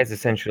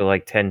essentially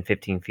like 10,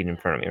 15 feet in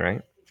front of me,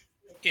 right?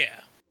 Yeah.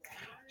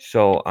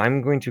 So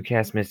I'm going to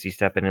cast Misty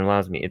Step, and it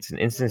allows me. It's an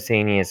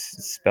instantaneous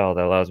spell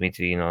that allows me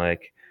to,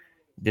 like,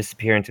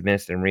 disappear into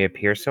mist and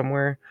reappear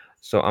somewhere.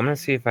 So I'm gonna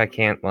see if I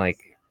can't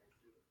like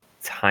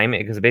time it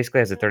because it basically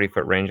has a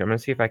 30-foot range. I'm gonna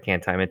see if I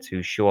can't time it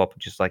to show up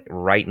just like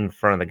right in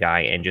front of the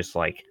guy and just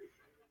like,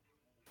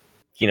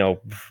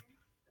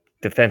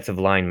 defensive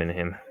lineman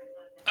him.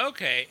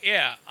 Okay,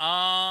 yeah.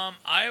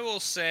 I will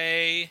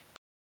say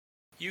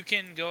you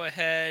can go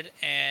ahead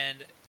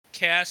and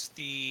cast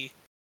the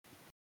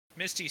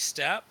Misty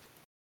Step,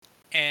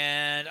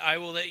 and I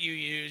will let you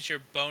use your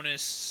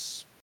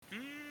bonus.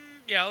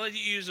 Yeah, I'll let you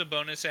use a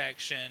bonus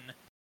action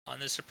on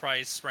this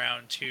surprise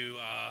round to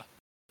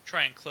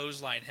try and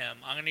clothesline him.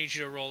 I'm gonna need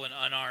you to roll an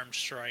unarmed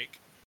strike.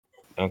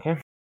 Okay.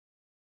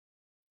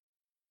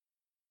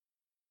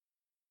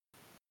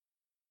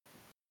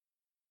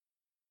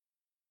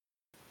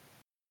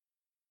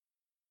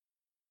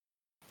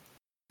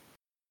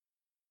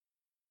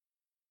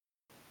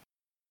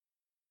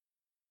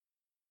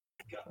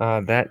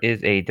 That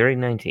is a dirty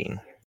 19.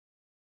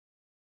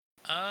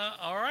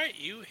 All right,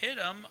 you hit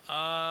him.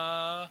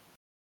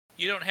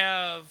 You don't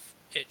have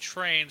it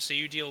trained, so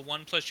you deal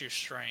 1 plus your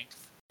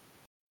strength.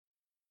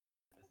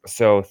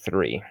 So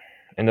 3.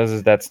 And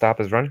does that stop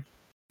his run?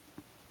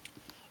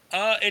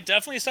 It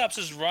definitely stops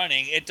his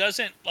running. It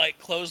doesn't like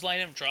clothesline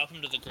him, drop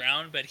him to the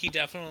ground, but he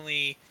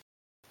definitely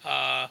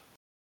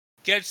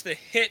gets the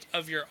hit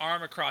of your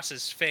arm across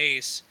his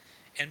face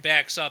and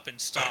backs up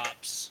and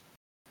stops.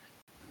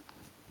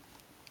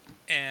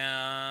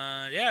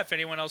 And yeah, if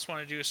anyone else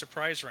want to do a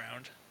surprise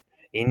round.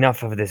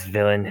 Enough of this,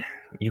 villain.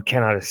 You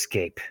cannot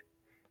escape.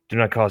 Do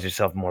not cause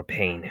yourself more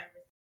pain.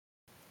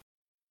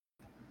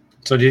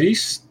 So did he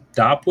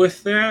stop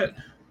with that?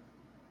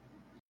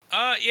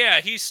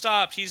 Yeah, he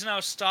stopped. He's now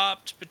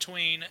stopped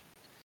between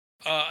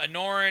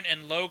Anoran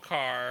and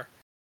Lokar,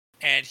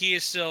 and he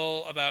is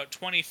still about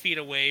 20 feet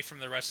away from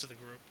the rest of the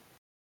group.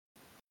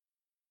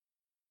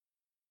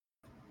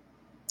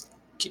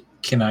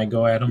 Can I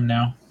go at him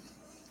now?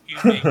 You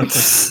may go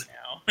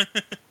now.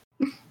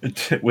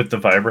 With the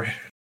vibrator.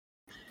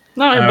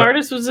 No,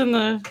 Bardus was in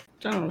the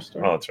general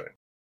store. Oh, that's right.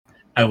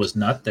 I was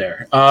not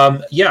there.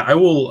 Yeah, I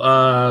will.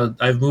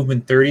 I have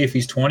movement 30 if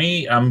he's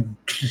 20. I'm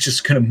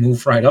just going to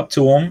move right up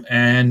to him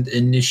and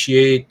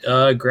initiate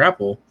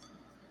grapple.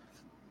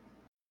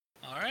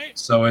 All right.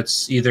 So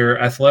it's either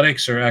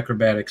athletics or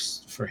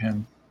acrobatics for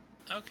him.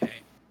 Okay.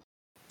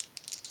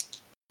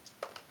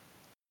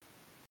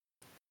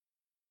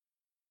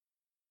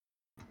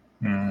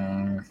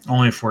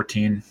 Only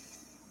 14.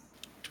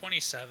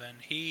 27.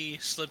 He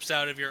slips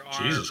out of your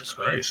arms. Jesus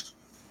Christ.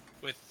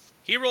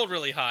 He rolled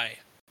really high.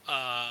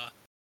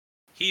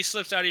 He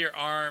slips out of your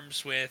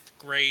arms with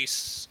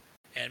grace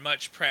and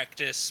much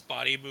practice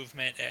body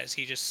movement as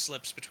he just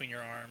slips between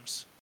your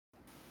arms.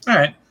 All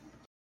right.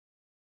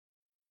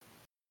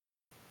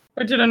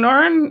 Or did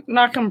Anoran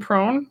knock him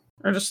prone?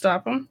 Or just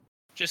stop him?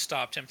 Just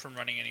stopped him from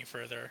running any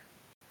further.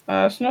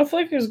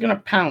 Snowflake is going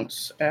to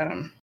pounce at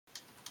him.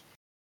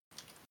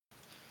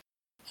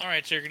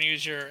 Alright, so you're going to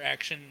use your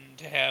action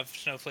to have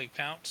Snowflake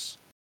pounce?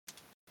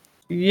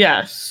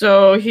 Yes,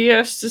 so he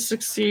has to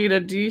succeed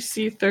a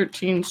DC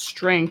 13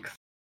 strength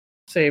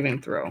saving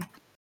throw.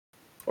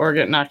 Or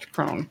get knocked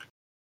prone.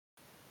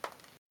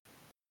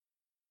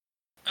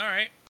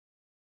 Alright.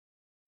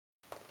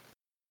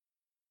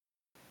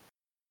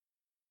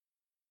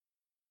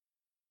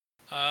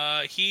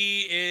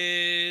 He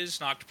is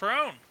knocked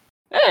prone.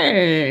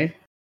 Hey!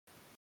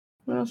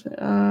 What else?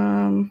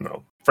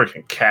 No,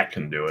 freaking cat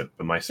can do it,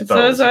 but my It spell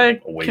says is I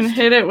a waste. can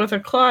hit it with a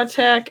claw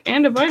attack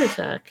and a bite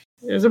attack.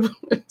 There's a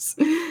bonus.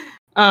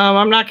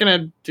 I'm not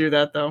gonna do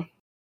that though.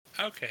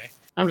 Okay.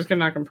 I'm just gonna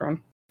knock him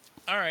prone.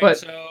 Alright, But-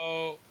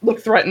 so...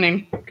 Look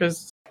threatening,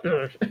 because...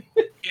 Yeah,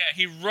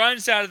 he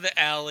runs out of the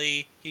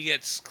alley, he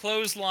gets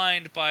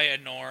clotheslined by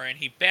Anoran,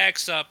 he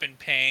backs up in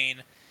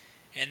pain,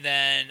 and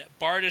then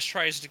Bardus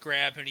tries to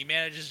grab him, and he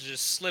manages to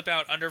just slip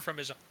out under from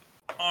his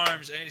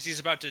arms, and as he's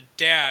about to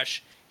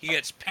dash, he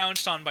gets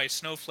pounced on by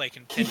Snowflake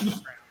and pinned to the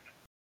ground.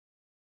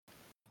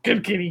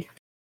 Good kitty.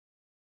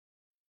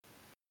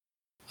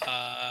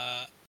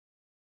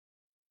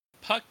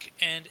 Puck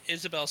and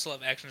Isabel still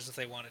have actions if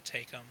they want to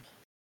take them.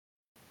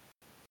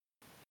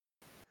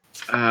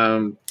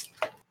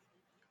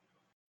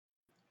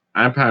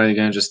 I'm probably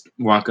gonna just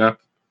walk up,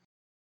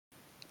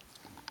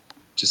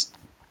 just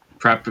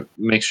prep,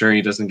 make sure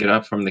he doesn't get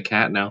up from the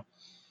cat now.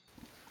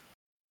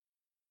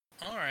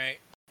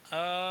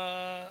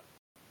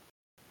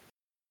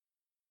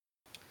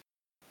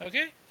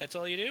 That's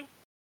all you do?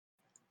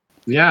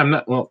 Yeah, I'm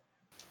not. Well,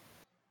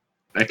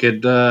 I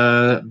could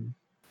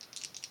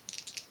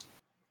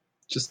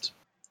just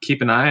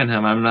keep an eye on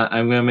him. I'm not.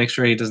 I'm gonna make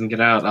sure he doesn't get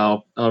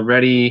out. I'll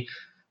ready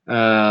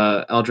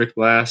Eldritch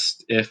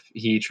Blast if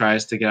he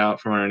tries to get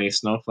out from underneath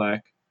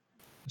Snowflake.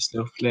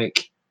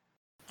 Snowflake.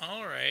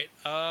 All right.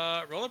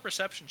 Roll a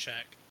perception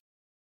check.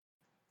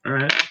 All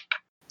right.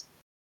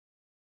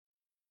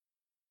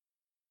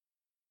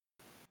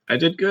 I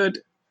did good.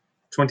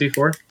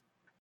 24.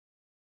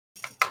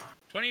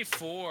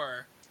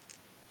 24.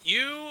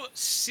 You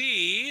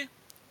see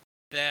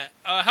that.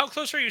 How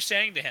close are you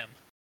standing to him?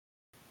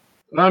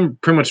 I'm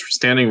pretty much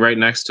standing right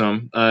next to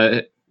him.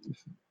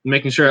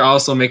 Making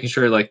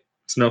sure like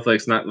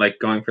Snowflake's not like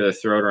going for the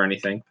throat or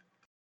anything.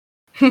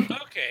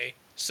 Okay.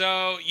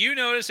 So you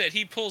notice that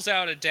he pulls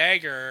out a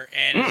dagger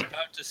and is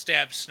about to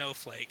stab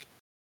Snowflake.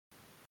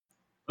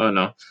 Oh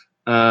no.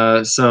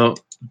 So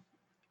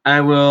I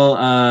will.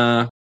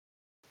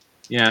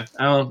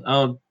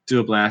 I'll do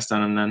a blast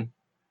on him then.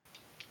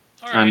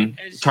 All right.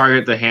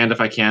 Target the hand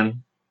if I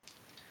can.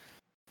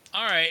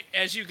 All right.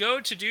 As you go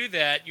to do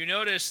that, you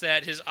notice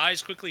that his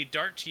eyes quickly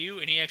dart to you,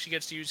 and he actually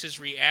gets to use his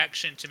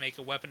reaction to make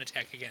a weapon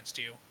attack against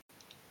you.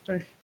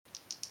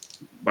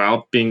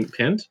 While being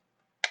pinned?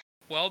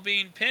 While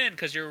being pinned,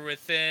 because you're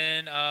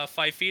within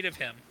 5 feet of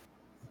him.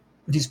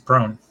 He's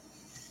prone.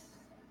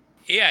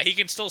 Yeah, he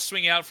can still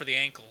swing out for the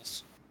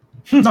ankles.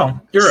 No,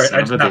 you're right. Son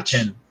I of did a not bitch.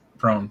 pin.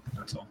 Prone.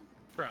 That's all.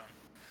 Prone.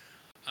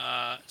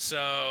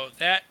 So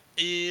that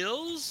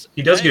is.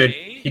 He does get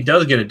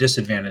a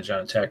disadvantage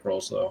on attack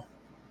rolls though.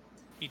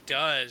 He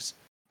does.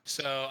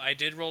 So I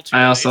did roll 2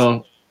 I dice.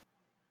 also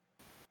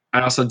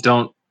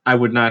don't. I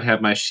would not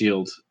have my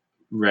shield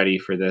ready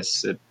for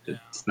this.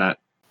 It's not.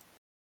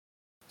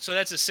 So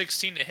that's a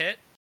 16 to hit.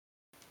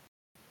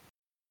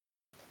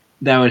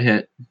 That would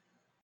hit.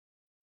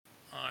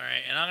 All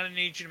right, and I'm going to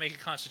need you to make a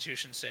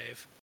Constitution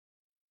save.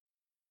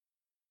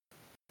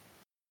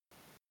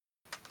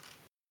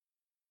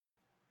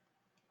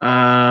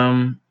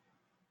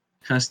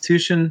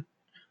 Constitution.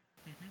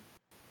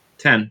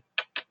 10.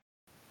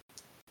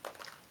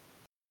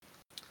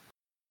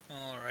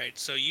 All right,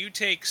 so you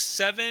take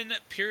 7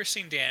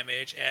 piercing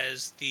damage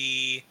as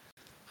the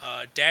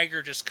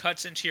dagger just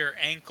cuts into your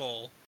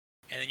ankle,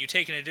 and then you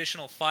take an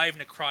additional 5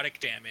 necrotic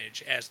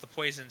damage as the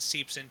poison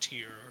seeps into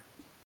your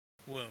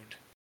wound.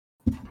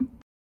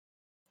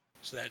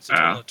 So that's a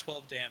total of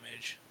 12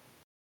 damage.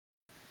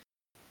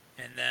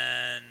 And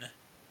then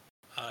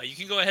you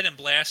can go ahead and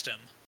blast him.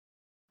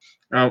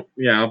 Oh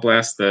yeah, I'll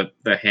blast the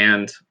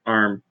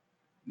arm,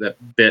 the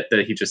bit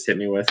that he just hit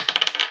me with,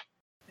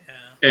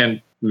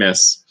 and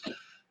miss.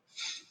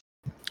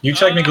 You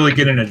technically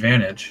get an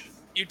advantage.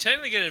 You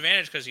technically get an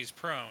advantage because he's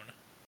prone.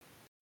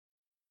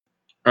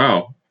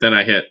 Oh, then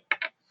I hit.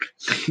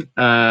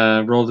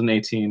 Rolled an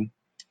 18.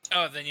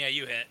 Oh, then yeah,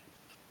 you hit.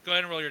 Go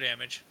ahead and roll your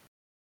damage.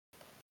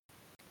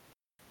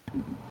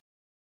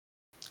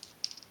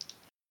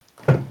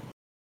 And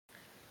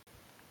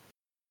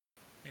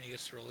he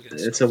gets to roll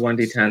against. It's a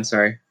 1d10.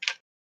 Sorry.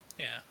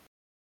 Yeah.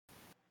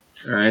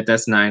 All right,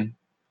 that's 9.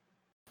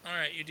 All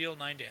right, you deal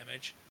 9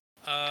 damage.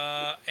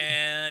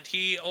 And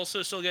he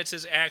also still gets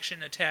his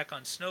action attack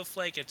on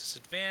Snowflake at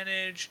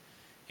disadvantage,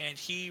 and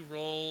he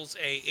rolls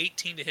a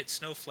 18 to hit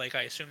Snowflake.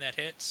 I assume that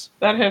hits.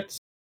 That hits.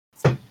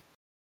 I'm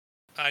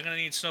gonna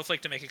need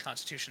Snowflake to make a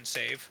Constitution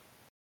save.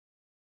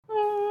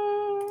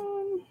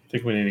 I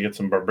think we need to get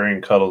some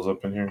barbarian cuddles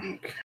up in here.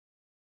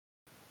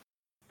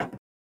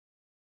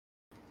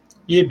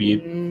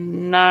 Yep.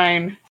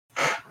 9.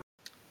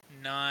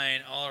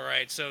 9. All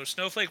right. So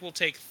Snowflake will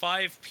take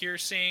 5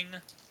 piercing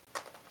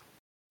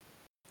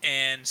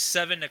and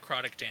 7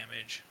 necrotic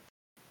damage.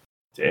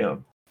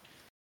 Damn.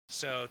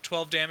 So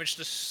 12 damage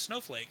to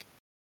Snowflake.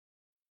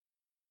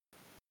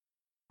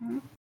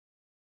 To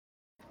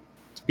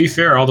be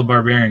fair, all the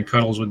barbarian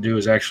cuddles would do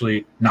is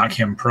actually knock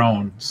him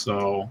prone.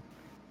 So,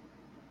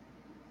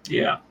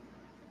 yeah.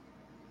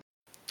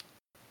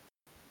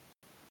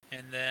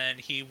 And then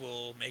he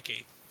will make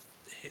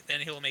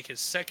his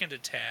second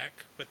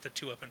attack with the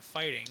 2-weapon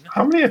fighting.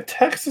 How many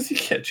attacks does he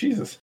get?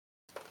 Jesus.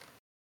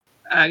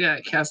 I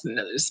gotta cast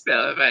another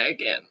spell if I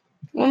can.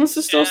 Well, this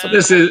is still something.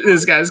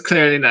 This guy's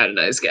clearly not a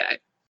nice guy.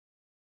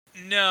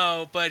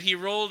 No, but he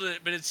rolled it.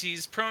 But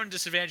he's prone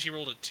disadvantage. He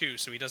rolled a 2,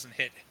 so he doesn't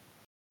hit.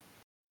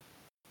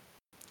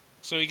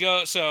 So he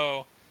goes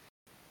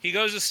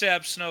to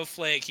stab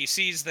Snowflake. He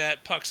sees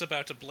that Puck's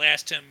about to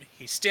blast him.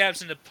 He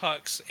stabs into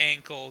Puck's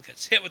ankle,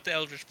 gets hit with the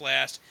Eldritch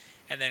Blast,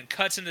 and then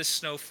cuts into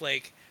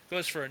Snowflake.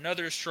 Goes for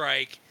another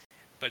strike,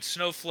 but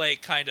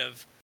Snowflake kind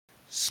of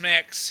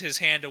smacks his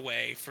hand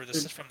away from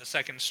the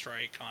second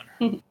strike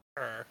on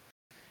her.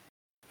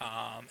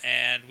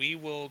 And we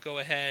will go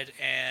ahead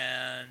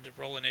and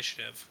roll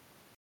initiative.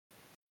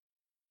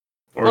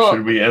 Or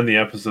should we end the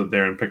episode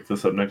there and pick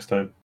this up next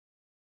time?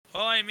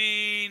 Well, I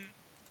mean,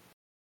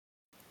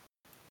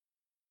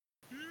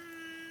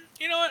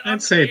 you know what?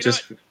 I'd say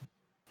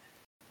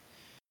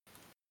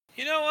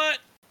You know what?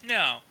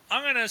 No,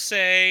 I'm gonna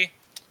say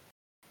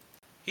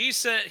He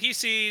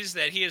sees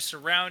that he is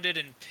surrounded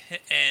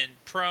and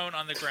prone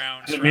on the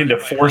ground. I didn't mean to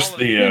surrounded by force all of-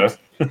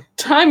 the.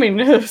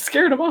 Timing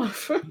scared him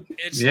off.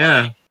 It's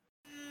Yeah. like,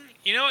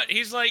 you know what?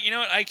 He's like, you know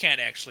what? I can't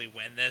actually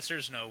win this.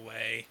 There's no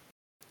way.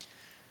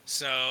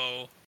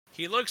 So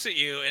he looks at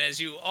you, and as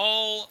you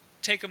all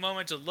take a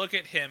moment to look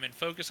at him and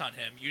focus on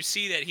him, you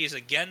see that he's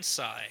again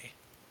Sai.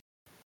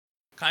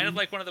 Kind of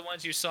like one of the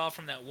ones you saw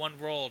from that one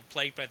world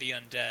plagued by the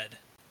undead.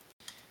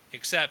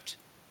 Except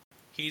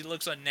he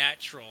looks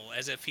unnatural,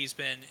 as if he's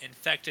been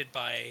infected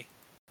by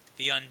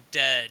the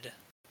undead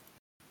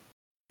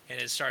and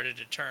has started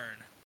to turn.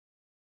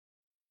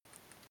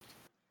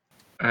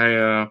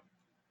 I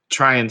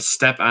try and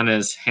step on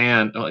his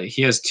hand. Oh,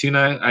 he has 2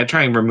 knives. I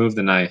try and remove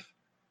the knife.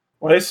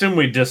 Well, I assume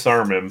we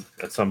disarm him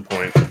at some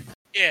point.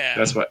 Yeah.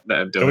 That's what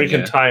I'm doing. And we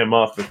can yeah. tie him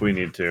up if we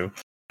need to.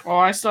 Oh,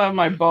 I still have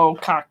my bow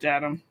cocked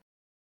at him.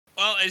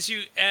 Well, as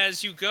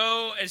you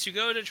go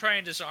to try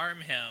and disarm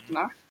him,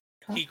 Nah.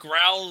 he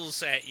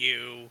growls at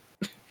you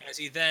as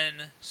he then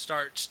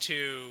starts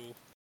to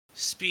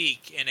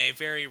speak in a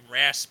very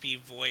raspy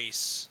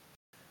voice.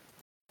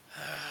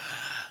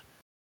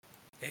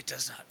 It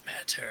does not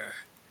matter.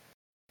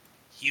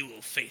 You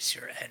will face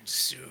your end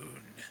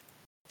soon.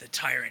 The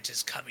tyrant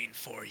is coming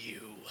for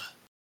you.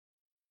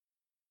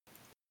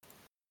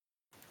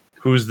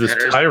 Who's this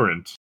Matters.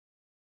 tyrant?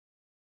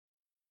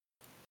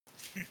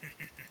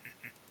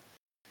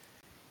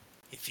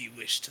 If you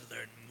wish to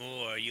learn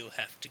more, you'll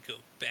have to go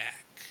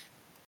back.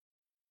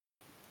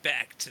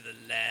 Back to the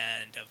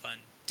land of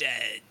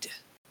undead.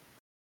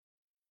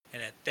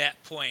 And at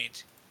that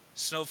point,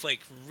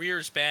 Snowflake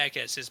rears back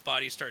as his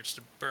body starts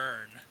to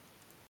burn.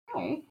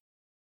 Oh.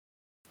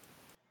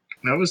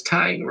 I was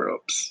tying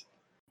ropes.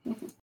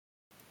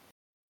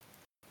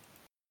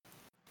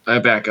 I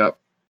back up.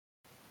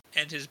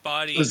 And his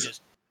body Was-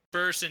 just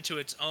bursts into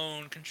its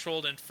own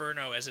controlled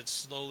inferno as it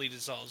slowly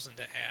dissolves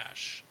into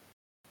ash.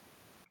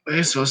 Are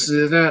you supposed to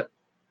do that?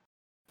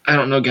 I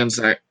don't know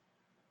Gensai.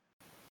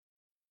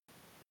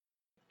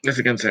 That's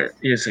a Gensai.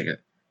 You sing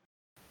it.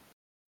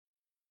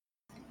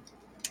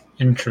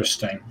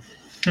 Interesting.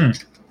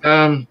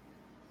 All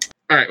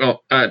right.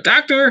 Well,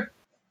 Doctor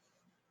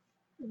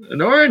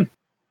Anoran.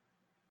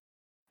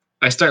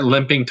 I start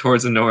limping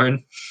towards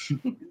Anoran.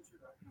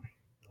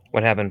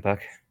 What happened, Puck?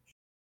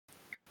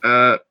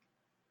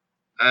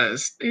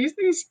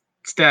 He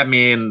stabbed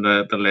me in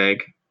the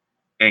leg,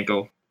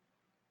 ankle.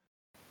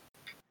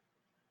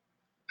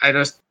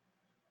 Can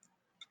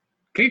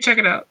you check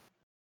it out?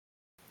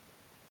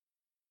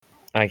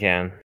 I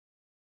can.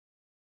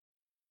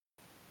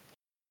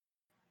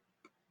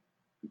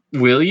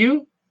 Will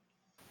you?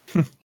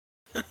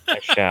 I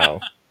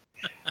shall.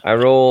 I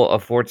roll a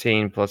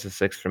 14 plus a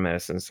 6 for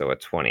medicine, so a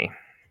 20.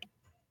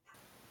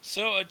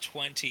 So a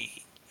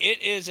 20.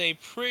 It is a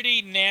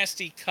pretty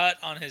nasty cut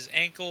on his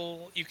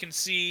ankle. You can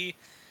see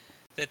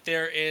that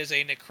there is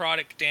a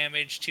necrotic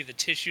damage to the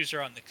tissues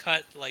around the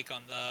cut, like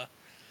on the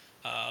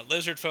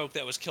lizard folk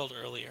that was killed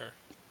earlier.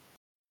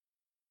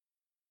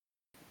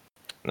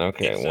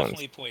 Okay, It's one.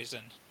 definitely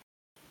poison.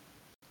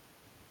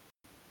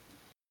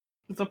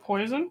 It's a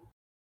poison?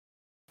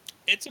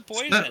 It's a It's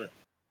poison.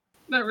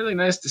 not really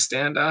nice to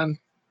stand on.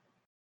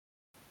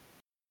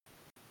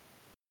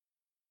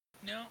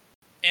 No.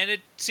 And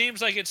it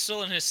seems like it's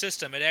still in his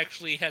system. It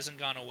actually hasn't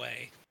gone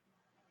away.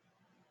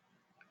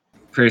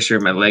 Pretty sure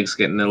my leg's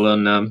getting a little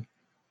numb.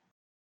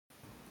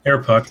 Air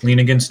Puck, lean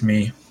against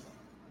me.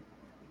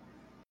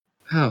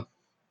 Oh.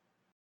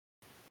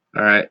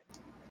 All right.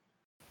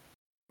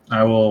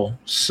 I will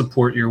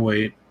support your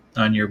weight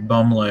on your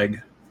bum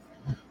leg.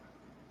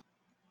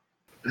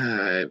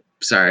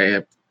 Sorry.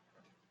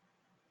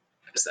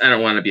 I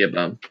don't want to be a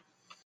bum.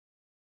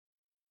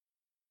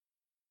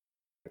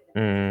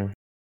 Mm.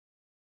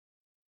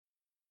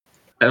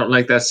 I don't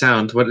like that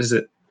sound. What is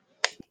it?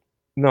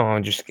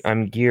 No,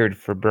 I'm geared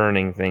for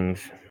burning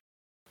things.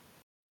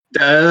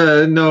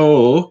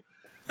 No.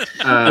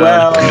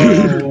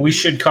 Well, we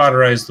should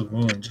cauterize the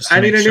wound. Just to I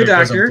need make a sure new it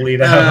doesn't doctor.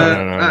 bleed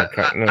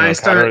out. No, I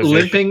start cauterization.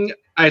 limping.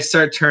 I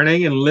start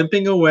turning and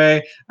limping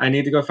away. I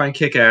need to go find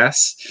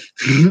Kick-Ass.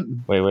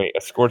 Wait.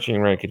 A scorching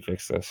ray could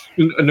fix this.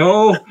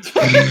 No.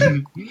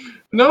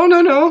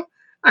 No.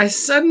 I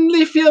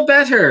suddenly feel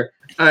better.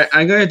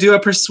 I'm going to do a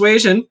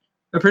persuasion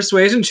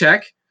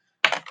check.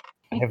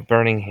 I have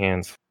burning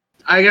hands.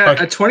 I got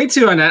Okay. a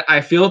 22 on that.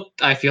 I feel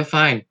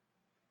fine.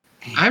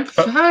 I'm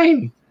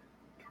fine.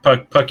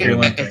 Puck, you're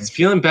limping. It's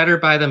feeling better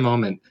by the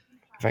moment.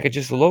 If I could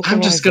just localize.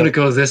 I'm just going to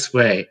go this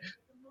way.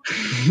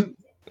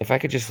 If I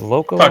could just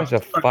localize a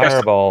Puck, that's the-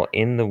 fireball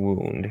in the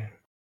wound.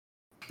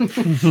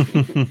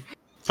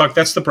 Fuck,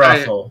 that's the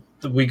brothel.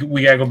 We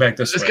gotta go back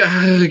this way.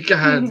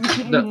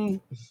 God, no.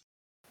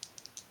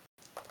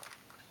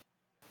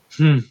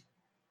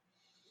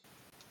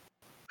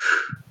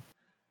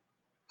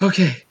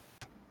 Okay,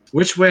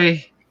 which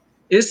way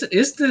is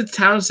the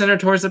town center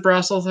towards the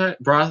brothel?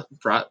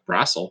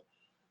 Brothel.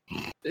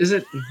 Is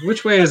it?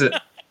 Which way is it?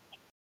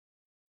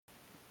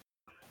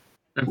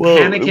 I'm Well,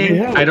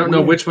 panicking. I don't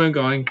know which way I'm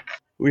going.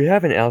 We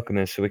have an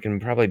alchemist, so we can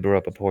probably brew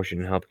up a potion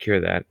and help cure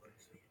that.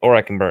 Or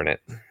I can burn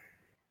it.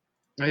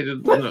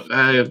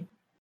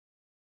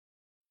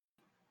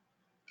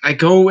 I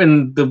go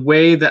in the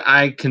way that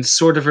I can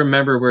sort of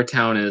remember where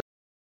town is.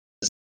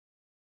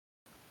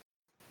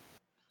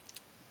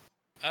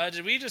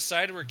 Did we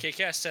decide where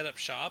Kick-Ass set up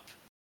shop?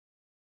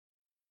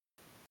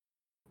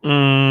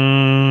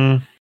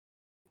 No.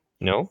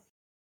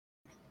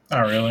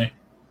 Not really.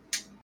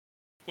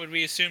 Would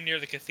we assume near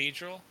the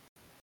cathedral?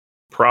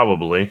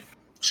 Probably.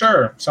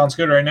 Sure, sounds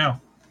good right now.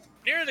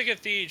 Near the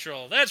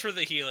cathedral. That's where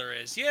the healer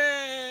is.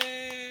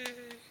 Yay!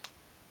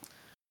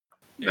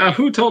 Now,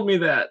 who told me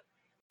that?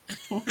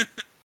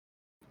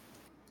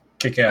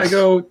 Kick ass. I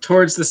go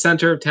towards the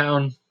center of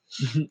town,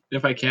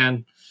 if I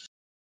can.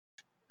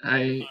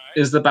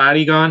 Is the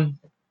body gone?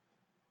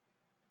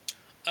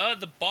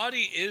 The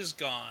body is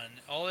gone.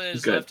 All that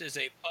is Good. left is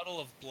a puddle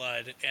of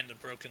blood and a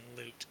broken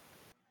lute.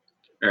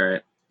 All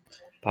right.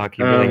 Pock,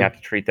 you really have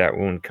to treat that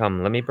wound.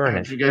 Come, let me burn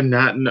it.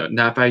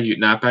 Not by you.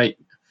 Not by.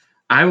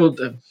 I will.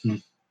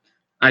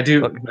 I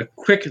do a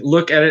quick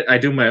look at it. I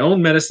do my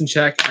own medicine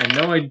check. I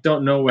know I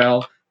don't know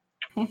well.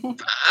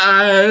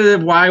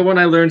 Why won't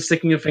I learn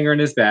sticking a finger in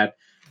his bad?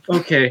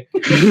 Okay.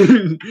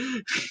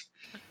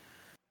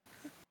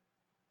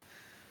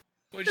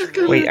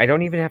 Wait, I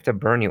don't even have to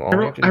burn you.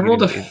 All I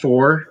rolled a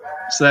 4,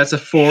 so that's a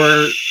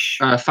 4,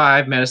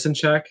 5 medicine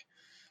check.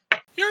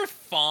 You're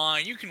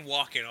fine. You can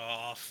walk it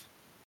off.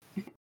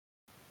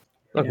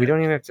 Look, we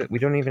don't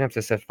even have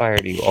to set fire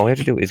to you. All we have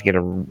to do is get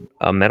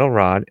a metal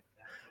rod,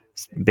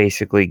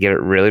 basically get it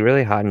really,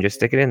 really hot, and just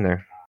stick it in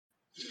there.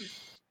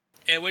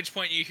 At which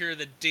point you hear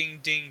the ding,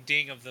 ding,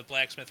 ding of the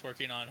blacksmith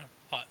working on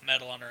hot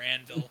metal on her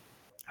anvil.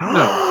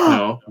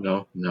 No.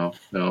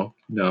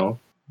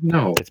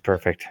 It's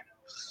perfect.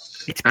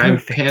 I'm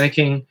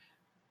panicking.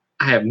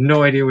 I have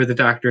no idea where the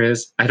doctor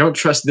is. I don't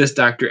trust this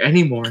doctor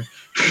anymore.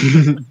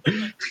 The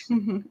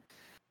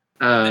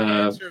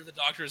answer of the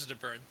doctor is to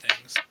burn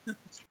things.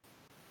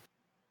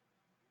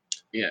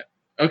 Yeah.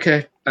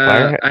 Okay.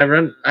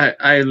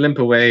 I limp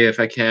away if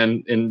I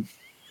can in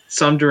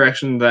some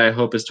direction that I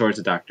hope is towards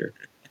the doctor.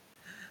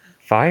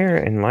 Fire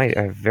and light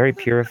have very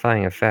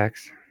purifying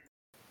effects.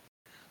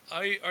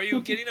 Are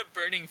you getting a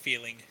burning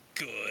feeling?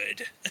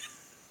 Good.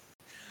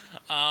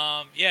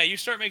 Yeah, you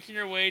start making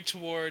your way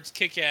towards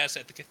Kick-Ass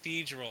at the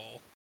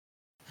cathedral.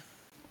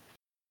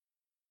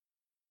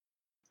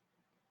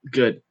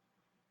 Good.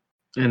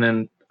 And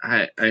then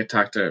I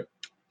talk to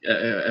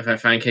if I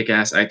find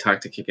Kick-Ass, I talk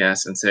to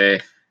Kick-Ass and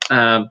say,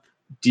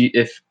 do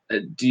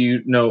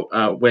you know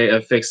a way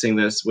of fixing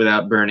this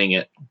without burning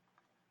it?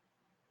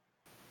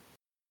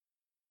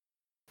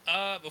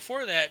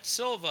 Before that,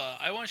 Silva,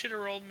 I want you to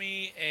roll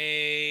me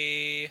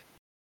a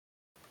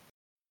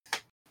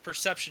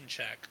perception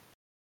check.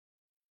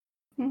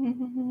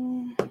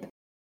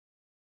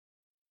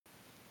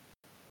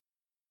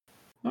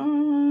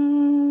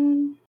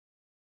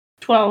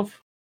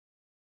 12.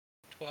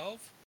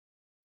 12?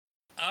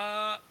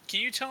 Can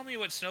you tell me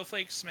what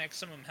Snowflake's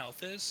maximum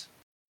health is?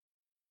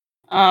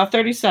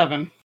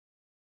 37.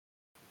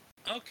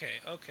 Okay.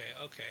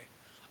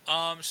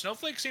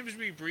 Snowflake seems to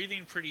be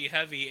breathing pretty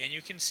heavy, and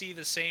you can see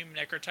the same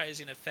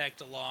necrotizing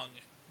effect along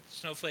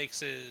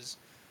Snowflake's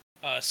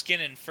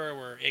skin and fur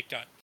where it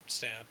got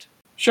stabbed.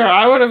 Sure,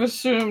 I would have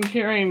assumed,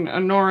 hearing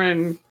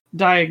Anoran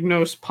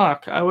diagnose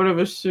Puck, I would have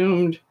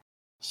assumed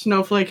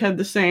Snowflake had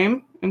the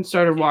same and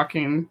started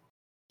walking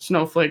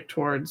Snowflake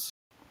towards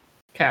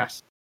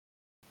Cass.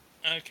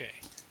 Okay,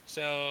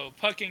 so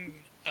Puck and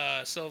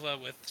Silva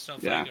with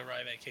Snowflake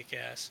arrive at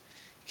Kick-Ass.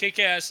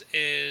 Kick-Ass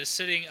is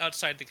sitting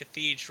outside the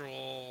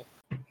cathedral,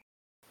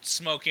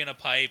 smoking a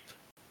pipe.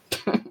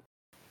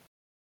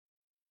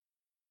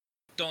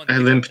 Don't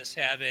give up this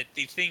habit.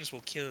 These things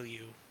will kill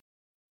you.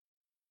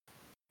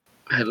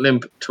 I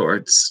limp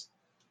towards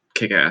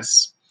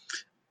Kick-Ass.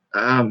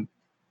 Can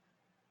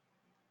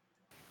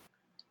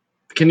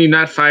you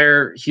not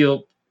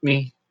heal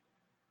me?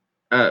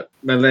 My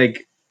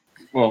leg.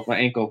 Well, my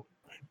ankle.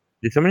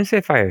 Did somebody say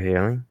fire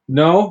healing?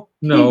 No.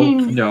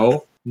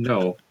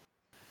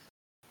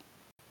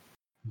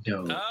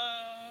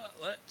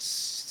 Let's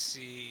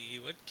see.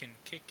 What can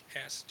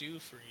Kick-Ass do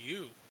for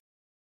you?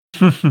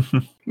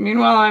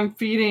 Meanwhile, I'm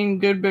feeding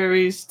good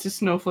berries to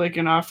Snowflake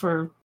and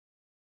offer...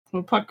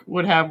 Well, Puck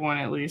would have one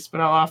at least,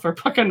 but I'll offer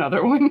Puck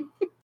another one.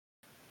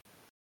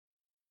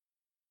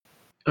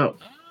 Oh.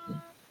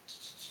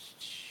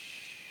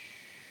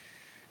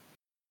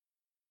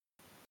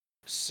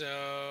 So...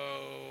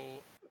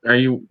 Are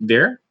you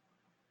there?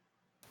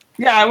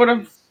 Yeah, I would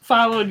have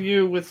followed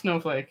you with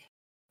Snowflake.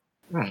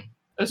 What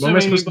am I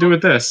supposed to do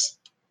with this?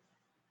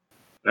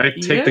 I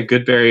take the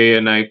good berry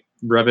and I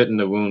rub it in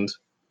the wound.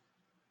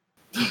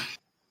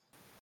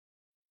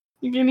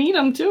 You can eat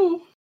them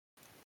too.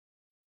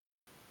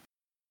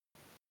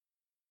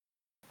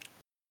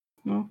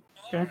 Oh,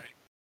 okay. Right.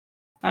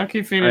 I'll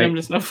keep feeding him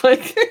to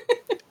Snowflake.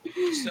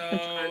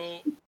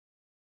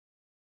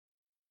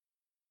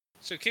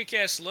 So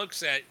Kick-Ass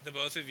looks at the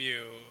both of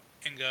you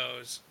and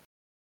goes,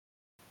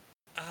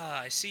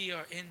 I see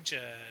you're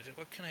injured.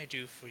 What can I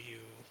do for you?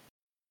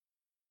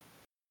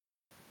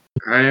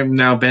 I am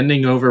now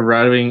bending over,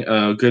 rubbing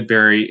a good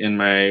berry in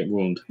my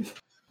wound.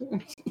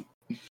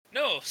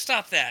 No,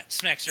 stop that!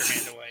 Smacks your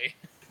hand away.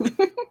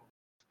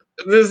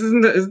 This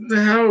isn't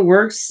how it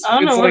works. I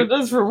don't know It's what like, it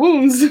does for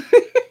wounds.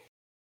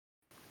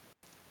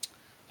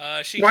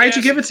 why'd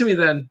you give it to me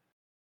then?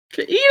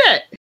 To eat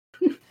it.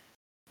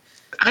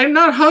 I'm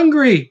not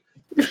hungry.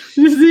 Just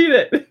eat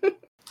it.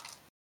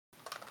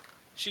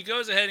 She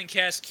goes ahead and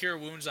casts Cure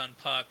Wounds on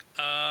Puck.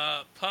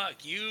 Puck,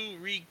 you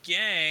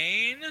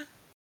regain...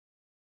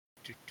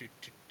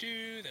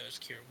 That was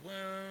Cure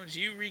Wounds.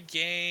 You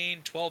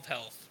regain 12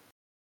 health.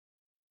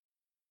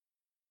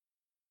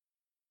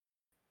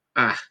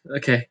 Ah,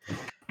 okay.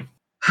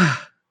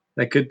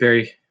 That good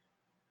berry.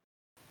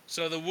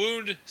 So the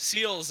wound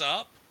seals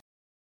up,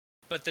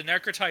 but the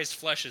necrotized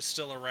flesh is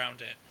still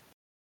around it.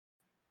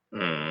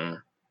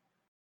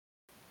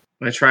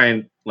 I try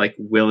and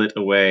will it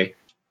away.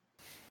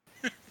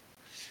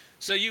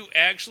 So you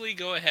actually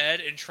go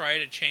ahead and try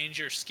to change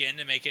your skin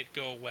to make it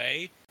go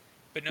away,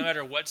 but no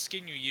matter what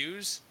skin you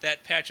use,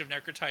 that patch of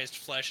necrotized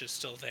flesh is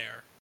still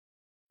there.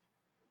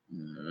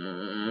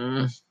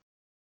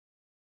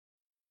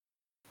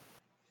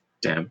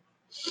 Damn.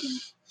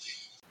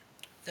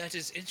 That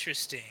is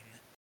interesting.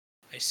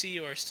 I see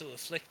you are still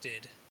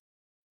afflicted.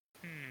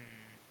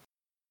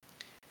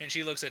 And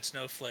she looks at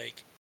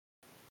Snowflake.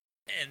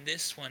 And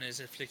this one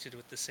is afflicted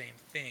with the same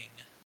thing.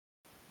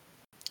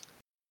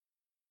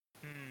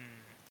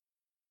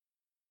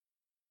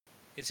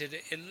 It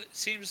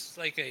seems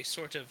like a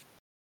sort of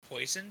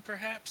poison,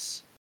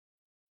 perhaps?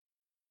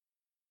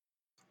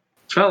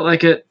 Felt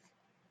like it.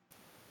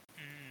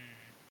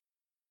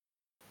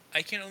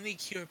 I can only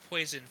cure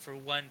poison for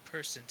one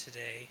person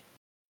today.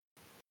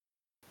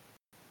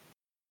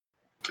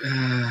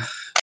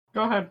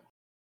 Go ahead.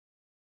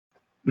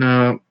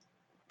 No.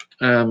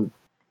 Go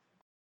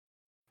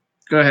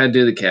ahead,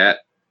 do the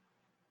cat.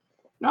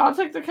 No, I'll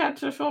take the cat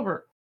to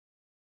Filbert.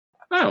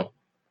 Oh.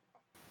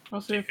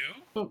 I'll see if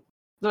Who?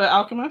 the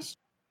alchemist.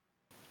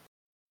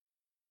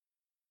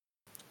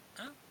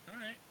 Oh,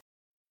 alright.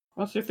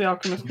 I'll see if the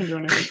alchemist can do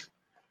anything.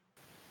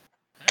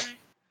 Alright.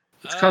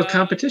 It's called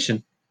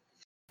competition.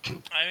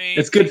 I mean,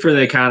 It's good for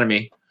the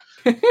economy.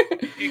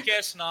 You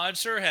guess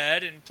nods her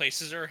head and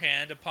places her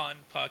hand upon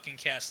Puck and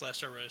casts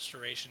Lesser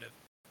Restoration to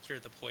cure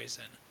the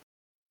poison.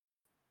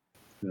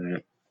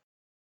 Right.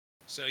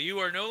 So you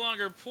are no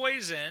longer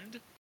poisoned.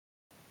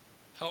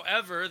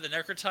 However, the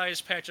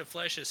necrotized patch of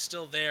flesh is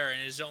still there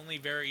and is only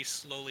very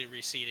slowly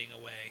receding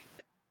away.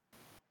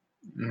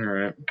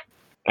 Alright.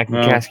 I can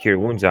cast Cure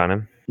Wounds on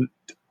him.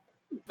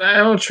 I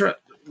don't try.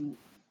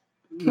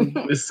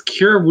 Is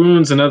Cure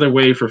Wounds another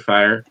way for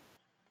fire?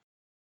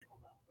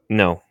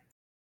 No.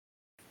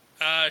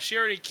 She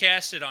already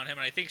cast it on him,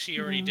 and I think she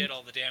already did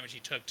all the damage he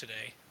took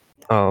today.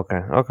 Oh, okay.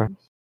 Okay.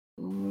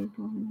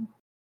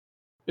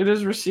 It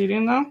is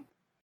receding, though?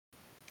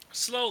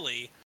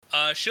 Slowly.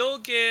 She'll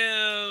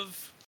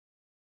give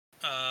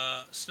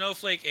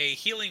Snowflake a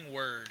healing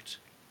word.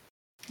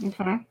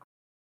 Okay.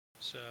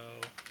 So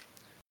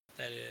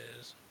that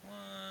is 1.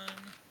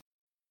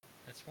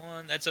 That's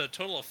 1. That's a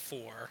total of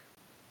 4.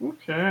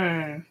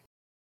 Okay.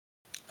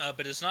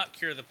 But does not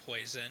cure the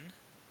poison.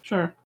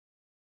 Sure.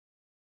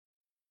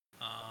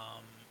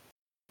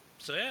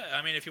 So yeah,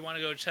 I mean, if you want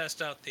to go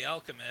test out the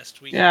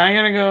alchemist, we Yeah, I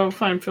gotta go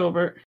find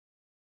Filbert.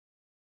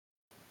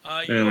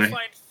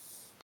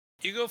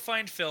 You go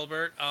find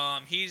Filbert.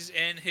 He's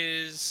in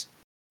his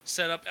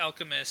setup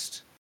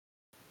alchemist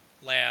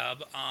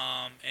lab.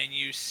 And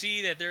you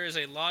see that there is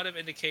a lot of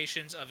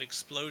indications of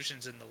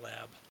explosions in the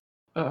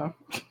lab.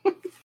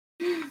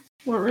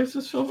 What race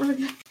is Filbert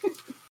again? I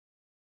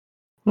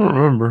don't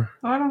remember.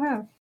 I don't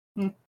have.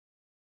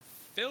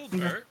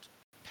 Filbert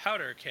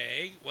Powder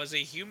Keg was a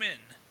human.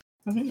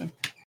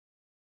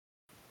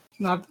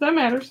 Not that that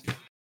matters.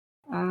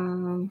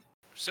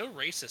 So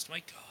racist, my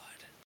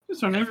god.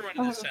 Just wondering. Everyone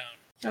in this town.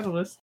 Got a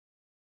list.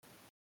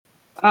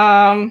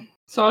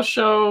 So I'll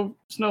show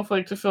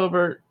Snowflake to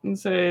Filbert and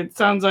say, it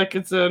sounds like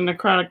it's a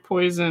necrotic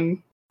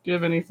poison. Do you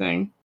have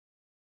anything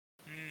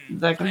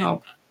that can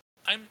help?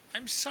 I'm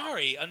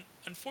sorry.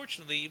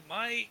 Unfortunately,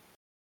 my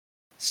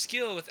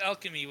skill with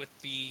alchemy, with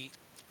the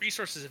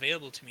resources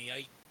available to me,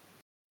 I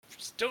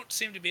just don't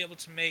seem to be able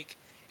to make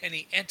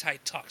any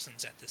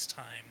antitoxins at this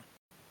time.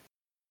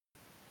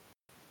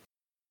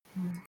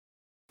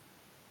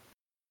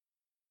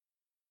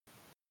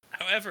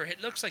 However,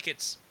 it looks like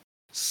it's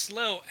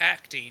slow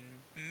acting.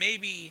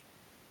 Maybe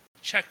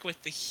check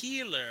with the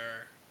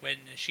healer when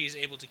she's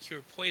able to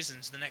cure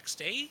poisons the next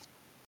day?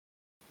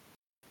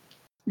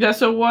 Yeah,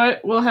 so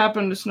what will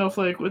happen to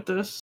Snowflake with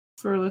this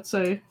for, let's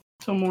say,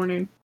 till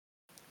morning?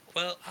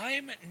 Well,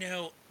 I'm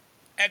no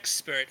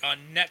expert on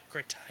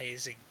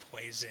necrotizing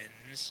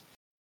poisons.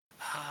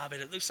 But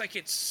it looks like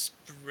it's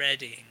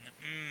spreading.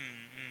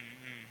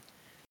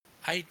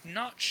 I'm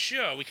not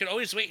sure. We could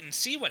always wait and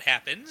see what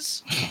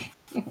happens.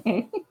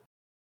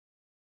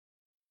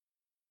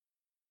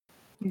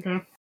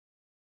 Okay.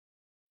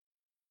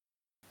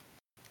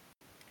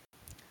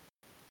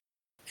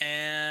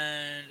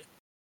 And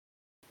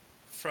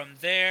from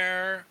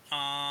there,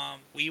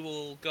 we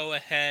will go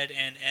ahead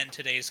and end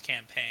today's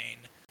campaign.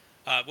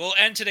 We'll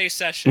end today's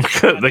session.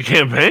 The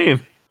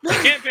campaign. The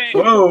campaign.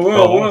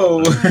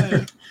 Whoa.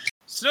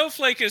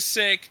 Snowflake is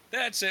sick.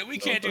 That's it. We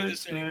can't do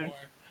this Snowflake's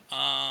sick.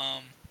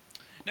 anymore.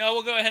 No,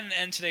 we'll go ahead and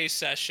end today's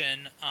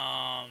session.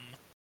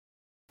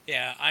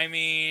 Yeah, I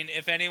mean,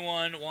 if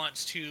anyone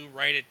wants to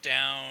write it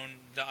down,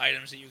 the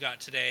items that you got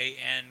today,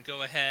 and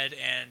go ahead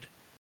and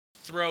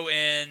throw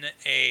in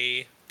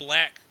a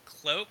black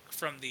cloak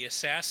from the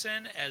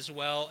assassin, as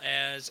well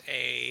as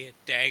a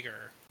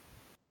dagger.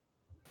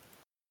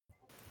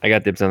 I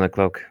got dibs on the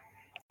cloak.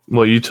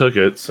 Well, you took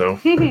it, so.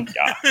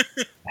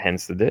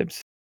 Hence the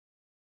dibs.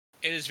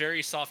 It is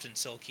very soft and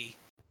silky.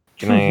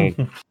 Can I...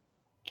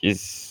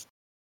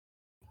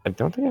 I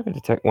don't think I have a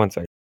detect... One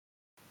second.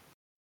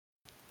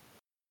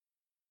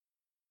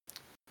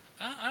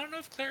 I don't know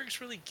if clerics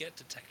really get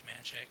detect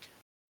magic.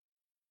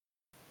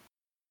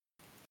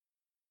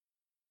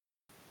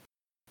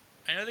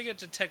 I know they get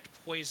detect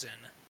poison.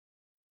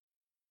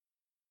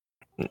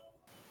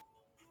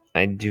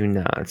 I do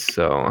not,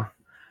 so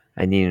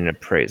I need an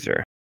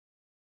appraiser.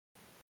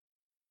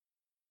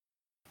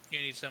 You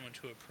need someone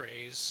to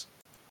appraise.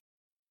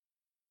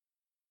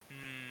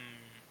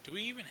 Do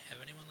we even have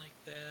anyone like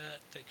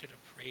that could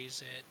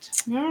appraise it?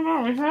 I don't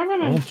know. We have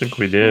an I don't think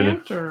we did.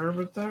 enchanter,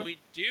 but that, We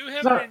do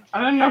have that- an I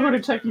didn't know who to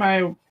take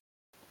my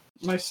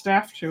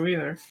staff to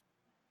either.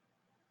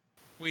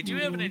 We do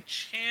have an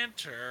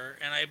enchanter,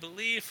 and I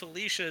believe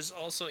Felicia is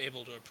also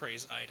able to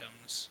appraise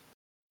items.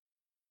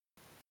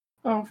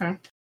 Oh, okay.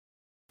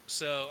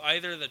 So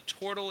either the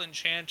Tortle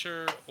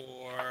Enchanter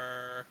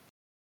or...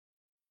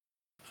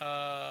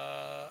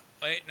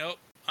 Wait, nope.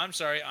 I'm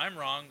sorry, I'm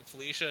wrong.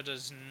 Felicia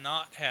does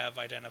not have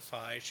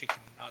Identify. She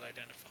cannot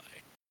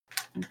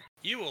identify.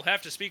 You will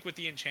have to speak with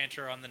the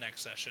Enchanter on the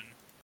next session.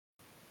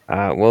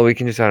 Well, we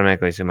can just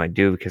automatically assume I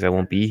do because I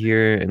won't be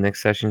here in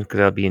next session because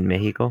I'll be in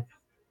Mexico.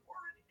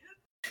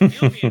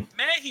 You'll be in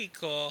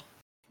Mexico.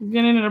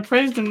 Getting it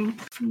appraised in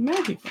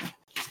Mexico.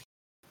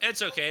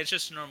 It's okay, it's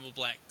just a normal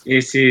black.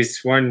 AC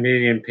is 1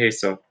 million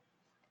peso.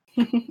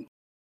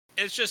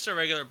 It's just a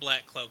regular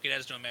black cloak. It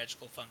has no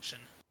magical function.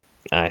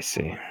 I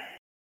see.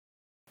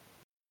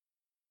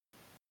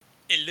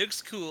 It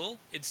looks cool.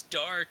 It's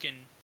dark and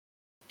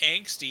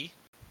angsty.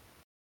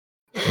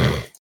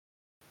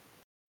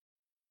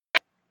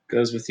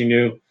 Goes with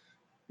your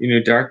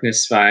new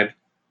darkness vibe.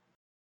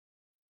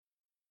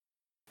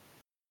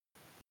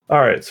 All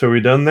right, so are we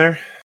done there?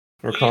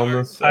 We're calling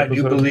this I do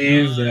episode?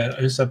 believe that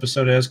this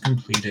episode has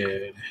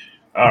completed.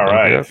 All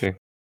right. Okay.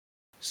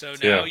 So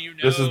now Yeah, you know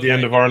this is the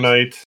end that of our he was-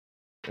 night,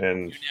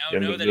 and You the now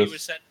end know of that he this.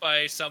 was sent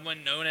by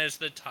someone known as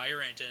the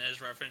Tyrant and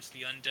has referenced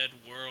the undead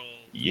world.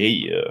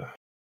 Yeah.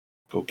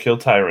 Go kill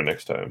Tyra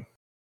next time.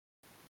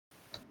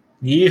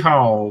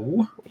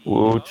 Yeehaw.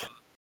 Woot.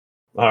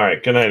 All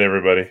right. Good night,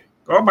 everybody.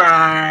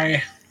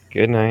 Goodbye.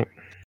 Good night.